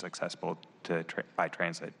locations accessible to by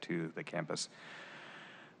transit to the campus.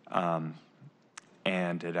 And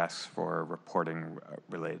it asks for reporting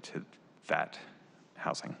related to that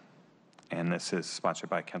housing. And this is sponsored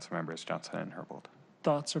by Council Members Johnson and Herbold.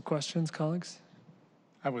 Thoughts or questions, colleagues?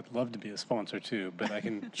 I would love to be a sponsor too, but I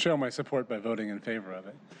can show my support by voting in favor of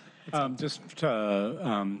it. Just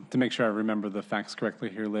to make sure I remember the facts correctly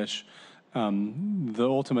here, Lish, the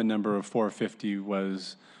ultimate number of 450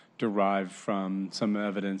 was derived from some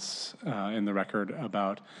evidence in the record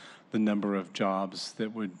about the number of jobs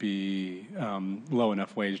that would be low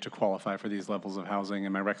enough wage to qualify for these levels of housing.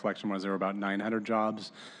 And my recollection was there were about 900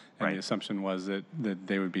 jobs. And the assumption was that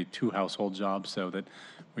they would be 2 household jobs, so that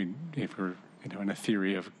if we're in a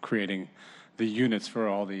theory of creating the units for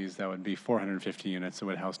all these, that would be 450 units that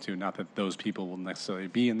would house 2. Not that those people will necessarily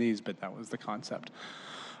be in these, but that was the concept.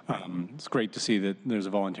 It's great to see that there's a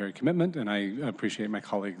voluntary commitment, and I appreciate my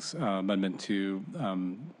colleagues' amendment to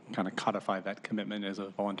kind of codify that commitment as a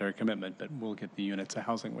voluntary commitment, but we'll get the units of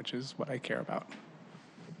housing, which is what I care about.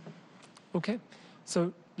 Okay.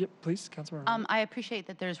 So, yep, please, Councilmember. I appreciate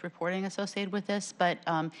that there's reporting associated with this, but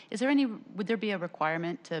would there be a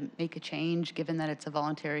requirement to make a change, given that it's a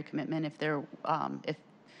voluntary commitment, if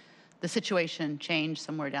the situation changed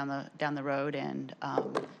somewhere down the road and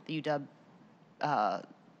the UW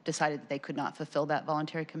decided that they could not fulfill that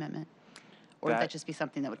voluntary commitment? Or would that just be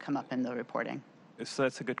something that would come up in the reporting? So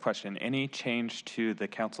that's a good question. Any change to the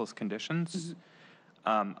council's conditions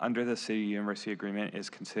under the city-university agreement is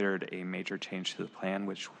considered a major change to the plan,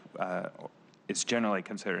 which is generally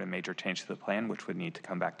considered a major change to the plan, which would need to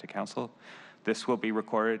come back to council. This will be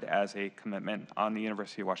recorded as a commitment on the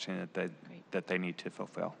University of Washington that they need to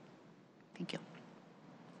fulfill. Thank you.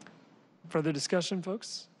 Further discussion,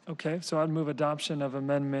 folks? Okay, so I'd move adoption of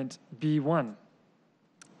Amendment B1.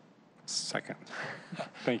 Second.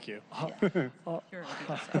 Thank you.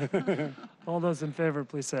 All those in favor,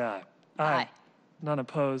 please say aye. Aye. None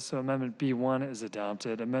opposed, so Amendment B1 is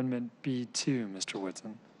adopted. Amendment B2, Mr.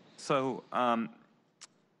 Whitson. So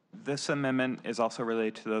this amendment is also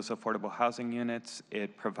related to those affordable housing units.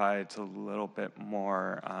 It provides a little bit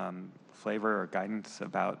more flavor or guidance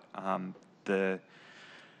about the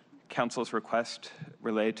council's request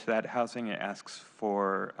related to that housing. It asks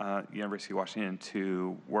for University of Washington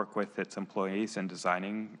to work with its employees in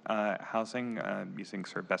designing housing using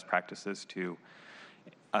sort of best practices to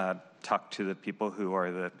talk to the people who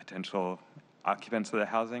are the potential occupants of the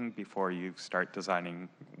housing before you start designing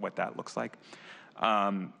what that looks like.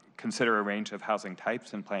 Consider a range of housing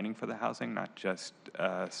types in planning for the housing, not just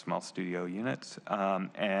small studio units,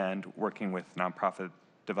 and working with nonprofit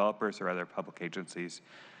developers or other public agencies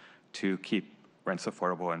to keep rents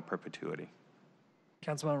affordable in perpetuity.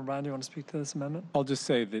 Councilmember Bryan, do you want to speak to this amendment? I'll just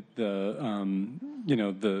say that the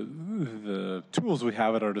tools we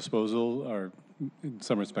have at our disposal are in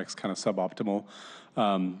some respects kind of suboptimal,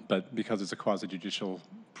 but because it's a quasi-judicial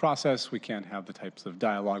process, we can't have the types of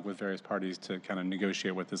dialogue with various parties to kind of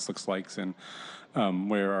negotiate what this looks like, and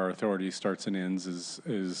where our authority starts and ends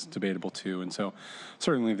is debatable too. And so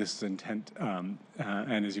certainly this is intent,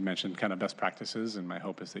 and as you mentioned, kind of best practices, and my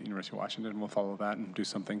hope is that University of Washington will follow that and do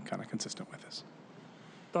something kind of consistent with this.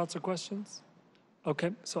 Thoughts or questions?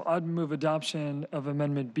 Okay, so I'd move adoption of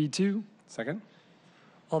Amendment B2. Second.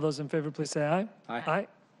 All those in favor, please say aye. Aye. Aye.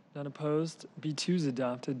 None opposed. B2 is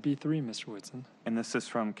adopted. B3, Mr. Whitson. And this is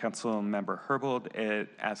from Councilmember Herbold. It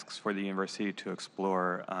asks for the university to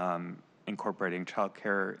explore incorporating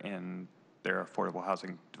childcare in their affordable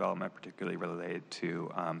housing development, particularly related to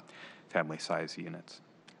family size units.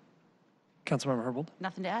 Councilmember Herbold.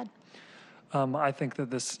 Nothing to add. I think that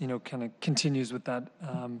this, kind of continues with that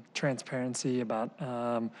transparency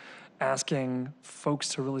about asking folks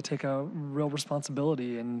to really take a real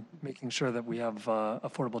responsibility in making sure that we have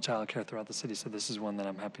affordable childcare throughout the city. So this is one that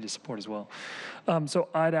I'm happy to support as well. So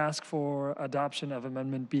I'd ask for adoption of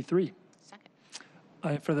Amendment B3.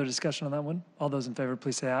 Second. Further discussion on that one? All those in favor,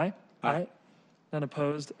 please say aye. Aye. None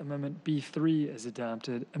opposed. Amendment B3 is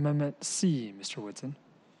adopted. Amendment C, Mr. Whitson.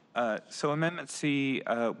 So Amendment C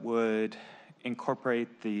would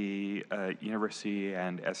incorporate the university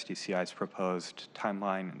and SDCI's proposed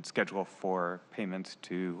timeline and schedule for payments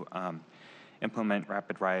to implement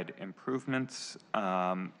rapid ride improvements,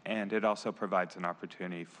 and it also provides an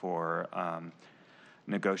opportunity for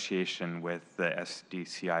negotiation with the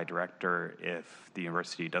SDCI director if the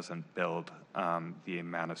university doesn't build the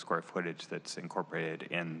amount of square footage that's incorporated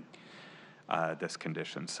in this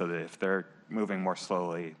condition, so that if they're moving more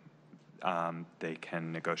slowly, they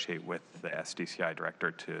can negotiate with the SDCI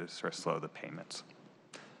director to sort of slow the payments.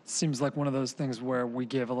 Seems like one of those things where we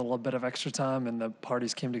gave a little bit of extra time and the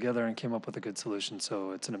parties came together and came up with a good solution.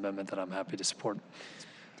 So it's an amendment that I'm happy to support.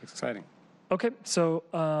 It's exciting. Okay, so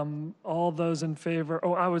all those in favor,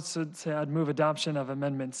 I would say I'd move adoption of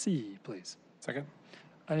Amendment C, please. Second.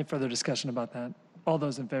 Any further discussion about that? All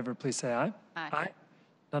those in favor, please say aye. Aye. Aye.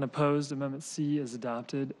 None opposed. Amendment C is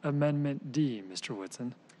adopted. Amendment D, Mr.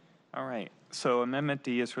 Whitson. All right, so Amendment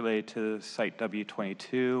D is related to Site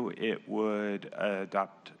W22. It would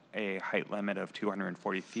adopt a height limit of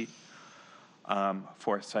 240 feet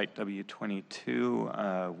For site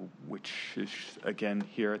W22, which is again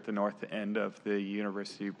here at the north end of the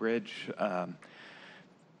University Bridge,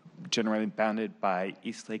 generally bounded by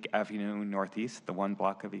Eastlake Avenue Northeast, the one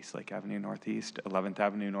block of Eastlake Avenue Northeast, 11th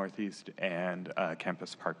Avenue Northeast, and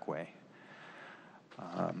Campus Parkway.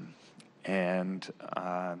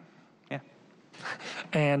 Yeah.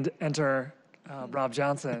 And enter Rob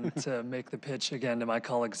Johnson to make the pitch again to my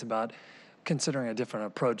colleagues about considering a different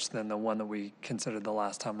approach than the one that we considered the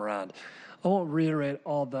last time around. I won't reiterate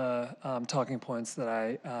all the talking points that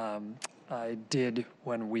I did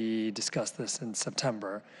when we discussed this in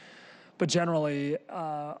September. But generally,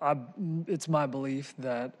 it's my belief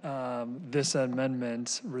that this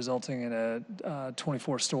amendment resulting in a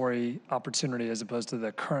 24-story opportunity as opposed to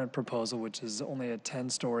the current proposal, which is only a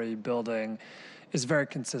 10-story building, is very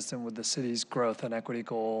consistent with the city's growth and equity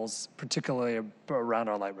goals, particularly around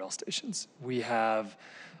our light rail stations. We have,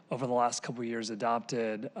 over the last couple of years,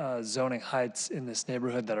 adopted zoning heights in this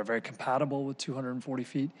neighborhood that are very compatible with 240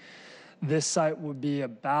 feet. This site would be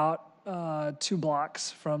about 2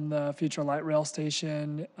 blocks from the future light rail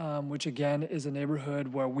station, which again is a neighborhood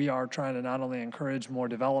where we are trying to not only encourage more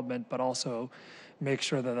development, but also make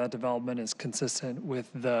sure that that development is consistent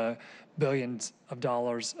with the billions of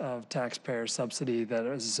dollars of taxpayer subsidy that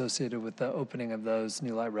is associated with the opening of those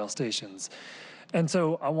new light rail stations. And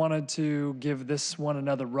so I wanted to give this one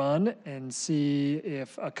another run and see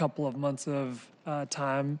if a couple of months of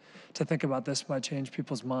time to think about this might change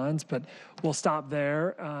people's minds. But we'll stop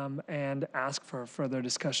there and ask for further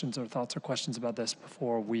discussions or thoughts or questions about this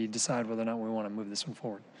before we decide whether or not we want to move this one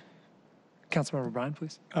forward. Councilmember Bryan,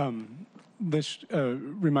 please.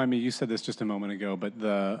 Remind me, you said this just a moment ago, but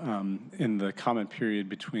in the comment period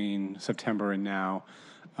between September and now,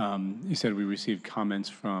 you said we received comments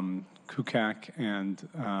from KUKAC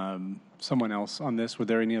and someone else on this. Were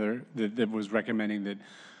there any other that was recommending that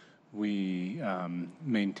we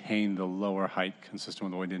maintain the lower height consistent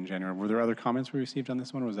with what we did in January? Were there other comments we received on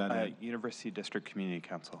this one, or was that it? University District Community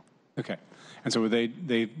Council. Okay. And so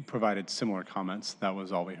they provided similar comments. That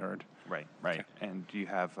was all we heard. Right. Okay. And you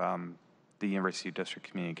have the University District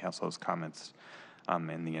Community Council's comments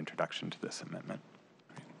in the introduction to this amendment.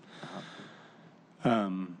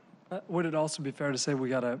 Would it also be fair to say we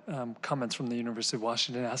got comments from the University of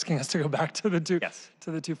Washington asking us to go back to the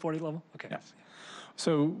 240 level? Okay. Yes.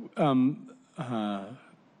 So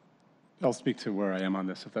I'll speak to where I am on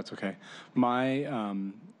this, if that's okay.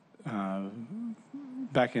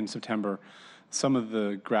 Back in September, some of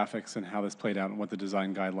the graphics and how this played out and what the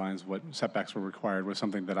design guidelines, what setbacks were required was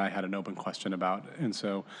something that I had an open question about. And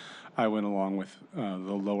so I went along with the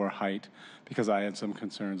lower height because I had some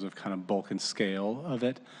concerns of kind of bulk and scale of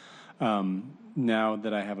it. Now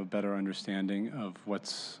that I have a better understanding of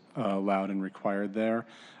what's allowed and required there,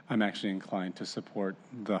 I'm actually inclined to support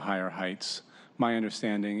the higher heights. My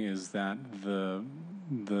understanding is that the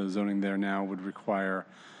zoning there now would require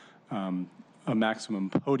a maximum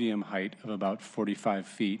podium height of about 45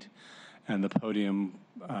 feet, and the podium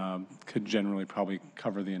could generally probably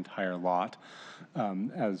cover the entire lot,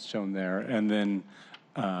 as shown there. And then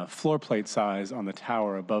floor plate size on the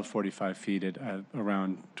tower above 45 feet at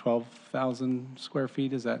around 12,000 square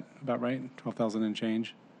feet. Is that about right? 12,000 and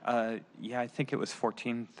change? Yeah, I think it was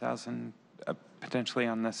 14,000 potentially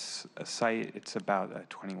on this site. It's about a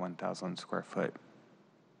 21,000 square foot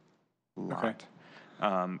lot. Okay.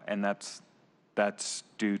 And that's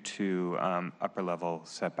due to upper level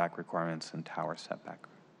setback requirements and tower setback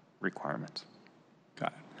requirements.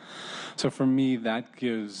 Got it. So for me, that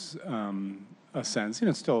gives a sense,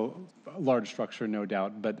 it's still a large structure, no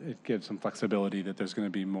doubt, but it gives some flexibility that there's going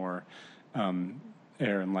to be more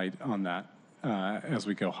air and light on that as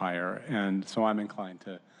we go higher. And so I'm inclined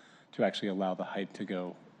to actually allow the height to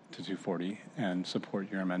go to 240 and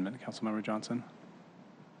support your amendment, Councilmember Johnson.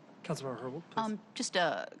 Councilmember Herbold, please. Just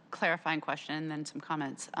a clarifying question and then some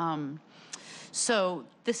comments. So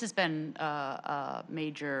this has been a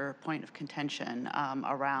major point of contention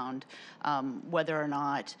around whether or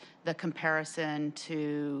not the comparison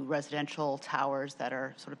to residential towers that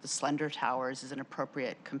are sort of the slender towers is an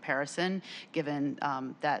appropriate comparison, given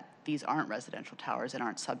that these aren't residential towers and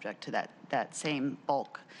aren't subject to that same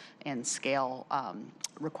bulk and scale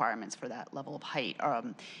requirements for that level of height.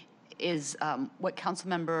 Is what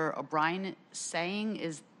Councilmember O'Brien saying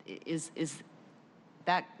is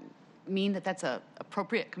that mean that that's a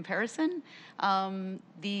appropriate comparison?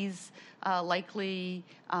 These likely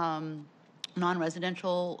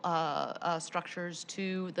non-residential structures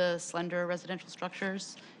to the slender residential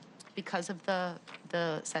structures because of the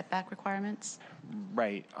setback requirements?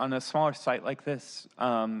 Right. On a smaller site like this,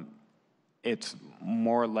 it's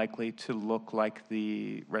more likely to look like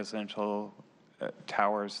the residential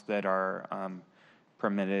towers that are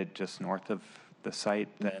permitted just north of the site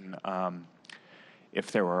than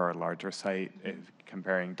if there were a larger site.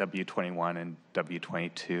 Comparing W21 and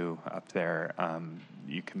W22 up there,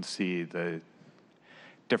 you can see the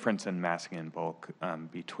difference in massing and bulk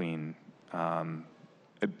between,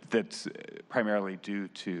 that's primarily due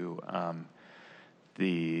to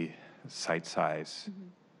the site size.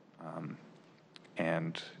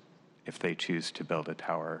 And if they choose to build a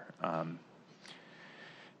tower,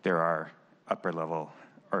 there are upper level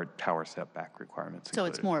or tower setback requirements So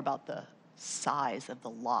included. it's more about the size of the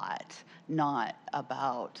lot, not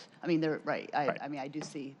about, I mean, they're, right, I mean, I do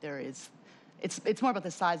see there is, it's more about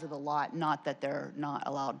the size of the lot, not that they're not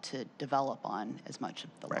allowed to develop on as much of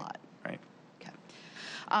the lot. Right. Okay.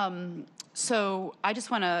 So I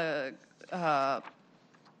just want to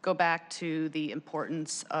go back to the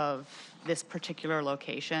importance of this particular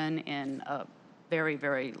location in a very,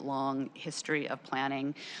 very long history of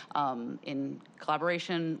planning in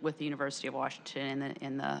collaboration with the University of Washington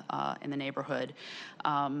in the neighborhood,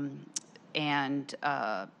 and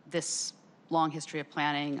this long history of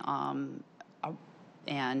planning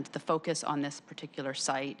and the focus on this particular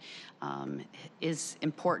site is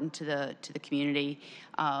important to the community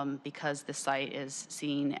because the site is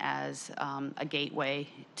seen as a gateway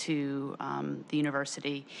to the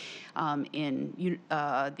university. In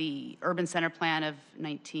the Urban Center Plan of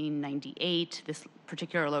 1998, this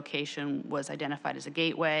particular location was identified as a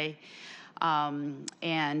gateway.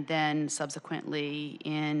 And then subsequently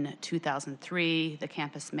in 2003, the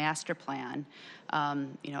Campus Master Plan,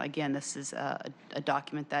 again, this is a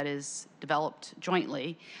document that is developed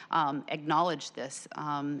jointly, acknowledged this,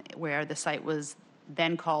 where the site was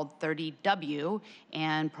then called 30W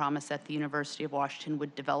and promised that the University of Washington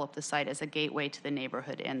would develop the site as a gateway to the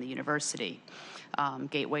neighborhood and the university.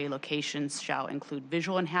 Gateway locations shall include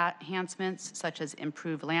visual enhancements such as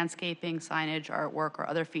improved landscaping, signage, artwork, or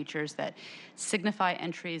other features that signify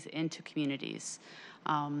entries into communities.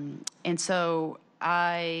 And so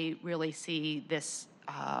I really see this,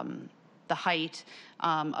 the height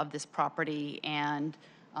of this property, and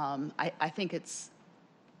I think it's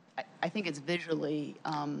visually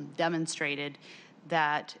demonstrated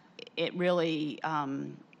that it really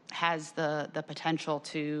has the potential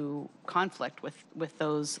to conflict with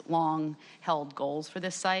those long-held goals for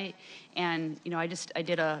this site. And I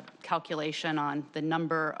did a calculation on the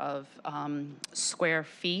number of square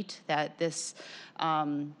feet that this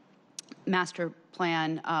master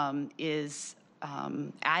plan is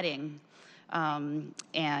adding,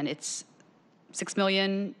 and it's 6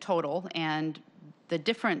 million total. And the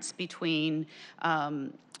difference between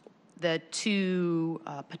the two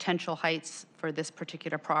potential heights for this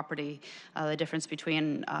particular property, the difference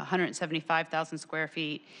between 175,000 square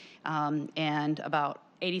feet and about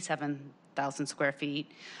 87,000 square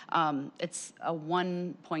feet, it's a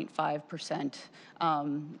 1.5%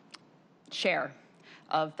 share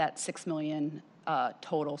of that 6 million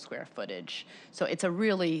total square footage. So it's a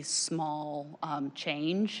really small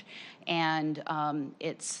change, and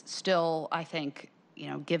it's still, I think,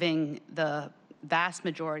 giving the vast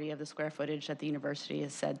majority of the square footage that the university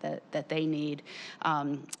has said that they need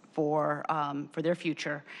for their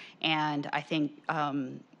future. And I think,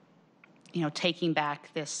 taking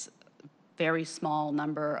back this very small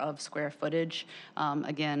number of square footage,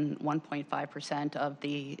 again, 1.5% of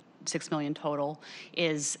the 6 million total,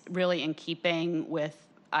 is really in keeping with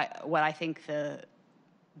what I think the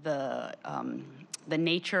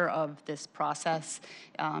nature of this process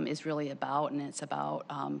is really about, and it's about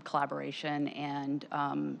collaboration and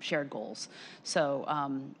shared goals. So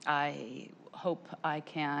I hope I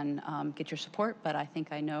can get your support, but I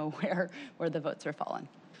think I know where the votes are falling.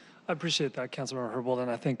 I appreciate that, Councilmember Herbold,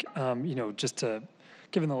 and I think, just to,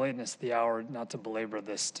 given the lateness of the hour, not to belabor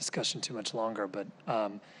this discussion too much longer, but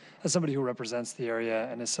as somebody who represents the area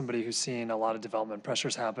and as somebody who's seen a lot of development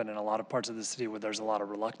pressures happen in a lot of parts of the city where there's a lot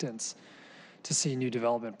of reluctance to see new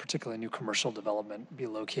development, particularly new commercial development, be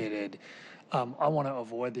located, I want to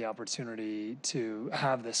avoid the opportunity to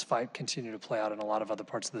have this fight continue to play out in a lot of other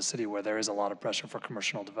parts of the city where there is a lot of pressure for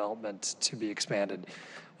commercial development to be expanded,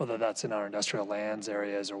 whether that's in our industrial lands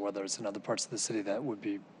areas or whether it's in other parts of the city that would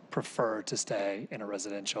be preferred to stay in a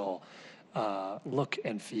residential look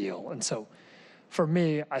and feel. And so for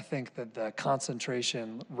me, I think that the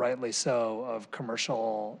concentration, rightly so, of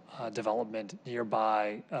commercial development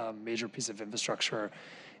nearby a major piece of infrastructure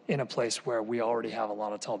in a place where we already have a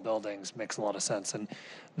lot of tall buildings makes a lot of sense. And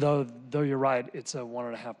though you're right, it's a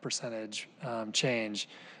 1.5% change.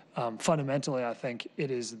 fundamentally, I think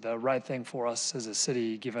it is the right thing for us as a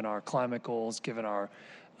city, given our climate goals, given our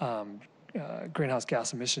greenhouse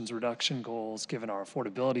gas emissions reduction goals, given our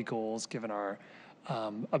affordability goals, given our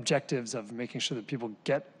objectives of making sure that people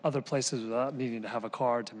get other places without needing to have a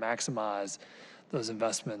car to maximize those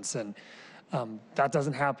investments. And that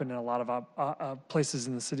doesn't happen in a lot of places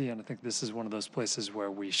in the city, and I think this is one of those places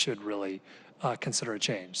where we should really consider a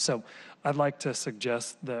change. So I'd like to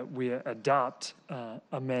suggest that we adopt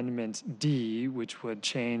Amendment D, which would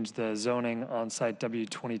change the zoning on site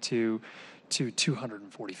W22 to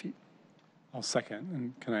 240 feet. I'll second.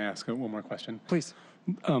 And can I ask one more question? Please.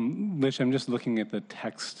 Lish, I'm just looking at the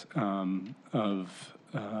text of,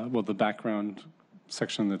 the background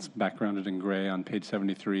section that's backgrounded in gray on page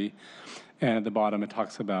 73. And at the bottom, it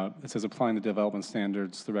says applying the development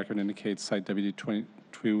standards, the record indicates site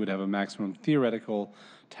W22 would have a maximum theoretical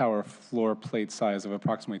tower floor plate size of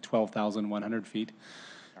approximately 12,100 feet.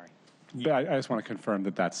 Sorry. But I just want to confirm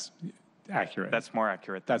that that's accurate. That's more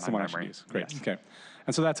accurate than That's the my one I should memory. use. Great. Yes. Okay.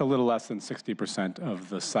 And so that's a little less than 60% of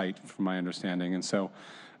the site, from my understanding. And so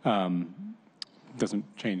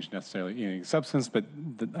doesn't change necessarily any substance, but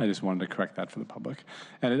I just wanted to correct that for the public.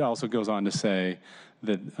 And it also goes on to say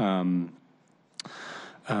that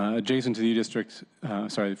adjacent to the U district,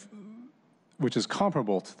 which is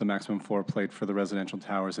comparable to the maximum floor plate for the residential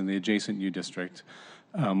towers in the adjacent U district,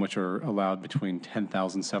 which are allowed between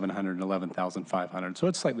 10,700 and 11,500. So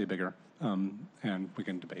it's slightly bigger, and we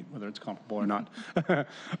can debate whether it's comparable or not.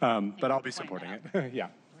 But I'll be supporting it. Yeah.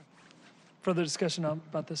 Further discussion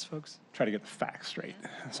about this, folks? Try to get the facts straight.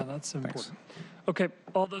 So that's important. Okay,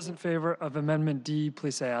 all those in favor of Amendment D,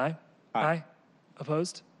 please say aye. Aye.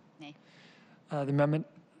 Opposed? Nay. The amendment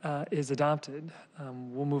is adopted.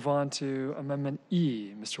 We'll move on to Amendment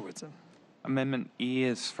E, Mr. Whitson. Amendment E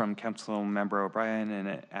is from Councilmember O'Brien, and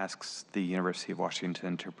it asks the University of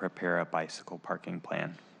Washington to prepare a bicycle parking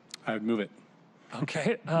plan. I would move it.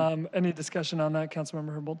 Okay, any discussion on that,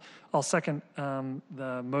 Councilmember Herbold? I'll second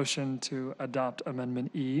the motion to adopt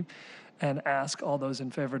Amendment E and ask all those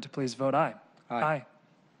in favor to please vote aye. Aye. Aye.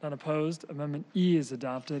 None opposed. Amendment E is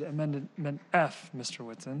adopted. Amendment F, Mr.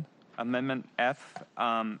 Whitson. Amendment F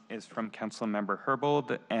is from Councilmember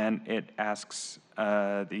Herbold, and it asks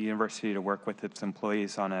the university to work with its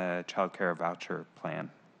employees on a child care voucher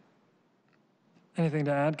plan. Anything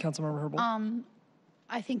to add, Councilmember Herbold?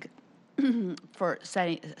 I think for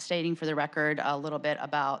stating for the record a little bit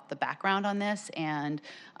about the background on this and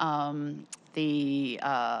the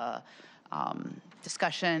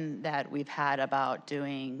discussion that we've had about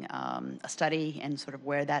doing a study and sort of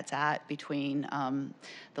where that's at between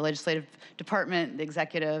the legislative department, the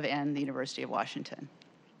executive, and the University of Washington.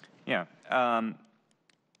 Yeah.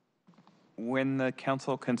 When the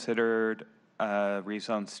council considered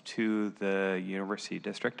rezones to the university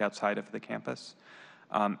district outside of the campus,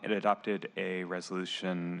 it adopted a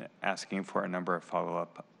resolution asking for a number of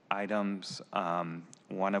follow-up items,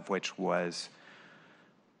 one of which was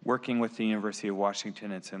working with the University of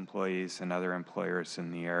Washington, its employees, and other employers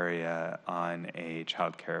in the area on a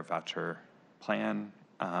child care voucher plan.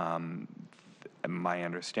 My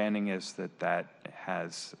understanding is that that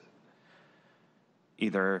has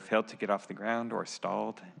either failed to get off the ground or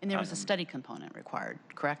stalled. And there was a study component required,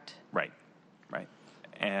 correct? Right, right.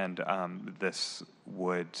 And this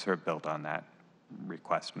would sort of build on that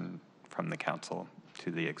request from the council to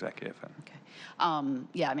the executive. Okay.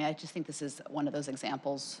 Yeah, I mean, I just think this is one of those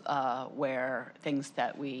examples where things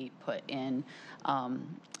that we put in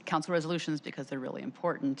council resolutions because they're really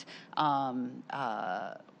important.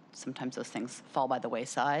 Sometimes those things fall by the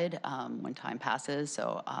wayside when time passes.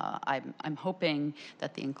 So I'm hoping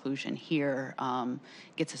that the inclusion here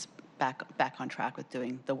gets us back on track with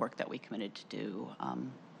doing the work that we committed to do.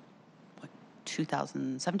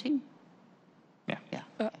 2017. Yeah.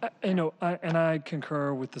 And I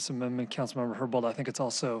concur with this amendment, Councilmember Herbold. I think it's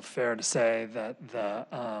also fair to say that the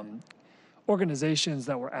organizations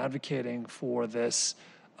that were advocating for this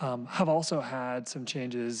have also had some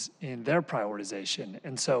changes in their prioritization.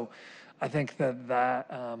 And so I think that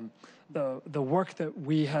the work that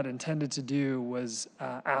we had intended to do was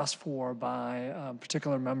asked for by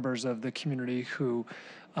particular members of the community who,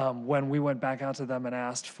 when we went back out to them and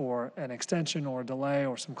asked for an extension or a delay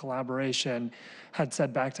or some collaboration, had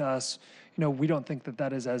said back to us, we don't think that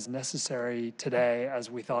that is as necessary today as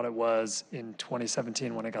we thought it was in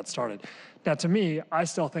 2017 when it got started. Now, to me, I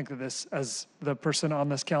still think that this, as the person on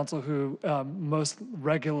this council who most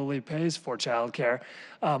regularly pays for childcare,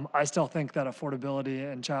 I still think that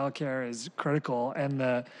affordability and childcare is critical, and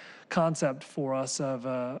the concept for us of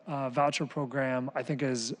a voucher program, I think,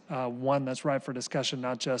 is one that's ripe for discussion,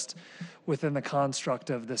 not just within the construct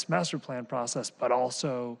of this master plan process, but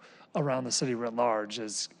also around the city writ large.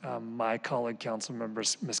 As my colleague,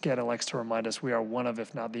 Councilmember Mosqueda, likes to remind us, we are one of,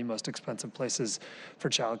 if not the most expensive places for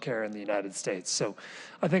childcare in the United States. So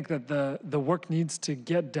I think that the work needs to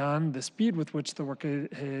get done. The speed with which the work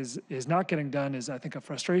is not getting done is, I think, a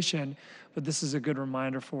frustration, but this is a good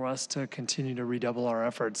reminder for us to continue to redouble our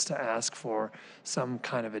efforts to ask for some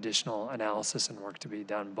kind of additional analysis and work to be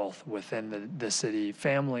done both within the city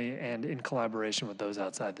family and in collaboration with those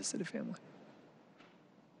outside the city family.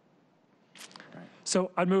 So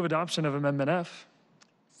I'd move adoption of Amendment F.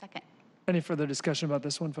 Second. Any further discussion about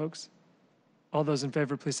this one, folks? All those in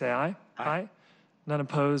favor, please say aye. Aye. None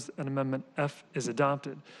opposed, and Amendment F is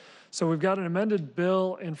adopted. So we've got an amended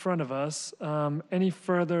bill in front of us. Any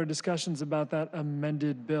further discussions about that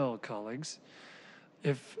amended bill, colleagues?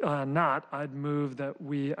 If not, I'd move that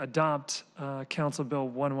we adopt Council Bill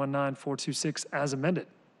 119426 as amended.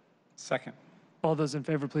 Second. All those in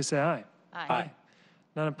favor, please say aye. Aye.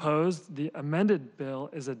 None opposed. The amended bill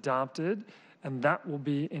is adopted, and that will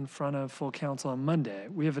be in front of full council on Monday.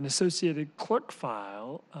 We have an associated clerk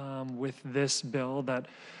file with this bill that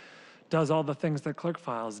does all the things that clerk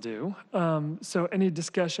files do. So any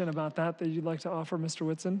discussion about that you'd like to offer, Mr.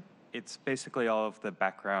 Whitson? It's basically all of the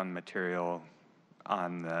background material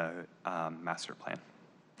on the master plan.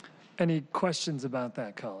 Any questions about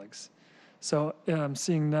that, colleagues? So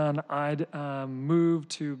seeing none, I'd move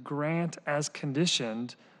to grant as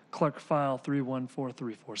conditioned clerk file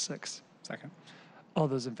 314346. Second. All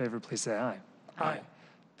those in favor, please say aye. Aye.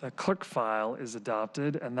 The clerk file is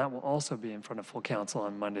adopted, and that will also be in front of full council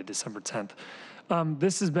on Monday, December 10th.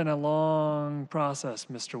 This has been a long process,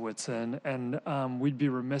 Mr. Whitson, and we'd be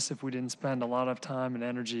remiss if we didn't spend a lot of time and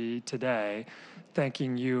energy today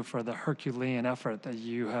thanking you for the Herculean effort that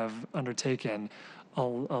you have undertaken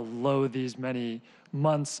although these many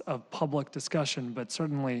months of public discussion, but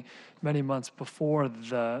certainly many months before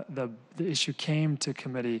the issue came to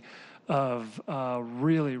committee, of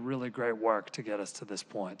really, really great work to get us to this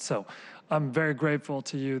point. So I'm very grateful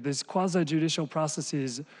to you. These quasi-judicial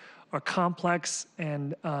processes are complex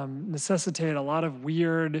and necessitate a lot of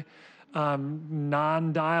weird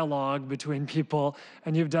non-dialogue between people,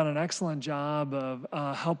 and you've done an excellent job of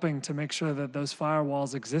helping to make sure that those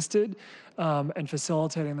firewalls existed and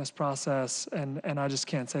facilitating this process, and I just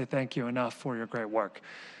can't say thank you enough for your great work.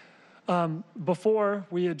 Before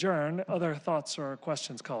we adjourn, other thoughts or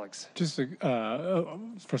questions, colleagues? Just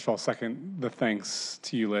first of all, second the thanks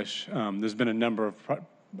to you, Lish. There's been a number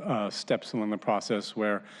of steps along the process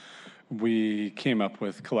where we came up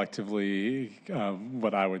with collectively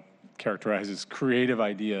what I would characterize as creative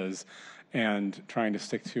ideas and trying to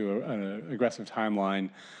stick to an aggressive timeline.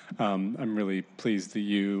 I'm really pleased that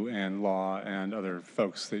you and Law and other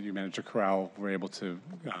folks that you managed to corral were able to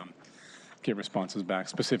get responses back,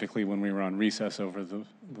 specifically when we were on recess over the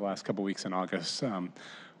last couple weeks in August.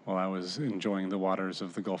 While I was enjoying the waters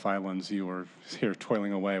of the Gulf Islands, you were here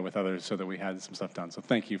toiling away with others so that we had some stuff done. So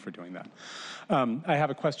thank you for doing that. I have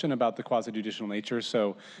a question about the quasi-judicial nature.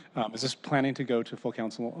 So is this planning to go to full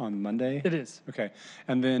council on Monday? It is. Okay.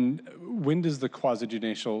 And then when does the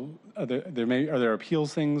quasi-judicial, are there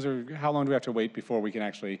appeals things, or how long do we have to wait before we can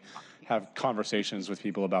actually have conversations with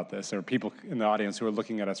people about this? Or people in the audience who are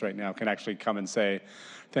looking at us right now can actually come and say,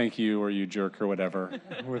 thank you, or you jerk, or whatever,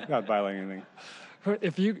 without violating anything.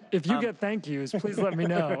 If you get thank yous, please let me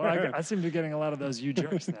know. I seem to be getting a lot of those you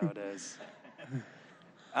jerks nowadays.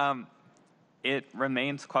 It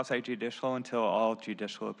remains quasi-judicial until all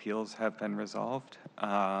judicial appeals have been resolved.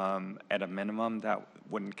 At a minimum, that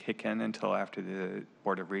wouldn't kick in until after the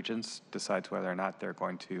Board of Regents decides whether or not they're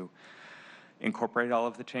going to incorporate all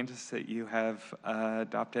of the changes that you have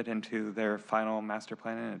adopted into their final master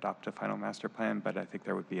plan and adopt a final master plan. But I think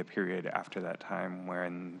there would be a period after that time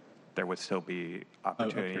when there would still be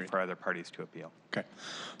opportunity for other parties to appeal. Okay.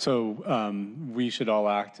 So we should all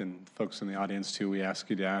act, and folks in the audience too, we ask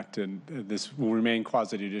you to act, and this will remain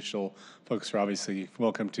quasi-judicial. Folks are obviously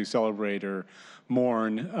welcome to celebrate or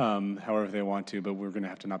mourn however they want to, but we're going to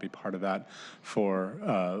have to not be part of that for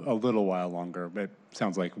a little while longer, but it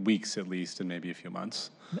sounds like weeks at least, and maybe a few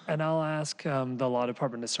months. And I'll ask the law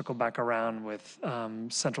department to circle back around with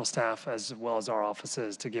central staff as well as our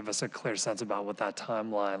offices to give us a clear sense about what that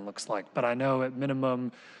timeline looks like. But I know at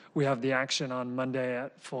minimum we have the action on Monday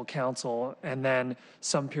at full council, and then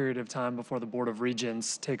some period of time before the Board of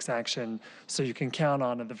Regents takes action. So you can count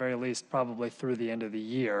on, at the very least, probably through the end of the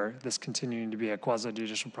year, this continuing to be a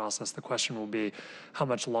quasi-judicial process. The question will be, how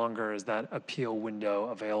much longer is that appeal window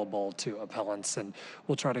available to appellants? And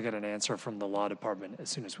we'll try to get an answer from the law department as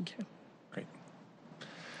soon as we can. Great.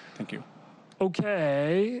 Thank you.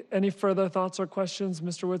 Okay, any further thoughts or questions?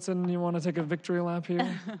 Mr. Whitson, you want to take a victory lap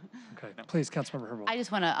here? Okay, please, Councilmember Herbold. I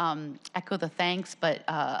just want to echo the thanks, but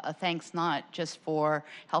a thanks not just for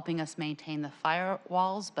helping us maintain the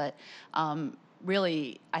firewalls, but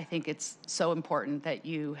really, I think it's so important that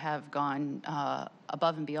you have gone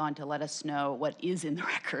above and beyond to let us know what is in the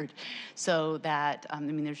record, so that, I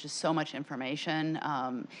mean, there's just so much information,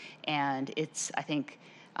 and it's, I think,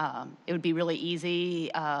 it would be really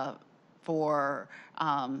easy for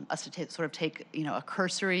us to sort of take, you know, a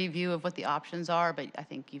cursory view of what the options are, but I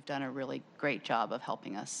think you've done a really great job of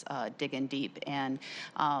helping us dig in deep and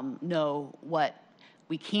know what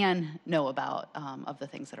we can know about of the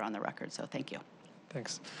things that are on the record. So thank you.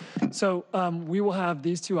 Thanks. So we will have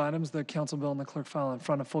these two items, the council bill and the clerk file, in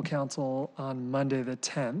front of full council on Monday the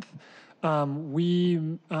 10th.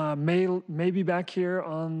 We may be back here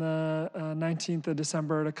on the 19th of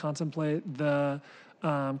December to contemplate the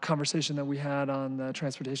conversation that we had on the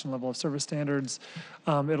transportation level of service standards.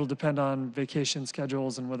 It'll depend on vacation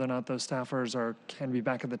schedules and whether or not those staffers can be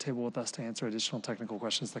back at the table with us to answer additional technical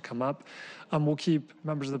questions that come up. We'll keep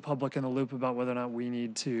members of the public in the loop about whether or not we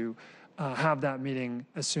need to have that meeting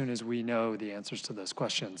as soon as we know the answers to those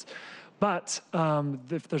questions. But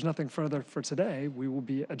if there's nothing further for today, we will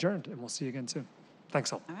be adjourned, and we'll see you again soon.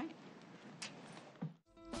 Thanks all. All right.